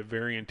to be a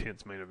very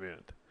intense main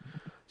event.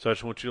 So I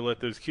just want you to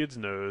let those kids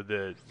know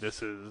that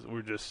this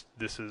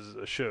is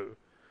a show,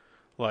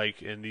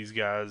 like, and these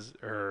guys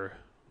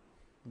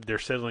they're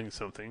settling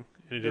something,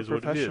 and it is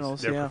what it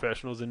is. They're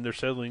professionals, and they're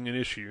settling an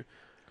issue,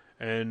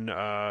 and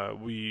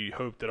we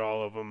hope that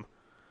all of them,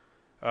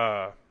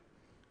 I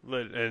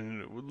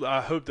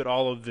hope that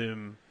all of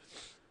them."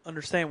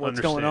 Understand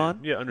what's going on.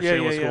 Yeah,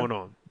 understand what's going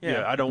on.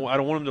 Yeah, I don't want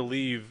them to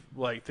leave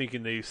like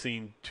thinking they've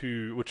seen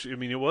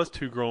it was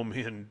 2 grown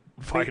men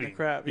fighting,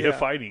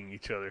 fighting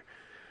each other.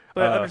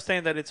 But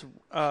understand that it's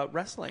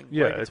wrestling.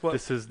 Yeah,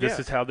 this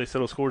is how they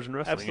settle scores in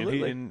wrestling.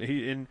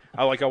 Absolutely. And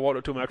I walked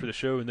up to them after the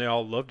show, and they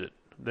all loved it.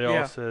 They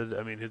all said,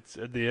 I mean,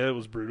 it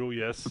was brutal.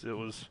 Yes, it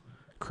was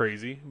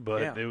crazy,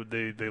 but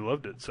they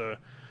loved it. So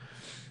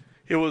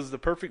it was the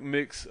perfect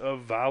mix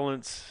of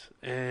violence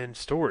and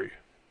story.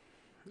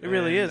 It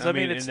really is. I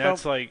mean, and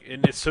that's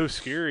and it's so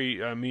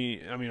scary.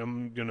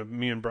 I'm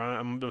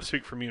gonna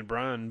speak for me and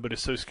Brian, but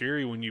it's so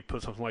scary when you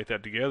put something like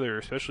that together,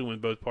 especially when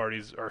both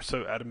parties are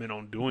so adamant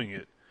on doing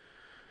it,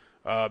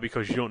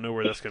 because you don't know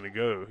where that's going to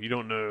go. You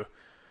don't know,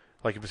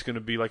 like, if it's going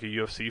to be like a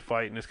UFC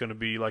fight and it's going to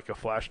be like a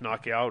flash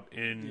knockout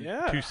in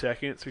 2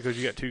 seconds because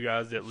you got 2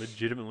 guys that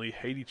legitimately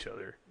hate each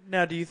other.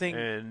 Now, do you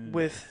think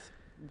with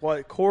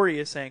what Corey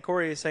is saying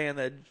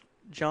that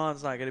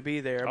John's not going to be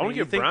there? I want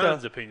to get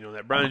Brian's opinion on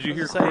that. Brian, did you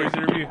hear Corey's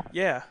interview?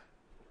 Yeah.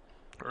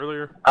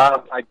 Earlier?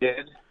 I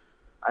did.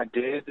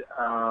 This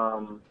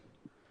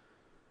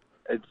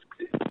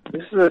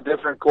is a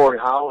different Corey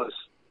Hollis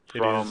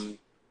from.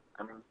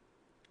 I mean,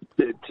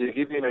 to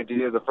give you an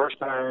idea, the first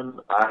time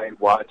I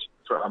watched,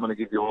 I'm going to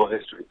give you a little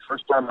history. The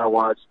first time I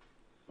watched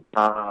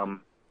the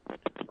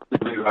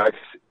Blue X,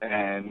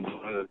 and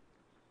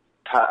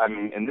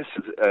and this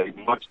is a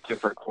much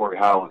different Corey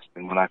Hollis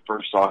than when I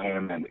first saw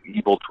him in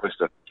Evil Twist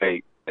of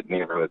Fate at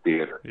Neighborhood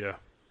Theater. Yeah.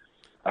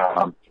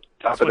 Top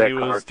of that he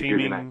was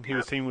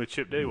teaming with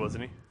Chip Day,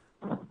 wasn't he?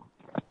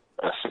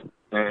 Yes.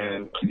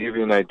 And to give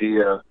you an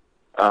idea,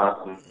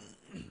 the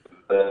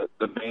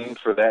main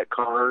for that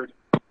card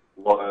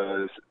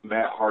was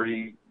Matt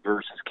Hardy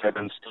versus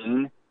Kevin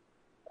Steen.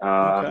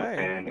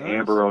 And nice.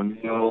 Amber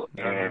O'Neal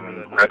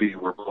and Rebby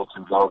were both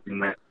involved in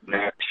that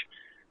match.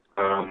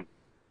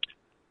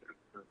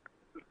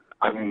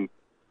 I mean,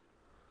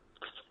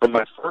 from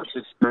my first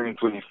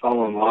experience when you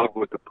fall in love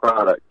with the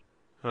product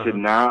to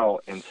now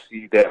and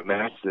see that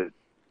match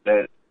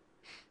that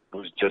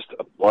was just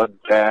a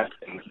bloodbath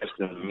and just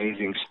an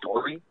amazing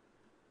story,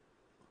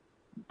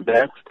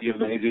 that's the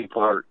amazing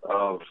part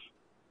of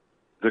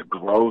the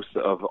growth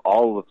of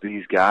all of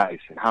these guys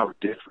and how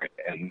different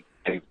and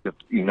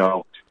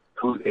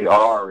who they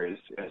are as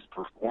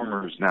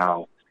performers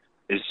now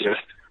is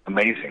just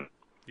amazing.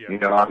 Yeah.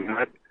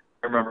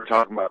 I remember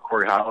talking about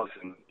Corey Hollis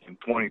in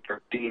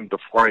 2013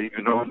 before I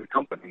even owned the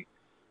company,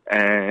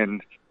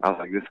 and I was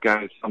like, this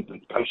guy is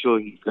something special.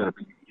 He's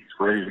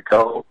ready to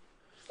go,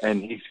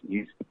 and he's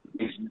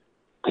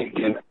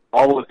taking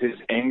all of his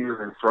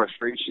anger and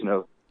frustration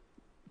of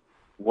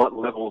what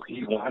level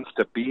he wants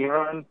to be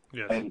on,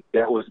 and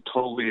that was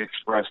totally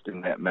expressed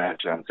in that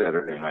match on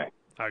Saturday night.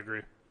 I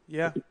agree.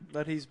 Yeah,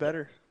 that he's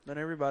better than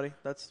everybody.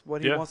 That's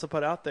what he wants to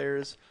put out there.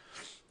 Is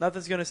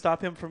nothing's going to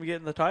stop him from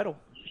getting the title.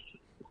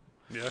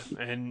 Yeah,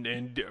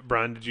 and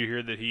Brian, did you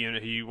hear that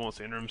he wants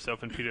to enter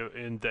himself in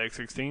the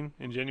X16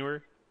 in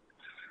January?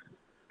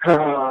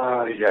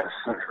 Yes,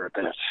 I heard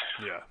that.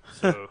 Yeah,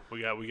 so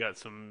we got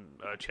some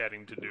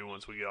chatting to do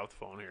once we get off the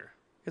phone here.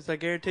 Because I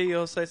guarantee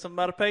you'll say something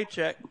about a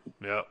paycheck.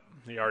 Yep,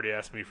 he already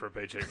asked me for a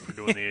paycheck for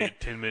doing the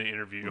 10-minute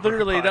interview.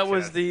 Literally, that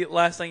was the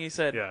last thing he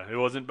said. Yeah, it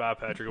wasn't bye,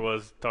 Patrick. It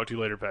was talk to you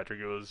later, Patrick.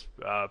 It was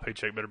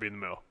paycheck better be in the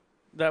mail.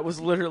 That was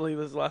literally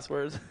his last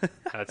words.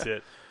 That's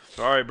it.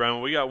 All right,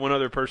 Brian, we got one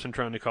other person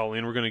trying to call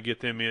in. We're going to get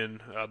them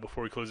in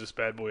before we close this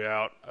bad boy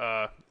out.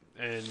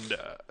 And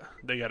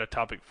they got a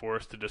topic for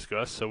us to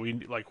discuss, so we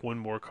need like one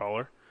more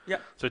caller. Yeah.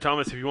 So,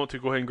 Thomas, if you want to,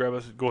 go ahead and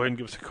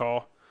give us a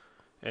call,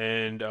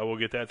 and we'll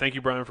get that. Thank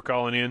you, Brian, for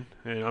calling in,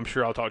 and I'm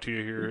sure I'll talk to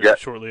you here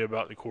shortly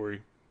about the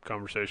Corey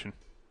conversation.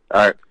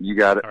 All right, you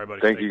got it. All right,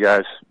 buddy. Thank you,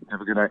 guys.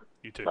 Have a good night.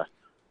 You too. Bye.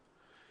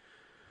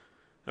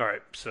 All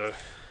right, so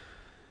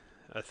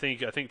I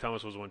think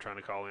Thomas was the one trying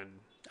to call in.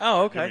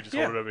 Oh, okay. Just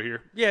hold it over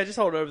here. Yeah, just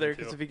hold it over there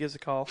because if he gives a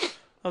call. That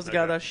was the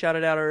guy that I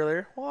shouted out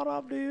earlier. What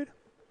up, dude?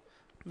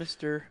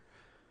 Mr.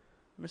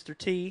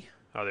 T.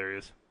 Oh, there he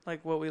is.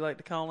 like what we like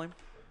to call him.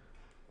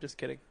 Just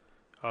kidding.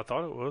 I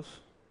thought it was.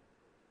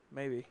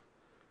 Maybe.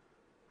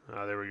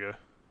 Ah, there we go.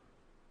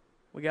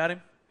 We got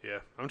him? Yeah,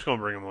 I'm just going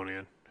to bring him on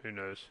in. Who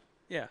knows?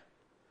 Yeah.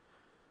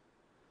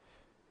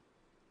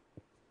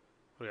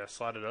 We got to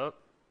slide it up?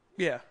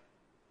 Yeah.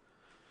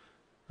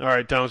 All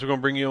right, Thomas, we're going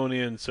to bring you on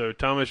in. So,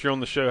 Thomas, you're on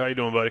the show. How you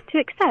doing, buddy? To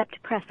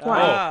accept, press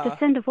 1. To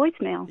send a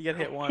voicemail, you got to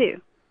hit 1.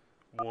 2.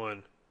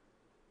 1.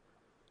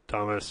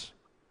 Thomas.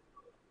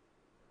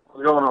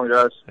 What's going on,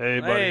 guys? Hey,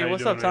 buddy. Hey,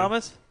 what's up,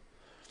 Thomas?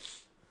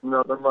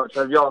 Nothing much.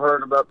 Have y'all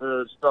heard about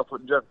the stuff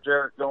with Jeff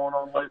Jarrett going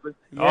on lately?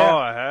 Yeah. Oh,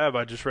 I have.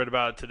 I just read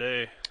about it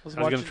today. I was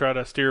going to try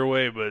to steer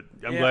away, but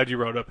I'm glad you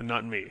brought it up and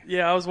not me.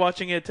 Yeah, I was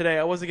watching it today.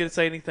 I wasn't going to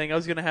say anything. I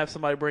was going to have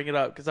somebody bring it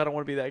up because I don't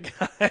want to be that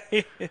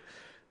guy.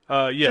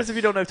 Yes. Just if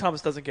you don't know,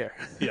 Thomas doesn't care.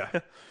 Yeah.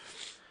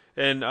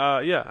 And,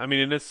 I mean,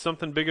 and it's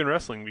something big in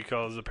wrestling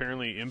because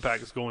apparently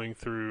Impact is going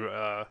through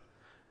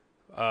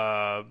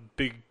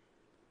big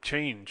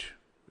change.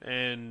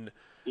 And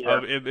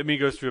it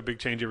goes through a big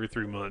change every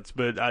 3 months.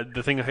 But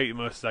the thing I hate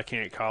most is I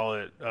can't call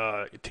it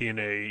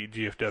TNA,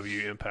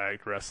 GFW,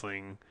 Impact,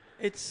 Wrestling.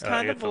 It's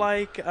kind of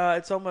like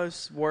it's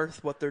almost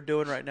worth what they're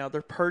doing right now.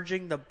 They're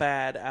purging the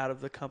bad out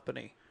of the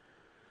company.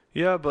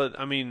 Yeah, but,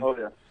 I mean,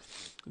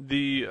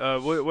 the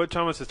what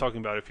Thomas is talking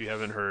about, if you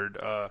haven't heard,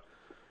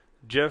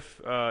 Jeff,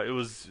 it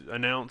was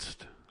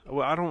announced.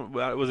 Well,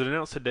 was it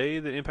announced today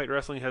that Impact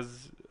Wrestling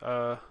has?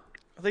 I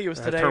think it was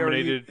today.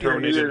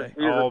 Terminated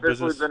all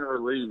business. Been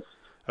released.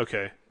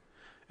 Okay,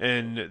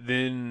 and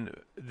then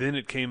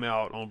it came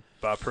out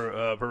by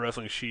Pro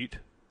Wrestling Sheet,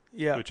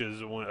 which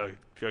is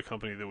a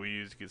company that we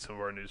use to get some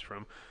of our news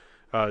from.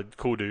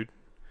 Cool dude.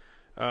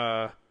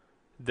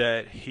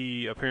 That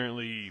he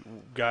apparently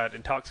got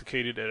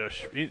intoxicated at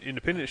an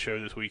independent show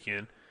this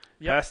weekend.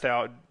 Passed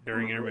out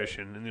during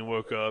intermission, and then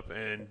woke up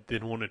and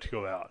then wanted to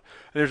go out.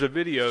 And there's a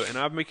video, and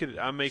I make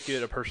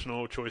it a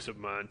personal choice of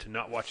mine to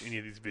not watch any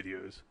of these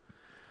videos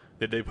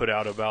that they put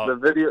out about. The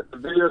video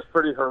is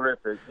pretty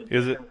horrific.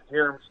 Is it? You can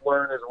hear him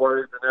slurring his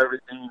words and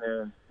everything,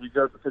 and he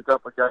goes to pick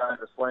up a guy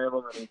to slam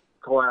him, and he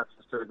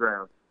collapses to the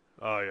ground.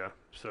 Oh yeah.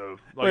 So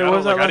wait, what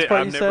was that last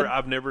part you said?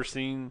 I've never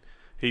seen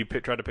he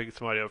tried to pick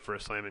somebody up for a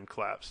slam and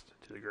collapsed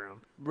to the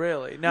ground.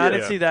 Really? No, I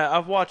didn't see that.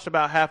 I've watched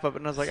about half of it,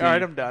 and I was like, all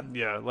right, I'm done.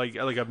 Yeah, like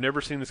I've never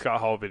seen the Scott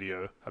Hall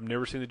video. I've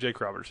never seen the Jake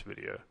Roberts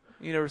video.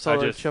 You never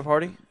saw Jeff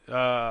Hardy?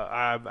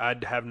 I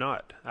have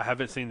not. I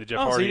haven't seen the Jeff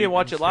Hardy. So you didn't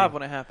watch it live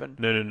when it happened?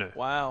 No.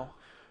 Wow.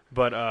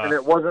 But and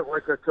it wasn't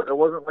like a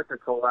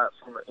collapse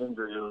from an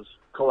injury. It was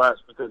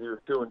collapse because he was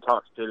too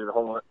intoxicated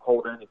to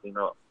hold anything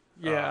up.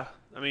 Yeah.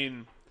 I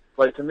mean,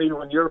 like, to me,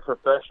 when you're a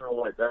professional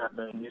like that,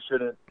 man, you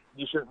shouldn't.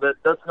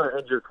 That's going to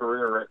end your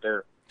career right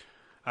there.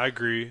 I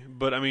agree,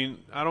 but I mean,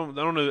 I don't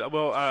know.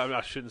 Well,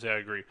 I shouldn't say I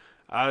agree.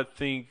 I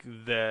think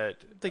that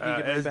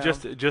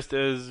just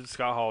as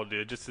Scott Hall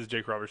did, just as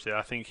Jake Roberts did,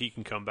 I think he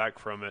can come back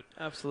from it.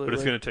 Absolutely. But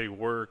it's going to take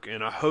work,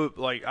 and I hope.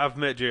 Like, I've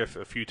met Jeff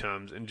a few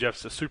times, and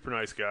Jeff's a super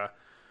nice guy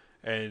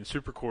and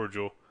super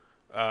cordial.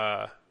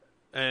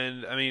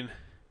 And I mean,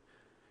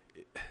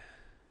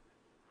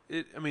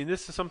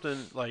 this is something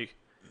like.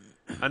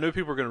 I know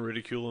people are going to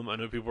ridicule him. I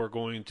know people are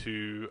going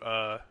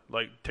to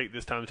take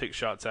this time to take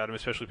shots at him,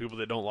 especially people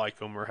that don't like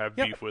him or have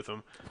beef with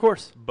him. Of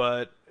course.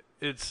 But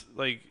it's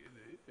like,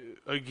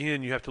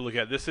 again, you have to look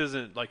at this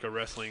isn't like a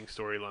wrestling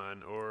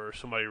storyline or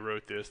somebody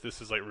wrote this.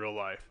 This is like real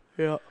life.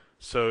 Yeah.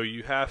 So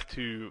you have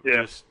to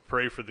just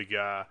pray for the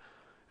guy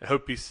and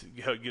hope he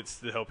gets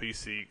the help he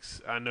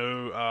seeks. I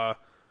know.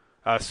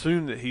 I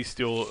assume that he's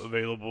still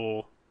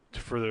available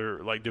for their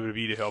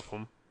WWE to help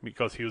him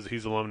because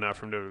he's alumni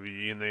from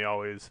WWE and they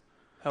always.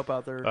 Help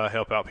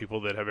out people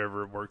that have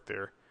ever worked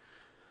there.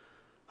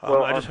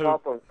 Well, on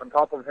top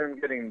of him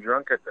getting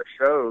drunk at the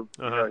show,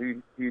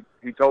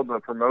 he told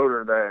the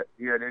promoter that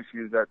he had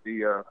issues at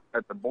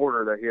the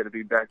border, that he had to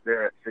be back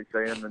there at 6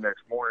 a.m. the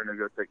next morning to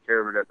go take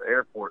care of it at the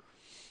airport.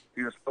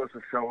 He was supposed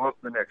to show up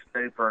the next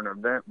day for an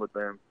event with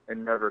them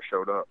and never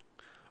showed up.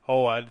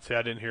 Oh, I'd say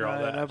I didn't hear all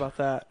that. I know about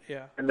that.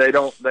 Yeah. And they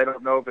don't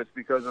know if it's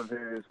because of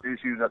his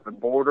issues at the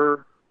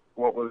border,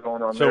 what was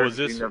going on there.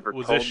 So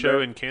was this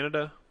show in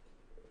Canada?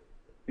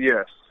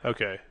 Yes.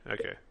 Okay.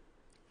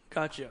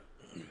 Gotcha.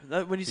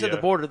 When you said the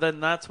border, then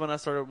that's when I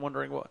started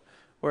wondering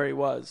where he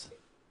was.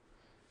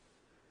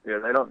 Yeah,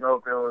 they don't know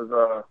if it was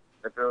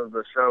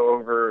the show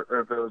over, or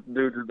if it was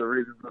due to the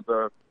reasons of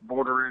the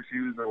border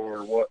issues,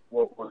 or what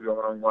was going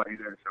on, why he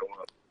didn't show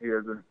up. He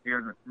hasn't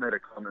made a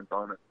comment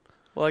on it.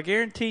 Well, I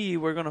guarantee you,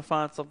 we're going to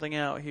find something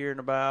out here in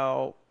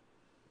about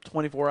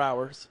 24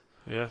 hours.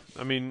 Yeah,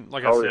 I mean,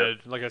 like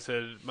I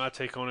said, my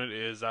take on it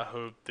is I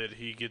hope that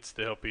he gets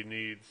the help he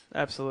needs.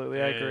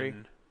 Absolutely, I agree.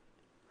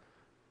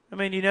 I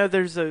mean,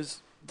 there's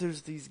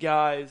these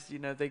guys,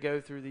 they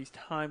go through these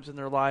times in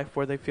their life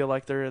where they feel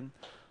like they're in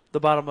the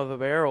bottom of a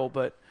barrel,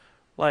 but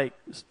like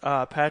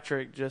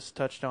Patrick just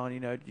touched on,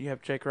 you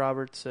have Jake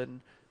Roberts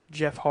and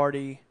Jeff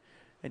Hardy,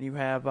 and you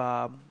have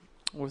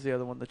what was the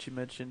other one that you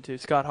mentioned too?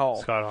 Scott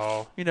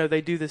Hall. They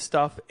do this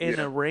stuff in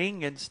a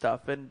ring and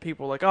stuff, and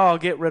people are like, oh,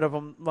 get rid of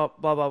them, blah,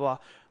 blah, blah.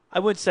 I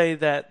would say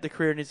that the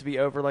career needs to be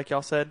over, like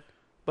y'all said.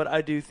 But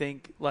I do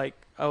think, like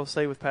I will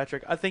say with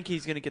Patrick, I think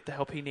he's going to get the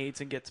help he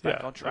needs and gets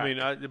back on track.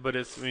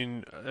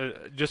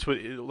 Just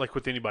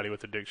with anybody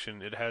with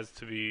addiction, it has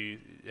to be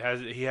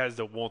he has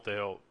to want the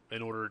help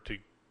in order to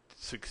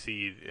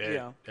succeed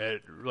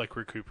at like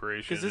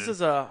recuperation. Because this is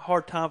a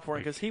hard time for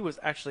him because he was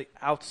actually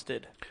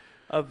ousted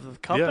of the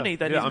company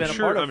that he's been a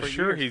part of for years.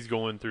 I'm sure he's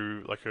going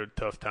through like a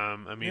tough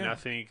time. I mean, I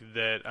think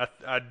that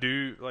I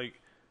do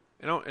like,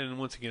 and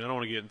once again, I don't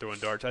want to get in throwing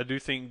darts. I do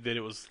think that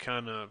it was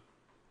kind of.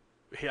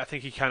 I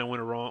think he kind of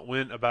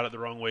went about it the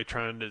wrong way,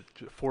 trying to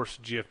force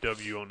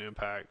GFW on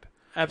Impact.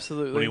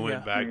 Absolutely, when he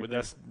went back, but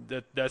that's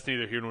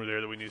neither here nor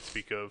there that we need to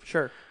speak of.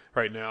 Sure.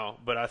 Right now,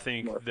 but I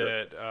think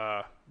that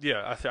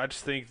I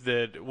just think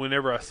that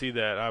whenever I see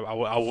that, I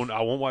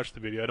won't watch the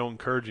video. I don't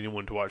encourage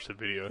anyone to watch the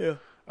video.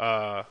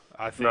 Yeah.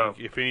 I think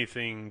if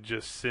anything,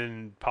 just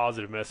send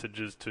positive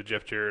messages to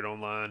Jeff Jarrett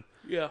online.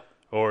 Yeah.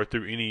 Or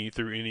through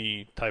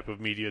any type of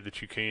media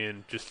that you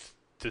can, just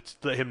to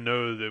let him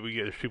know that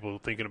there's people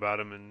thinking about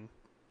him and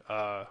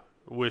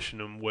wishing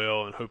him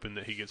well and hoping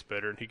that he gets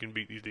better and he can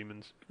beat these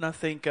demons. And I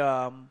think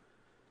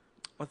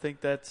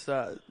that's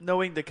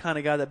knowing the kind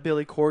of guy that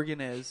Billy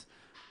Corgan is.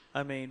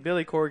 I mean,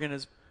 Billy Corgan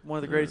is one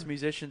of the greatest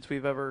musicians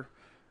we've ever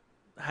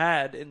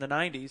had in the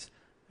 90s.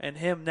 And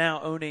him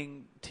now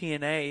owning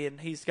TNA,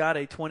 and he's got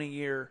a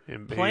 20-year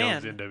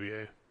plan. He owns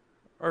NWA.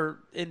 Or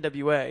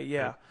NWA,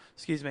 yeah.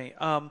 Excuse me.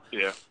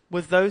 Yeah.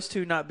 With those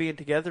two not being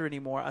together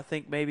anymore, I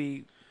think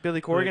maybe Billy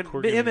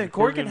Corgan, him and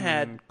Corgan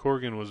had...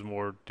 Corgan was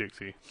more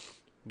Dixie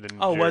than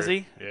Oh, Jarrett. was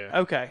he? Yeah.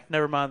 Okay,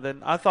 never mind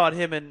then. I thought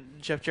him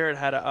and Jeff Jarrett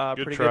had a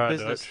pretty good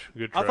business. Dutch.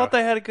 Good try. I thought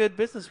they had a good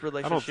business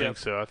relationship. I don't think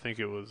so. I think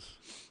it was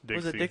Dixie.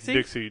 Was it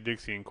Dixie?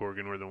 Dixie and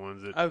Corgan were the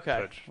ones that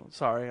touched.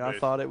 Sorry, I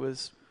thought it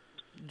was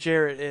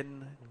Jarrett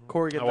and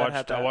Corgan that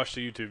had that. I watched a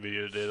YouTube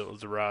video today that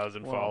was the rise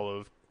and fall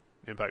of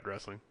Impact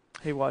Wrestling.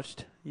 He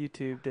watched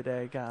YouTube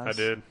today, guys. I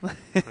did.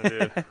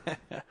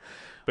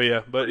 But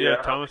yeah,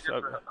 Thomas. I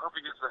hope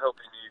he gets the help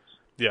he needs.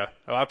 Yeah,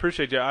 I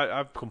appreciate you.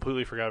 I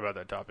completely forgot about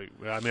that topic.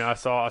 I mean, I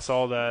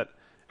saw that,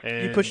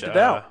 and you pushed it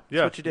out.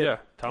 Yeah, that's what you did. Yeah,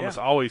 Thomas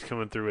always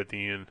coming through at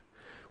the end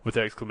with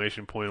the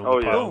exclamation point on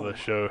the title of the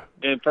show.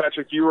 And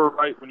Patrick, you were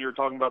right when you were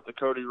talking about the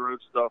Cody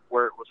Rhodes stuff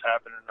where it was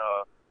happening.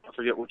 I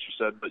forget what you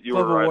said, but you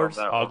Global were right Wars.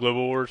 on that.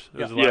 Global Wars.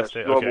 Yes,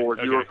 Global Wars.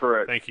 You were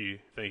correct. Thank you.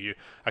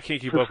 I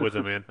can't keep up with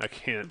it, man. I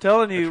can't. I'm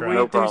telling you,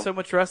 we do so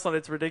much wrestling,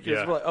 it's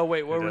ridiculous. Yeah, like, oh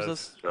wait, where was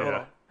this?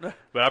 Yeah.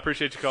 But I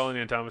appreciate you calling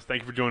in, Thomas.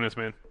 Thank you for joining us,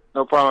 man.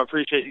 No problem. I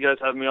appreciate you guys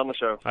having me on the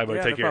show. All right, buddy.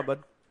 Take care.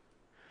 Problem,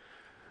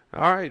 bud.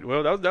 All right.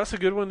 Well, that's a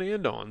good one to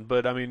end on.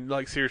 But I mean,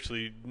 like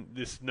seriously,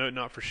 this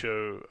not for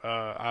show.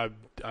 I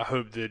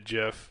hope that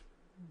Jeff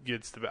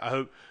gets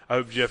I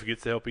hope Jeff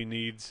gets the help he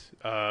needs.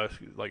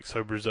 Like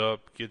sobers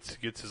up, gets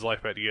his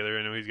life back together.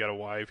 I know he's got a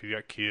wife, he's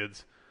got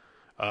kids.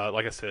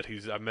 Like I said,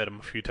 I met him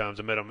a few times.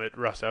 I met him at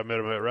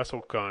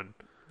WrestleCon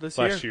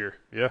last year.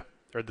 Yeah,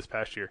 or this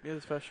past year. Yeah,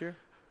 this past year.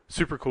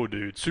 Super cool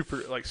dude.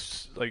 Super like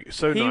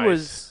so he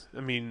nice.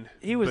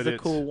 He was the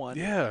cool one.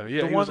 Yeah,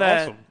 he was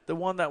awesome. The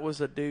one that was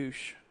a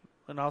douche,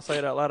 and I'll say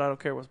it out loud. I don't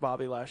care. Was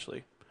Bobby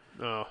Lashley?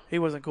 No, he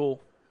wasn't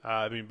cool.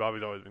 I mean,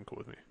 Bobby's always been cool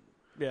with me.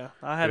 Yeah,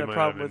 I had a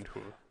problem with.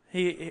 Cool.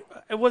 He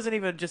it wasn't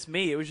even just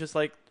me. It was just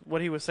like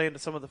what he was saying to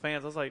some of the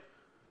fans. I was like,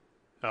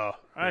 "Oh, all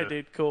right,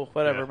 dude, cool,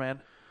 whatever,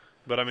 man."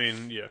 But I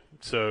mean, yeah.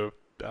 So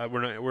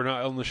we're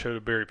not on the show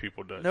to bury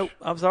people, Dutch. Nope.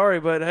 I'm sorry,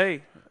 but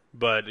hey.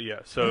 But yeah,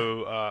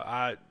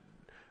 so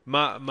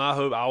my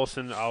hope I will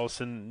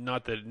send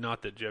not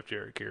that Jeff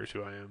Jarrett cares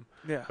who I am.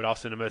 Yeah. But I'll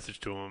send a message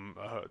to him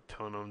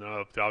telling him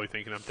I'll be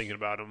thinking I'm thinking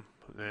about him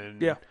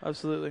and yeah,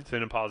 absolutely.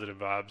 Send him positive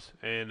vibes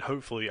and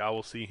hopefully I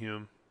will see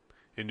him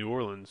in New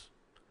Orleans.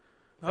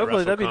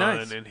 Hopefully that'd be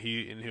nice. And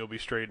he'll be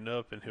straightened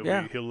up and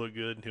he'll look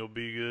good and he'll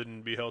be good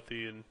and be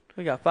healthy and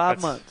we got 5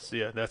 months.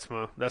 Yeah, that's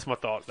my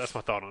thought. That's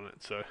my thought on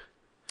it. So you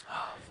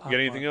got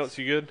anything else?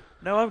 You good?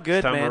 No, I'm good,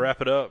 it's time man. to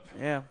wrap it up.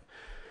 Yeah.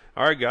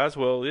 All right, guys.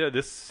 Well, yeah,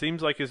 this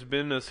seems like it's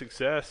been a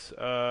success.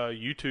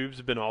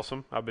 YouTube's been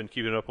awesome. I've been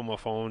keeping it up on my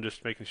phone,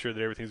 just making sure that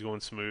everything's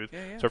going smooth.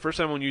 Yeah. So first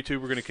time on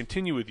YouTube, we're going to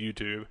continue with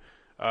YouTube.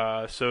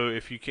 So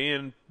if you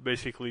can,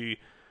 basically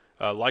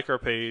like our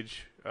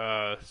page,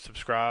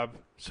 subscribe,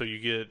 so you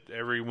get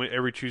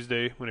every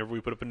Tuesday whenever we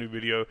put up a new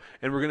video.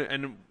 And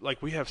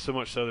we have so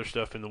much other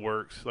stuff in the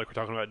works. Like we're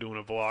talking about doing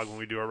a vlog when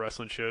we do our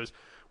wrestling shows.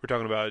 We're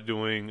talking about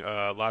doing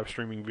live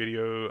streaming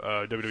video,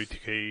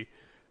 WWE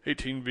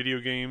 2K18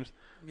 video games.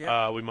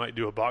 Yeah. We might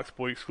do a Box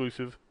Boy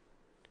exclusive.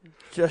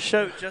 Just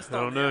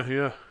on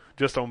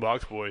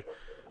Box Boy.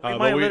 We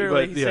might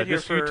literally sit here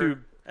for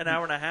YouTube, an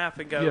hour and a half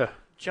and go,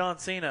 John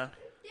Cena.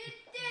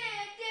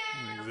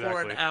 Exactly.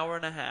 For an hour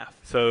and a half.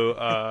 So,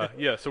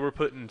 so we're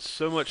putting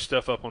so much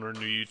stuff up on our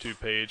new YouTube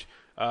page.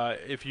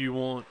 If you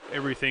want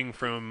everything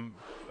from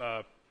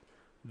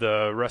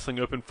the Wrestling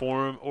Open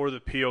Forum or the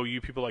PLU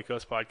People Like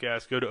Us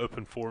podcast, go to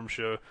Open Forum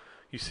Show.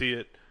 You see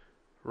it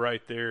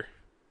right there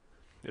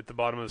at the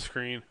bottom of the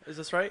screen. Is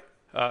this right?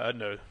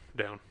 No,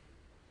 down.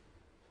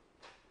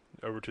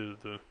 Over to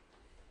the...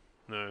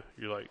 No,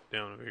 you're like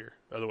down over here.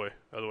 Other way.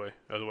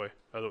 Never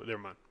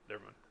mind.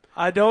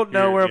 I don't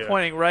know where I'm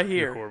pointing. Right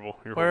here. You're horrible.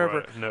 Wherever.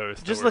 Right. No,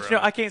 it's just let you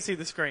know. I can't see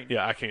the screen.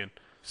 Yeah, I can.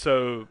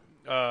 So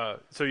go to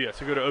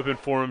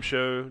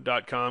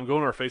openforumshow.com. Go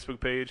on our Facebook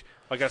page.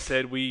 Like I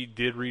said, we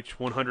did reach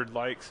 100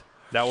 likes.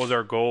 That was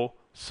our goal.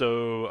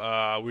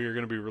 So we are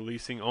going to be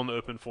releasing on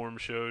the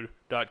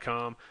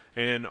openforumshow.com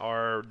and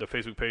the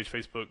Facebook page,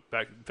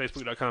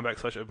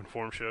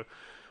 facebook.com/openforumshow.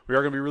 We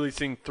are going to be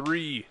releasing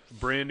 3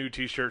 brand new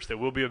T-shirts that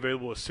will be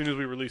available as soon as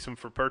we release them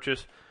for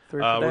purchase.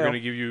 We're going to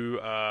give you,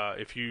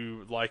 if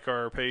you like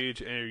our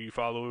page and you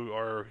follow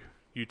our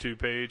YouTube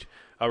page,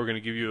 we're going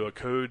to give you a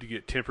code to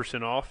get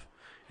 10% off.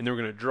 And then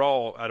we're going to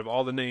draw out of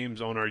all the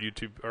names on our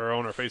YouTube or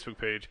on our Facebook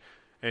page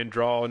and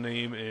draw a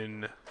name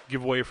and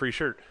give away a free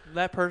shirt.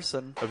 That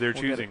person of their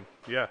choosing.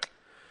 Yeah.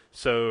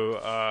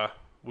 So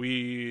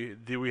we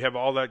have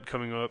all that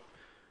coming up.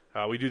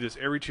 We do this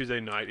every Tuesday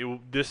night.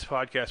 This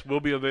podcast will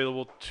be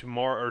available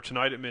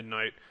tonight at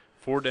midnight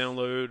for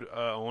download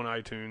on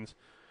iTunes.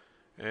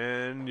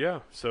 And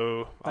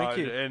so thank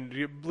you. And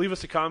leave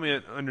us a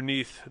comment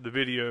underneath the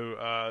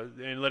video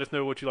and let us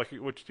know what you like.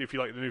 If you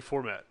like the new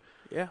format.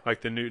 Yeah.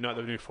 Like not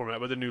the new format,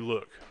 but the new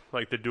look,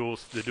 like the dual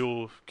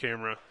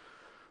camera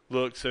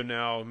look. So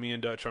now me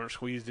and Dutch aren't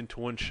squeezed into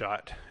one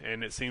shot,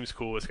 and it seems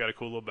cool. It's got a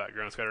cool little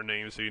background. It's got our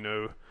names, so you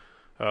know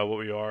what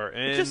we are.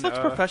 And it just looks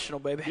professional,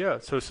 baby. Yeah.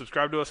 So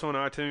subscribe to us on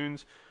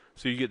iTunes,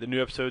 so you get the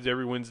new episodes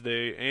every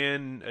Wednesday,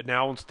 and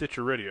now on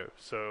Stitcher Radio.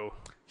 So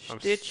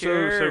I'm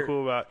so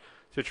cool about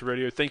Stitcher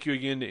Radio. Thank you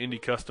again to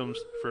Indie Customs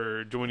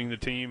for joining the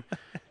team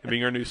and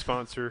being our new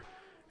sponsor.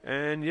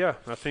 And I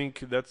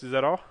think is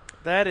that all?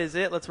 That is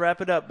it. Let's wrap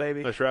it up,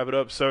 baby. Let's wrap it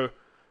up. So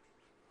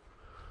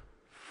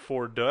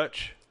for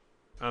Dutch,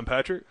 I'm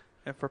Patrick.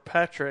 And for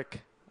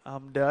Patrick,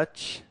 I'm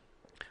Dutch.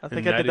 I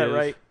think I did that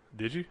right.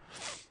 Did you?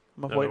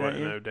 I'm waiting on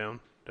you. No, down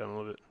a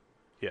little bit.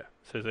 Yeah,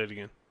 say that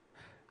again.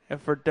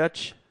 And for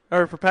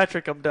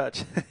Patrick, I'm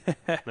Dutch.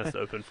 That's the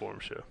Open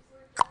Forum Show.